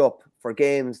mic'd up for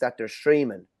games that they're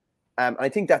streaming. And I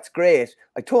think that's great.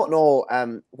 I don't know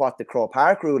what the Croke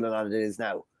Park ruling on it is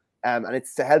now. And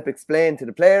it's to help explain to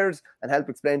the players and help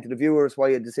explain to the viewers why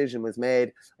a decision was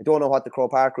made. I don't know what the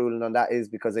Croke Park ruling on that is,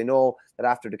 because I know that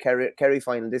after the Kerry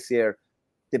final this year,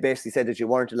 they basically said that you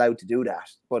weren't allowed to do that.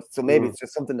 But so maybe it's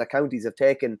just something that counties have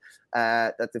taken,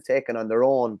 that they've taken on their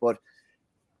own. But,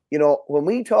 you know, when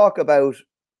we talk about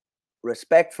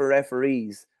respect for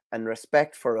referees and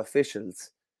respect for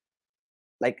officials,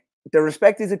 like, the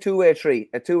respect is a two-way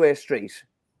street.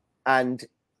 And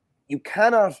you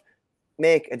cannot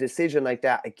make a decision like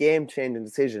that, a game-changing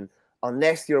decision,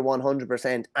 unless you're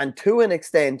 100%, and to an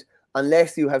extent,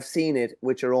 unless you have seen it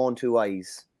with your own two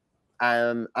eyes.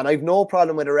 And I've no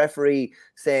problem with a referee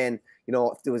saying, you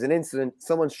know, if there was an incident,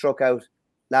 someone struck out,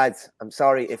 lads, I'm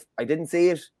sorry, if I didn't see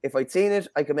it, if I'd seen it,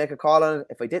 I could make a call on it.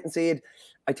 If I didn't see it,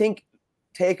 I think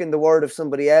taking the word of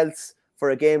somebody else for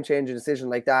a game-changing decision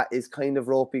like that is kind of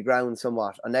ropey ground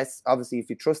somewhat, unless, obviously, if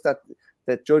you trust that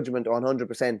judgment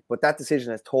 100%, but that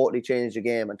decision has totally changed the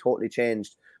game and totally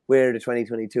changed where the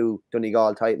 2022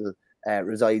 Donegal title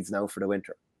resides now for the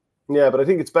winter. Yeah, but I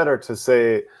think it's better to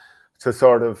say, to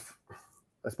sort of,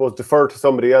 I suppose, defer to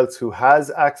somebody else who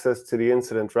has access to the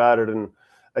incident rather than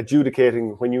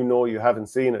adjudicating when you know you haven't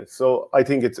seen it. So I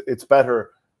think it's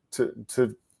better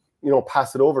to you know,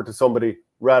 pass it over to somebody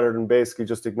rather than basically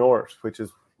just ignore it, which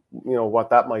is, you know, what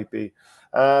that might be.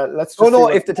 Let's just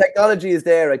if the technology is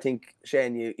there, I think,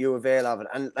 Shane, you avail of it.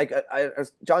 And like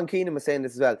as John Keenan was saying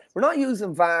this as well, we're not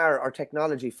using VAR or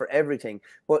technology for everything,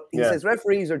 but he says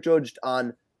referees are judged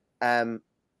on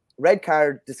red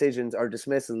card decisions or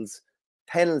dismissals,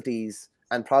 penalties,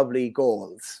 and probably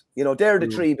goals. You know, they're the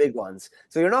three big ones.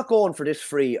 So you're not going for this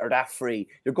free or that free.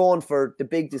 You're going for the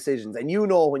big decisions. And you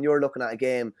know, when you're looking at a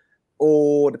game,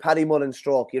 oh, the Paddy Mullen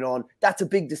stroke, you know, and that's a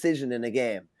big decision in a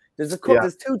game. There's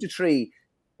there's 2 to 3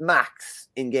 max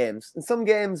in games. In some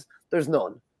games, there's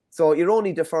none. So you're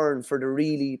only deferring for the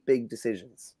really big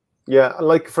decisions. Yeah,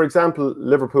 like, for example,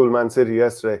 Liverpool, Man City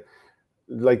yesterday.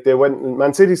 Like,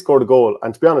 Man City scored a goal.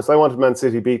 And to be honest, I wanted Man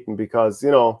City beaten because, you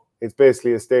know, it's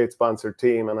basically a state-sponsored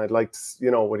team. And I'd like to,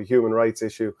 you know, with a human rights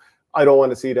issue, I don't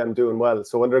want to see them doing well.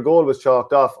 So when their goal was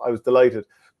chalked off, I was delighted.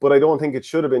 But I don't think it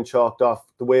should have been chalked off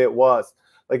the way it was.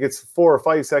 Like, it's 4 or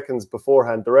 5 seconds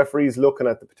beforehand. The referee's looking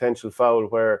at the potential foul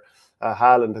where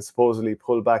Haaland has supposedly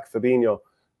pulled back Fabinho.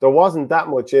 There wasn't that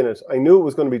much in it. I knew it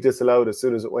was going to be disallowed as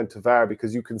soon as it went to VAR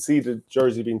because you can see the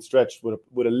jersey being stretched with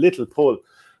a little pull.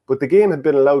 But the game had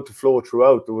been allowed to flow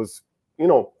throughout. There was, you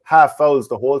know, half fouls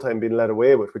the whole time being let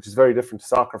away with, which is very different to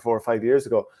soccer 4 or 5 years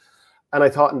ago. And I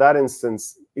thought in that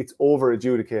instance, it's over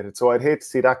adjudicated. So I'd hate to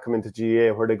see that come into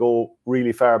GAA where they go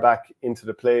really far back into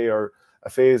the play or a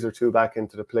phase or two back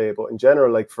into the play. But in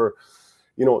general, like, for,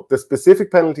 you know, the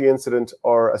specific penalty incident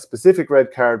or a specific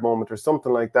red card moment or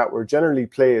something like that, where generally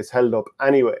play is held up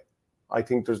anyway, I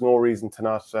think there's no reason to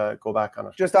not go back on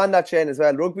it. Just on that, Shane, as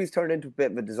well, rugby's turned into a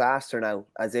bit of a disaster now,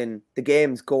 as in the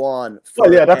games go on.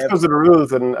 Well, yeah, that's because of the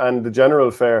rules and the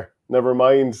general fare. Never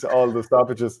mind all the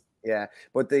stoppages. Yeah,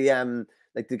 but the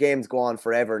like the games go on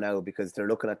forever now because they're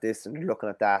looking at this and they're looking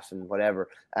at that and whatever.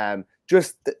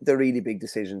 Just the really big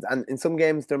decisions, and in some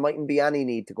games there mightn't be any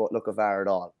need to go look at VAR at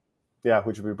all. Yeah,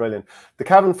 which would be brilliant. The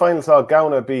Cavan final saw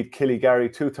Gowna beat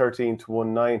Killygarry 213 to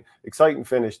 1-9. Exciting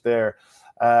finish there.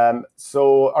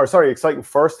 Exciting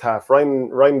first half.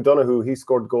 Ryan Donoghue, he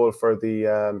scored the goal for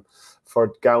the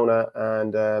for Gowna,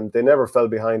 and they never fell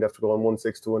behind after going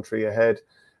 1-6 to 1-3 ahead.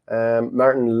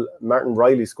 Martin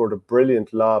Riley scored a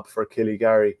brilliant lob for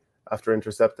Killigary after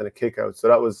intercepting a kick out. So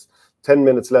that was 10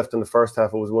 minutes left in the first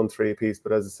half. It was 1-3 apiece.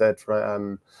 But as I said,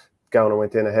 Gowna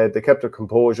went in ahead. They kept their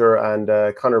composure, and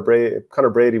Conor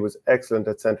Brady was excellent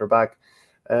at centre back.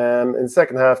 In the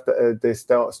second half, they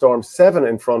stormed 7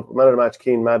 in front. Man of the match,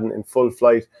 Keane Madden, in full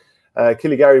flight.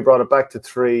 Killigary brought it back to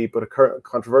 3, but a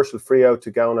controversial free out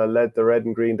to Gowna led the red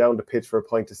and green down the pitch for a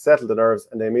point to settle the nerves,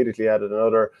 and they immediately added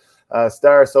another.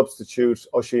 Star substitute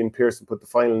Oisin Pearson put the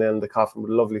final nail in the coffin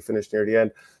with a lovely finish near the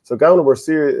end. So Gowna were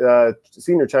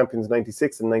senior champions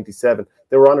 96 and 97.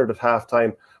 They were honoured at half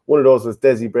time. One of those was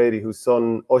Desi Brady, whose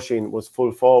son Oisin was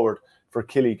full forward for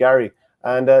Killigary.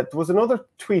 And there was another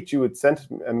tweet you had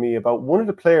sent me about one of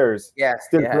the players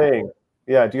still playing.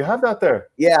 Yeah, do you have that there?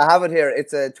 Yeah, I have it here.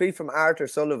 It's a tweet from Arthur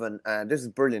Sullivan, and this is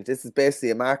brilliant. This is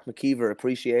basically a Mark McKeever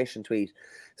appreciation tweet.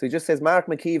 So he just says, Mark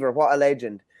McKeever, what a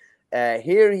legend.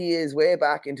 Here he is way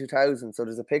back in 2000. So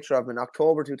there's a picture of him in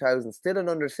October 2000, still an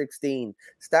under 16,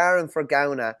 starring for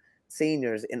Gowna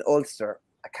seniors in Ulster,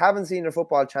 a Cavan senior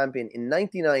football champion in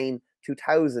 99,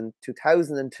 2000,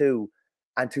 2002,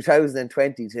 and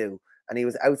 2022. And he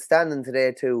was outstanding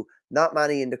today too. Not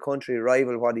many in the country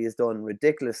rival what he has done.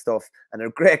 Ridiculous stuff. And a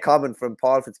great comment from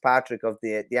Paul Fitzpatrick of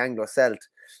the Anglo-Celt.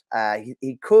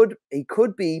 He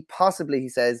could be possibly, he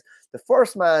says, the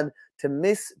first man to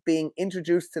miss being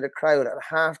introduced to the crowd at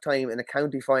halftime in a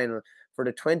county final for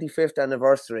the 25th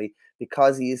anniversary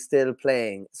because he is still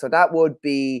playing. So that would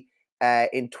be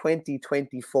in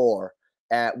 2024.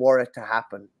 Were it to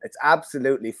happen. It's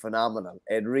absolutely phenomenal.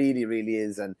 It really, really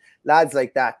is. And lads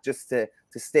like that, just to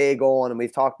stay going, and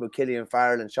we've talked about Killian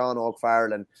Farrell and Sean Oak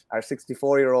Farrell and our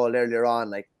 64-year-old earlier on,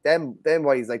 like them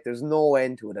boys, like there's no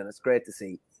end to it, and it's great to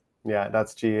see. Yeah,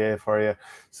 that's GA for you.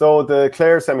 So the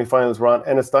Clare semi-finals were on.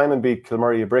 Ennisdiamond beat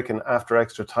Kilmurray-Bricken after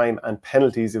extra time and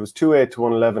penalties. It was 2-8 to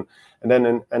 111, and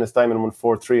then Ennisdiamond won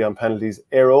 4-3 on penalties.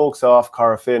 Ayr Oaks off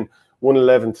Corofin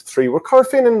 111 to 3. Were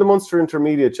Corofin in the Munster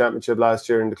Intermediate Championship last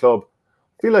year in the club?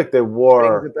 I feel like they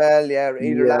were. Rings a bell, yeah.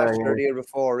 Either last year or the year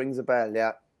before. Rings a bell,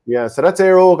 yeah. Yeah, so that's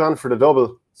Ayr Oak on for the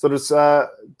double. So there's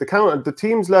the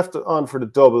teams left on for the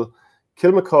double: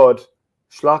 Kilmacud,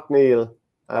 Schlockneil,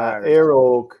 Ayr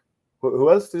Oak. Who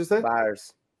else did you say?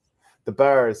 Bars. The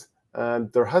Bars.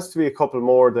 There has to be a couple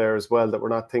more there as well that we're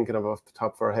not thinking of off the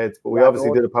top of our heads. But we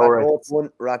obviously did a power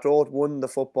rankings. Rathroad won the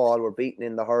football. We're beaten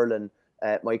in the hurling.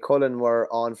 My Cullen were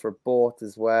on for both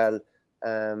as well.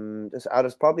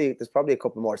 There's probably a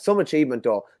couple more. Some achievement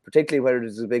though, particularly where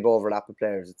there's a big overlap of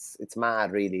players. It's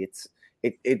mad, really.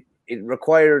 It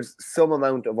requires some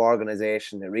amount of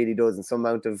organisation. It really does, and some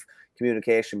amount of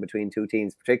communication between two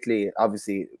teams, particularly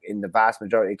obviously in the vast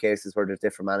majority of cases where there's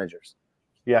different managers.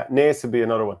 Yeah, Naas would be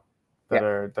another one that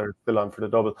are still on for the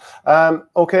double.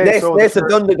 Okay, Naas have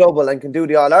done the double and can do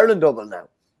the All Ireland double now.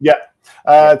 Yeah.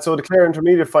 So the Clare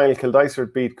Intermediate final,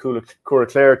 Kildysart beat Cura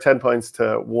Clare 10 points to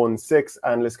 1-6,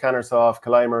 and Liscannor saw off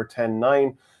Killimer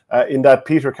 10-9. In that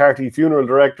Peter Carty funeral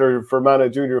director for Fermanagh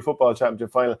Junior Football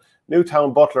Championship final,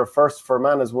 Newtown Butler first for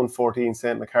Fermanagh's 1-14,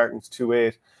 St. McCartan's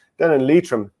 2-8. Then in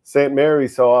Leitrim, St.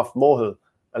 Mary's saw off Mohill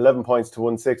 11 points to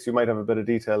 1-6. You might have a bit of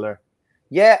detail there.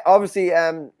 Yeah, obviously,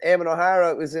 Eamon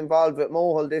O'Hara was involved with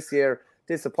Mohill this year.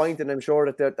 Disappointed, I'm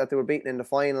sure, that they were beaten in the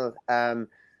final.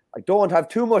 I don't have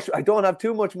too much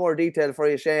more detail for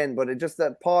you, Shane, but it just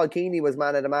that Paul Keeney was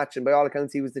man of the match, and by all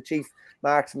accounts, he was the chief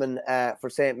marksman for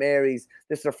St. Mary's.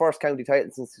 This is their first county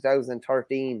title since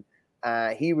 2013.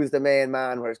 He was the main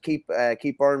man, whereas Keith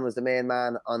Byrne was the main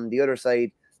man on the other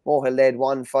side. Mohill led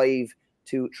 1-5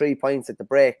 to 3 points at the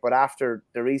break, but after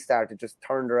the restart, it just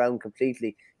turned around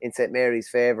completely in St. Mary's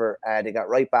favour. They got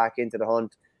right back into the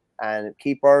hunt, and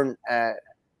Keith Byrne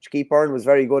was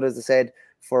very good, as I said,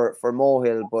 for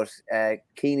Mohill, but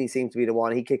Keeney seemed to be the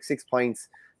one. He kicked 6 points,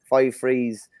 5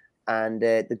 frees, and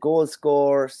the goal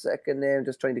scorer, second name,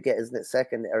 just trying to get his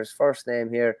second or his first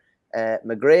name here.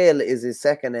 McGrail is his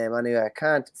second name. Anyway, I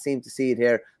can't seem to see it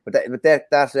here, but that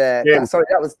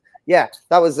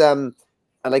was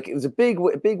like it was a big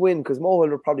win because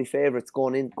Mohill were probably favourites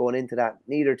going into that.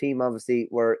 Neither team obviously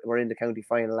were in the county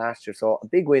final last year, so a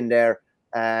big win there.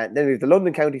 Then we have the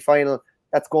London county final.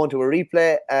 That's going to a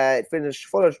replay. It finished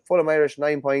Fulham Irish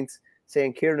 9 points,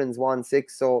 St. Kieran's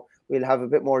 1-6. So we'll have a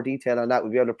bit more detail on that.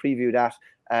 We'll be able to preview that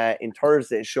in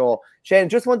Thursday's show. Shane,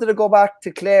 just wanted to go back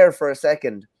to Clare for a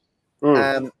second.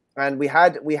 And we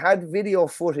had video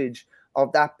footage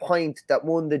of that point that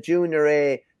won the Junior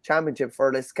A championship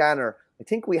for Liscannor. I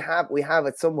think we have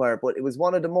it somewhere, but it was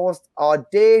one of the most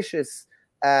audacious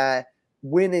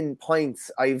winning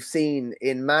points I've seen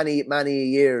in many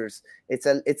years. It's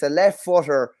a left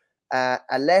footer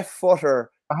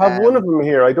I have one of them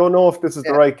here. I don't know if this is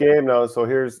the Yeah. right game now, so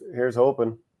here's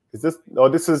hoping. Is this? No,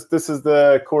 this is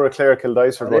the Cora Clare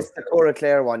Kildysford one. This is the Cora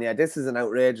Clare one. Yeah, this is an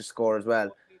outrageous score as well.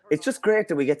 It's just great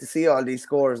that we get to see all these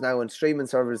scores now, and streaming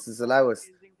services allow us.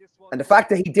 And the fact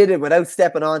that he did it without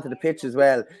stepping onto the pitch as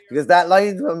well, because that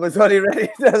linesman was only ready.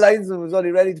 The linesman was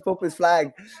only ready to put his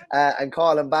flag and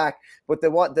call him back. But the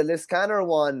Liscannor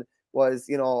one was,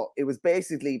 you know, it was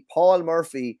basically Paul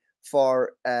Murphy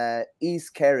for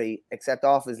East Kerry, except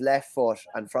off his left foot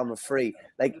and from a free.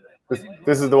 Like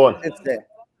this is the one. It's the.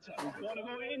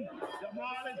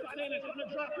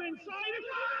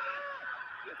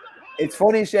 It's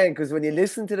funny, Shane, because when you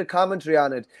listen to the commentary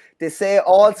on it, they say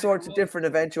all sorts of different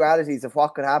eventualities of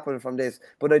what could happen from this,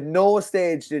 but at no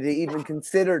stage did he even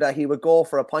consider that he would go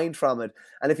for a point from it.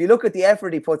 And if you look at the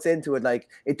effort he puts into it, like,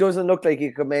 it doesn't look like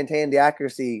he could maintain the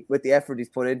accuracy with the effort he's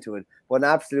put into it. But an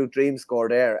absolute dream score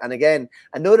there. And again,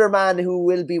 another man who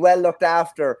will be well looked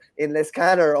after in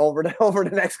Liscannor over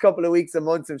the next couple of weeks and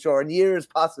months, I'm sure, and years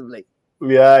possibly.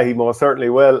 Yeah, he most certainly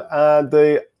will. And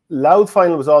the Louth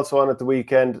final was also on at the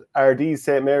weekend. RD's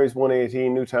St Mary's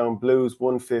 118, Newtown Blues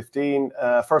 115.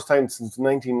 First time since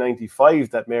 1995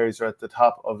 that Mary's are at the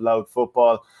top of Louth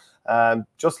football.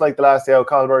 Just like the last day out,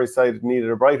 Colbury's side needed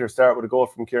a brighter start with a goal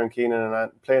from Kieran Keenan,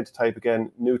 and playing to type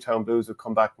again, Newtown Blues would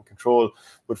come back in control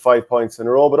with 5 points in a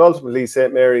row. But ultimately,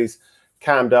 St Mary's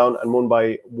calmed down and won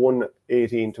by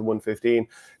 118 to 115.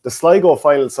 The Sligo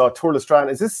final saw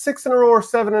Tourlestrane. Is this 6 in a row or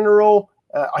 7 in a row?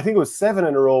 I think it was 7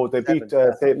 in a row. They beat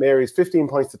St Mary's 15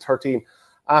 points to 13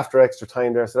 after extra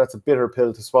time there. So that's a bitter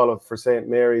pill to swallow for St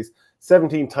Mary's.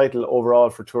 17 title overall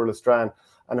for Tourlestrane,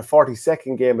 and a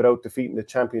 42nd game without defeating the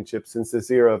championship since this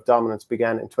era of dominance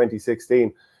began in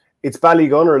 2016. It's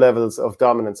Ballygunner levels of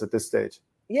dominance at this stage.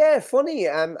 Yeah, funny.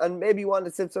 And maybe one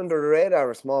that sits under the radar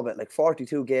a small bit, like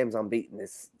 42 games unbeaten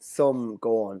is some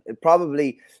going. It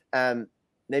probably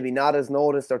maybe not as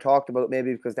noticed or talked about,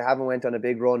 maybe because they haven't went on a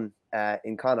big run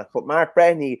in Connacht. But Mark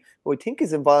Brenny, who I think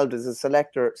is involved as a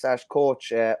selector /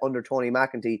 coach under Tony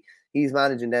McEntee, he's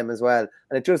managing them as well.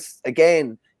 And it just,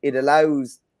 again, it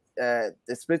allows, the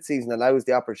split season allows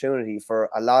the opportunity for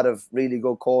a lot of really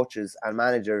good coaches and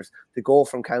managers to go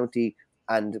from county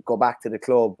and go back to the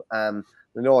club. I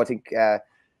think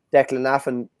Declan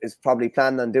Naffin is probably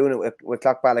planning on doing it with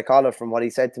Clough-Ballycollar from what he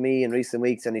said to me in recent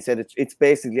weeks. And he said it's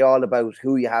basically all about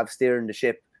who you have steering the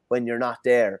ship when you're not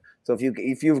there. So if you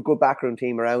have a good backroom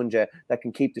team around you that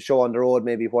can keep the show on the road,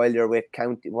 maybe while you're with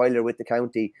the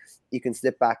county, you can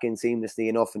slip back in seamlessly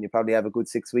enough, and you probably have a good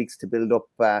 6 weeks to build up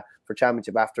for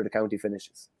championship after the county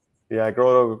finishes. Yeah,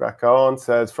 Grodo Gacon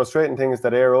says, frustrating thing is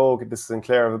that Éire Óg, this is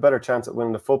Sinclair, have a better chance at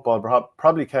winning the football, but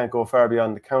probably can't go far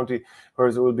beyond the county,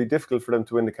 whereas it will be difficult for them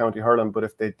to win the county hurling, but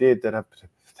if they did, they'd have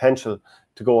potential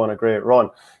to go on a great run.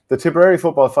 The Tipperary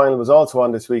football final was also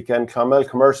on this weekend. Clonmel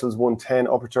Commercials won 10,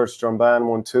 Upperchurch Strumban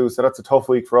won 2, so that's a tough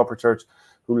week for Upperchurch,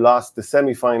 who lost the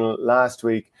semi-final last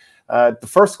week. The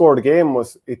first score of the game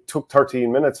it took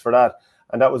 13 minutes for that.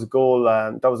 And that was a goal.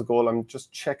 I'm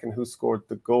just checking who scored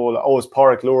the goal. Oh, it was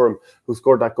Pádraig Luram who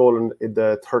scored that goal in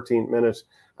the 13th minute.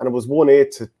 And it was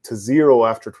 1-8 to 0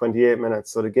 after 28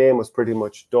 minutes. So the game was pretty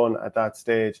much done at that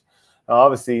stage. Now,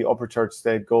 obviously, Upperchurch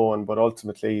stayed going, but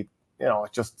ultimately, to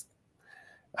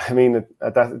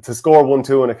score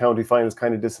 1-2 in a county final is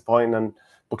kind of disappointing.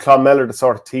 But Clonmel are the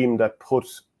sort of team that put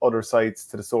other sides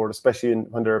to the sword, especially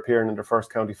when they're appearing in their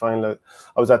first county final.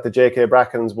 I was at the JK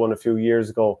Brackens one a few years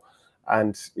ago.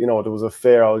 And, there was a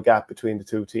fair old gap between the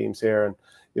two teams here. And,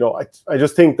 I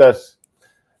just think that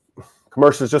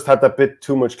Commercials just had that bit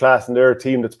too much class, and they're a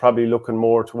team that's probably looking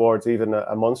more towards even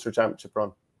a Munster championship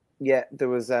run. Yeah, there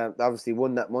was obviously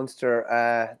won that Munster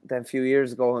then a few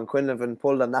years ago, and Quinlivan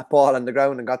pulled on that ball on the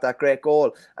ground and got that great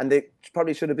goal. And they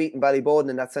probably should have beaten Ballyboden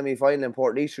in that semi-final in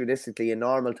Portlaoise realistically in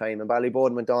normal time. And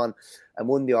Ballyboden went on and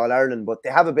won the All-Ireland, but they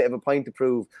have a bit of a point to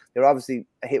prove. They're obviously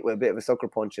hit with a bit of a sucker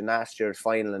punch in last year's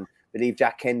final, and I believe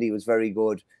Jack Kendi was very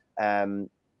good.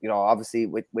 Obviously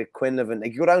with Quinlivan,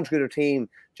 like you go down through their team,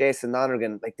 Jason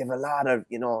Lonergan, like they've a lot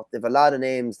of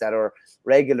names that are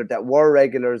regular, that were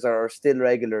regulars or are still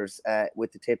regulars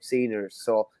with the Tip seniors.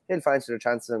 So they'll fancy their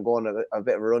chances on going a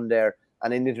bit of a run there.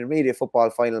 And in the intermediate football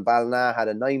final, Ballina had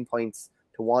a 9 points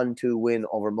to 1-2 win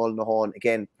over Mullinahone.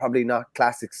 Again, probably not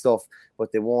classic stuff,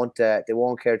 but they won't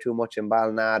care too much in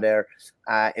Ballina there.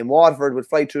 In Waterford, would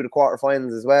fly through the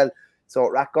quarterfinals as well. So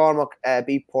Rathgormack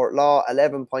beat Portlaw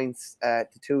 11 points to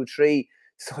 2-3.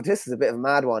 So this is a bit of a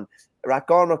mad one.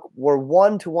 Rathgormack were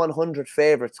 1-100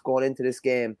 favourites going into this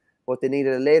game, but they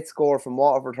needed a late score from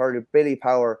Waterford hurler Billy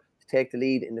Power to take the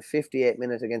lead in the 58th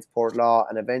minute against Portlaw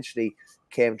and eventually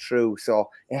came through. So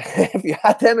if you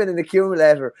had them in an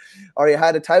accumulator, or you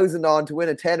had 1,000 on to win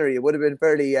a tenner, you would have been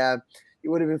fairly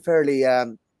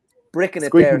bricking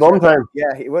it there. Bum time.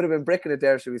 Yeah, he would have been bricking it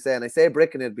there, should we say. And I say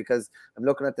bricking it because I'm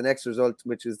looking at the next result,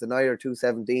 which is the Nair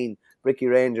 217, Bricky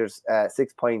Rangers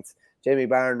 6 points. Jamie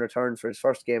Barr returned for his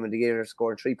first game of the year,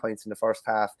 scored 3 points in the first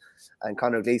half, and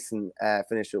Conor Gleeson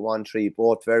finished with 1-3.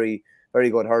 Both very, very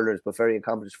good hurlers, but very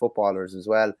accomplished footballers as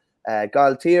well.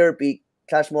 Galtier beat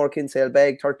Clashmore Kinsale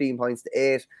Beg 13 points to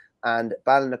 8, and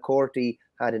Ballinacorty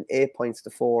had an 8 points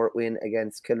to 4 win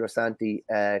against Kilrasanti.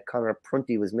 Conor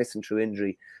Prunty was missing through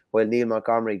injury, while Neil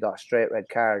Montgomery got a straight red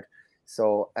card.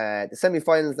 So the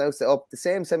semi-finals now set up. The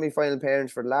same semi-final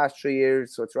pairings for the last 3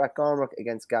 years. So it's Rathgormack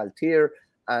against Galtier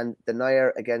and the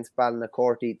Nair against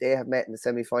Ballinacorty. They have met in the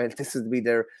semi-final. This will be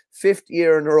their 5th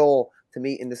year in a row to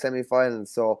meet in the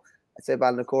semi-finals. So I'd say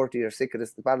Ballinacorty are sick of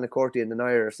this. The Ballinacorty and the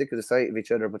Nair are sick of the sight of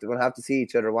each other, but they're going to have to see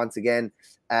each other once again.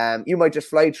 You might just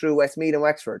fly through Westmeath and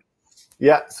Wexford.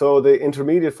 Yeah, so the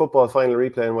intermediate football final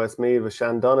replay in Westmeath was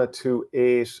Shandonna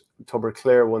 2-8,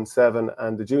 Tubberclare 1-7,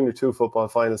 and the Junior 2 football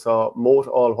final saw Moat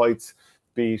All Whites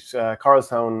beat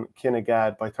Carlstown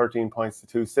Kinnegad by 13 points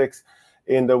to 2-6.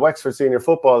 In the Wexford Senior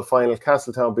football final,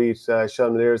 Castletown beat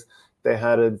Shelmaliers. They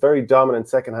had a very dominant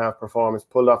second half performance,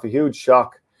 pulled off a huge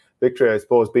shock victory, I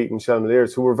suppose, beating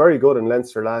Shelmaliers, who were very good in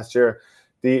Leinster last year.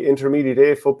 The Intermediate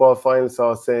A football final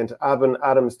saw St. Abban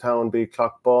Adamstown beat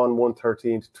Clockbawn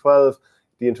 113-12.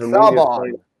 The intermediate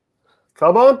final.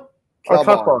 Clockbawn?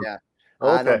 Clockbawn, yeah.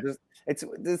 Okay.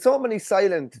 There's so many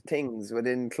silent things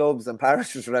within clubs and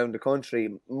parishes around the country.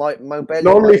 Mount Belly.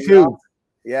 Normally few.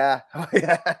 Yeah.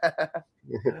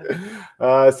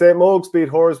 St. Mogs beat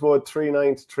Horswood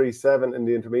 3-9-3-7 in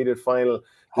the intermediate final.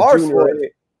 Horsewood.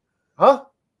 Huh?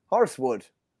 Horsewood.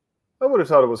 I would have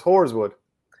thought it was Horswood.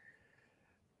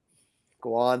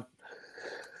 Go on.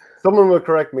 Someone will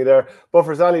correct me there.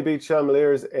 Buffers Alley beat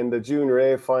Shelmaliers in the Junior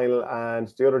A final, and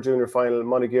the other junior final,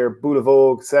 Monagher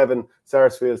Boulavogue 7,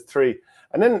 Sarsfields 3.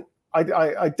 And then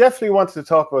I definitely wanted to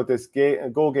talk about this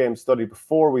Go Game study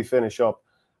before we finish up.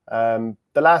 The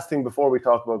last thing before we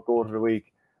talk about Go to the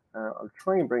Week, I'll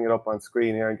try and bring it up on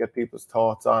screen here and get people's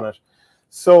thoughts on it.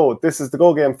 So this is the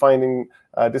Go Game finding.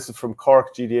 This is from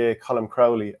Cork GDA, Colin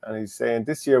Crowley, and he's saying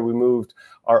this year we moved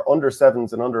our under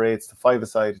 7s and under 8s to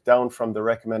 5-a-side, down from the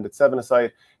recommended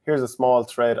 7-a-side. Here's a small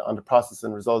thread on the process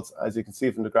and results. As you can see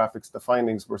from the graphics, the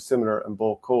findings were similar in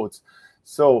both codes.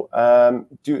 So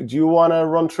do you want to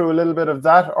run through a little bit of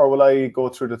that, or will I go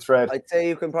through the thread? I'd say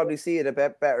you can probably see it a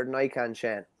bit better than I can,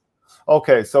 Shane.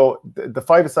 Okay, so the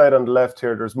 5-a-side on the left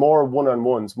here, there's more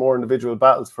one-on-ones, more individual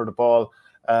battles for the ball,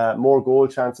 more goal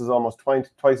chances, almost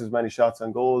twice as many shots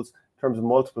on goals. In terms of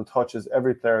multiple touches,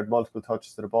 every player had multiple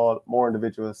touches to the ball, more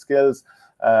individual skills,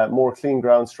 more clean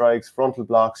ground strikes, frontal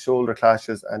blocks, shoulder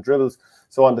clashes, and dribbles.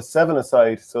 So on the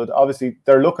 7-a-side, so obviously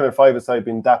they're looking at 5-a-side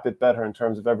being that bit better in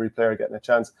terms of every player getting a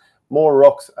chance. More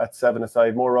rucks at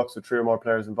 7-a-side, more rucks with 3 or more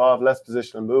players involved, less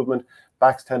positional movement.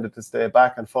 Backs tended to stay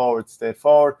back and forwards stayed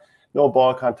forward. No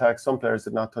ball contact. Some players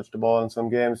did not touch the ball in some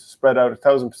games. Spread out,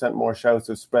 1,000% more shouts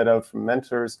was spread out from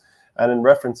mentors. And in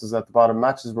references at the bottom,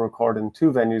 matches were recorded in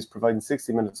 2 venues, providing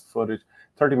 60 minutes of footage,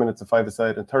 30 minutes of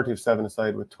 5-a-side and 30 of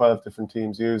 7-a-side, with 12 different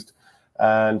teams used.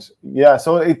 And yeah,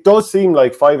 so it does seem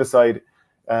like 5-a-side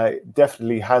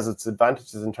definitely has its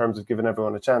advantages in terms of giving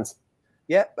everyone a chance.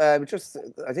 Yeah, I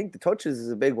think the touches is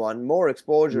a big one. More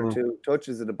exposure to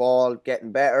touches of the ball,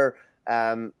 getting better.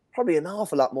 Probably an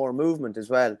awful lot more movement as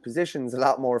well. Positions a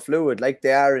lot more fluid, like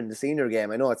they are in the senior game.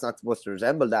 I know it's not supposed to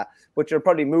resemble that, but you're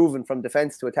probably moving from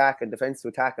defence to attack and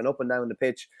up and down the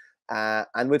pitch.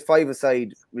 And with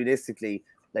 5-a-side, realistically,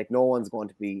 like no one's going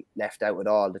to be left out at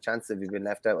all. The chances of you being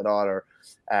left out at all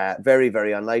are very,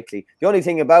 very unlikely. The only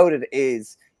thing about it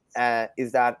is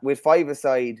that with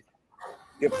 5-a-side,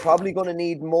 you're probably going to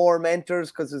need more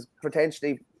mentors, because there's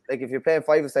potentially, like if you're playing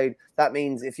 5-a-side, that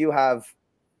means if you have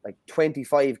like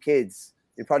 25 kids,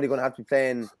 you're probably going to have to be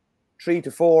playing 3 to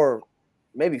 4,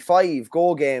 maybe 5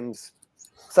 Go games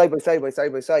side by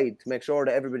side to make sure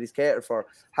that everybody's catered for.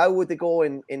 How would they go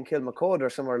in Kilmacud or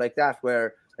somewhere like that,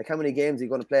 where like how many games are you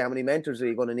going to play? How many mentors are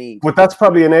you going to need? But that's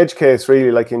probably an edge case,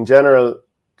 really. Like in general,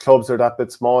 clubs are that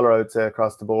bit smaller, I would say,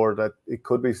 across the board, that it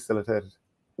could be facilitated.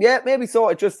 Yeah, maybe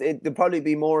so. There'd probably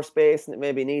be more space and it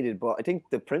may be needed, but I think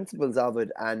the principles of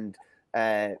it and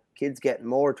kids getting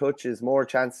more touches, more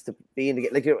chance to be in the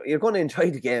game. Like you're going to enjoy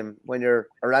the game when you're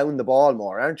around the ball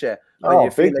more, aren't you? When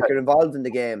you feel like you're involved in the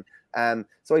game.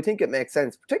 So I think it makes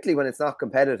sense, particularly when it's not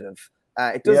competitive.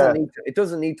 It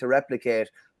doesn't need to replicate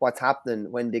what's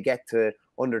happening when they get to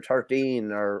under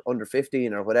 13 or under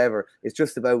 15 or whatever. It's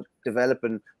just about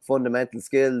developing fundamental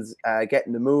skills,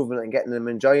 getting them moving and getting them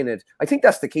enjoying it. I think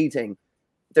that's the key thing.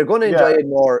 They're going to enjoy it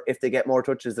more if they get more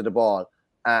touches of the ball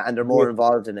and they're more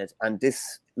involved in it. And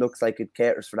this looks like it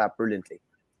caters for that brilliantly.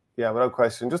 Yeah, without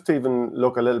question. Just to even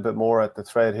look a little bit more at the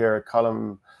thread here,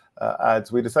 column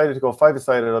adds, we decided to go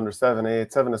 5-a-side at under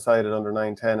 7-8, 7-a-side at under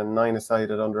 9-10, and 9-a-side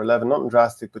at under 11. Nothing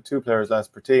drastic, but 2 players less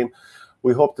per team.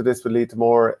 We hope that this would lead to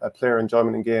more player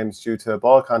enjoyment in games due to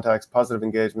ball contacts, positive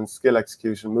engagement, skill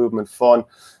execution, movement, fun.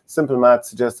 Simple math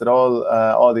suggests that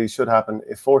all these should happen.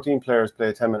 If 14 players play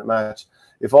a 10-minute match,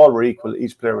 if all were equal,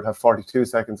 each player would have 42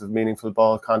 seconds of meaningful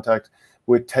ball contact.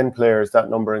 With 10 players, that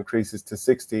number increases to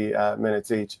 60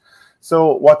 minutes each.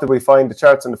 So what did we find? The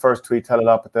charts in the first tweet tell a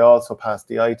lot, but they also passed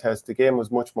the eye test. The game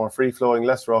was much more free-flowing,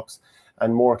 less rucks,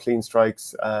 and more clean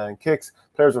strikes and kicks.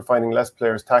 Players were finding less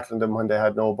players tackling them when they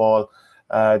had no ball.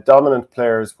 Dominant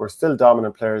players were still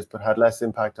dominant players, but had less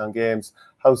impact on games.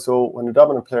 How so? When a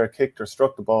dominant player kicked or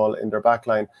struck the ball in their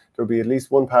backline, there would be at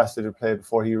least one pass that would play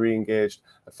before he re-engaged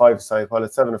at 5-a-side, while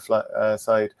at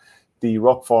 7-a-side, the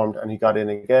ruck formed and he got in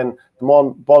again. The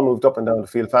ball moved up and down the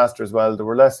field faster as well. There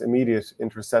were less immediate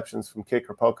interceptions from kick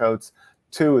or puck outs.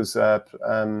 2 as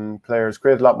players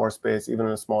created a lot more space, even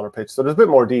in a smaller pitch. So there's a bit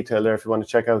more detail there if you want to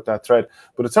check out that thread.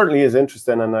 But it certainly is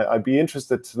interesting, and I'd be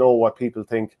interested to know what people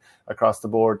think across the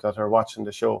board that are watching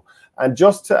the show. And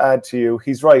just to add to you,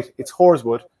 he's right. It's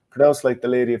Horswood, pronounced like the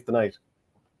Lady of the Night.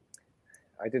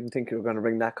 I didn't think you were going to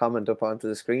bring that comment up onto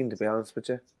the screen, to be honest with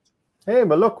you. Hey,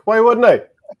 but look, why wouldn't I?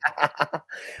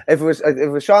 If it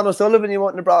was Sean O'Sullivan, you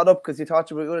wouldn't have brought it up because you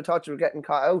would have thought you were getting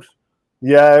caught out.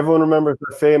 Yeah, everyone remembers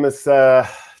the famous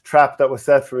trap that was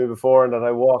set for me before and that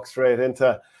I walked straight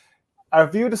into.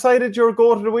 Have you decided your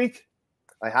goat of the week?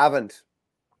 I haven't.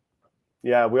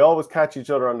 Yeah, we always catch each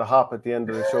other on the hop at the end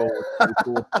of the show.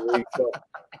 So,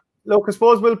 look, I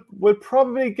suppose we'll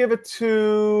probably give it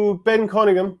to Ben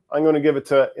Cunningham. I'm going to give it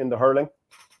to in the hurling.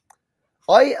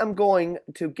 I am going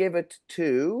to give it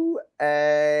to,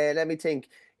 let me think.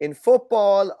 In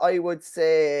football, I would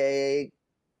say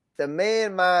the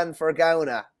main man for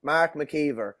Gauna, Mark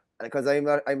McKeever, because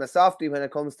I'm a softie when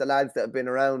it comes to lads that have been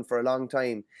around for a long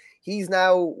time. He's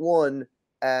now won.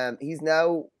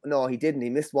 No, he didn't. He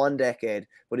missed 1 decade,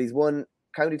 but he's won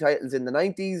county titles in the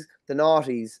 90s, the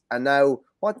 90s, and now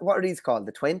what are these called?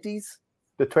 The 20s?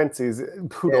 The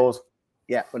 20s. Who knows?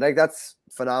 Yeah, but like that's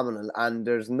phenomenal, and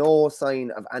there's no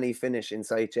sign of any finish in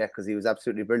sight yet because he was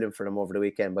absolutely brilliant for them over the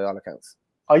weekend by all accounts.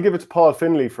 I'll give it to Paul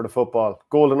Finlay for the football.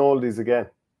 Golden oldies again.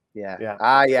 Yeah.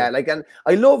 Like, and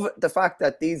I love the fact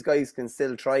that these guys can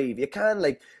still thrive. You can,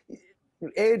 like,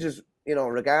 ages,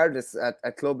 regardless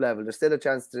at club level, there's still a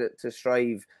chance to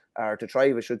strive or to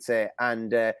thrive, I should say.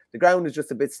 And the ground is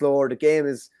just a bit slower. The game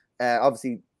is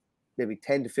obviously maybe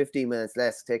 10 to 15 minutes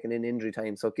less taking in injury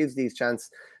time. So it gives these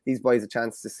boys a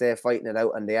chance to stay fighting it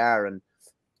out, and they are. And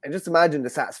just imagine the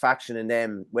satisfaction in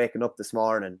them waking up this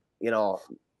morning,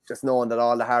 just knowing that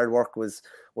all the hard work was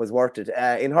worth it.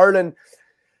 In hurling,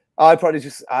 I probably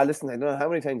just listen. I don't know how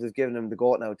many times I've given him the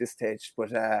goat now at this stage,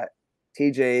 but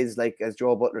TJ is, like, as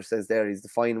Joe Butler says there, he's the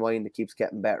fine wine that keeps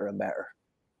getting better and better.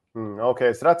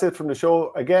 Okay, so that's it from the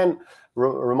show. Again,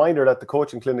 reminder that the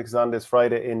coaching clinic is on this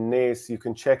Friday in Naas. You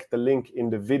can check the link in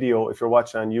the video if you're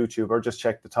watching on YouTube, or just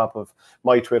check the top of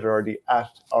my Twitter or the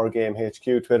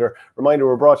 @OurGameHQ Twitter. Reminder,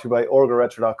 we're brought to you by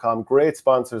orgaretro.com. Great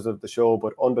sponsors of the show,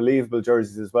 but unbelievable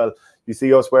jerseys as well. You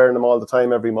see us wearing them all the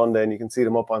time every Monday, and you can see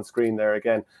them up on screen there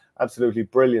again. Absolutely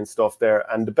brilliant stuff there.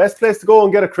 And the best place to go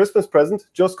and get a Christmas present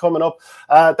just coming up.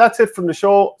 That's it from the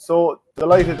show. So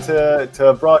delighted to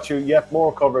have brought you yet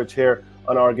more coverage here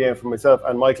on Our Game from myself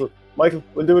and Michael. Michael,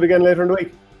 we'll do it again later in the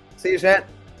week. See you, Shane.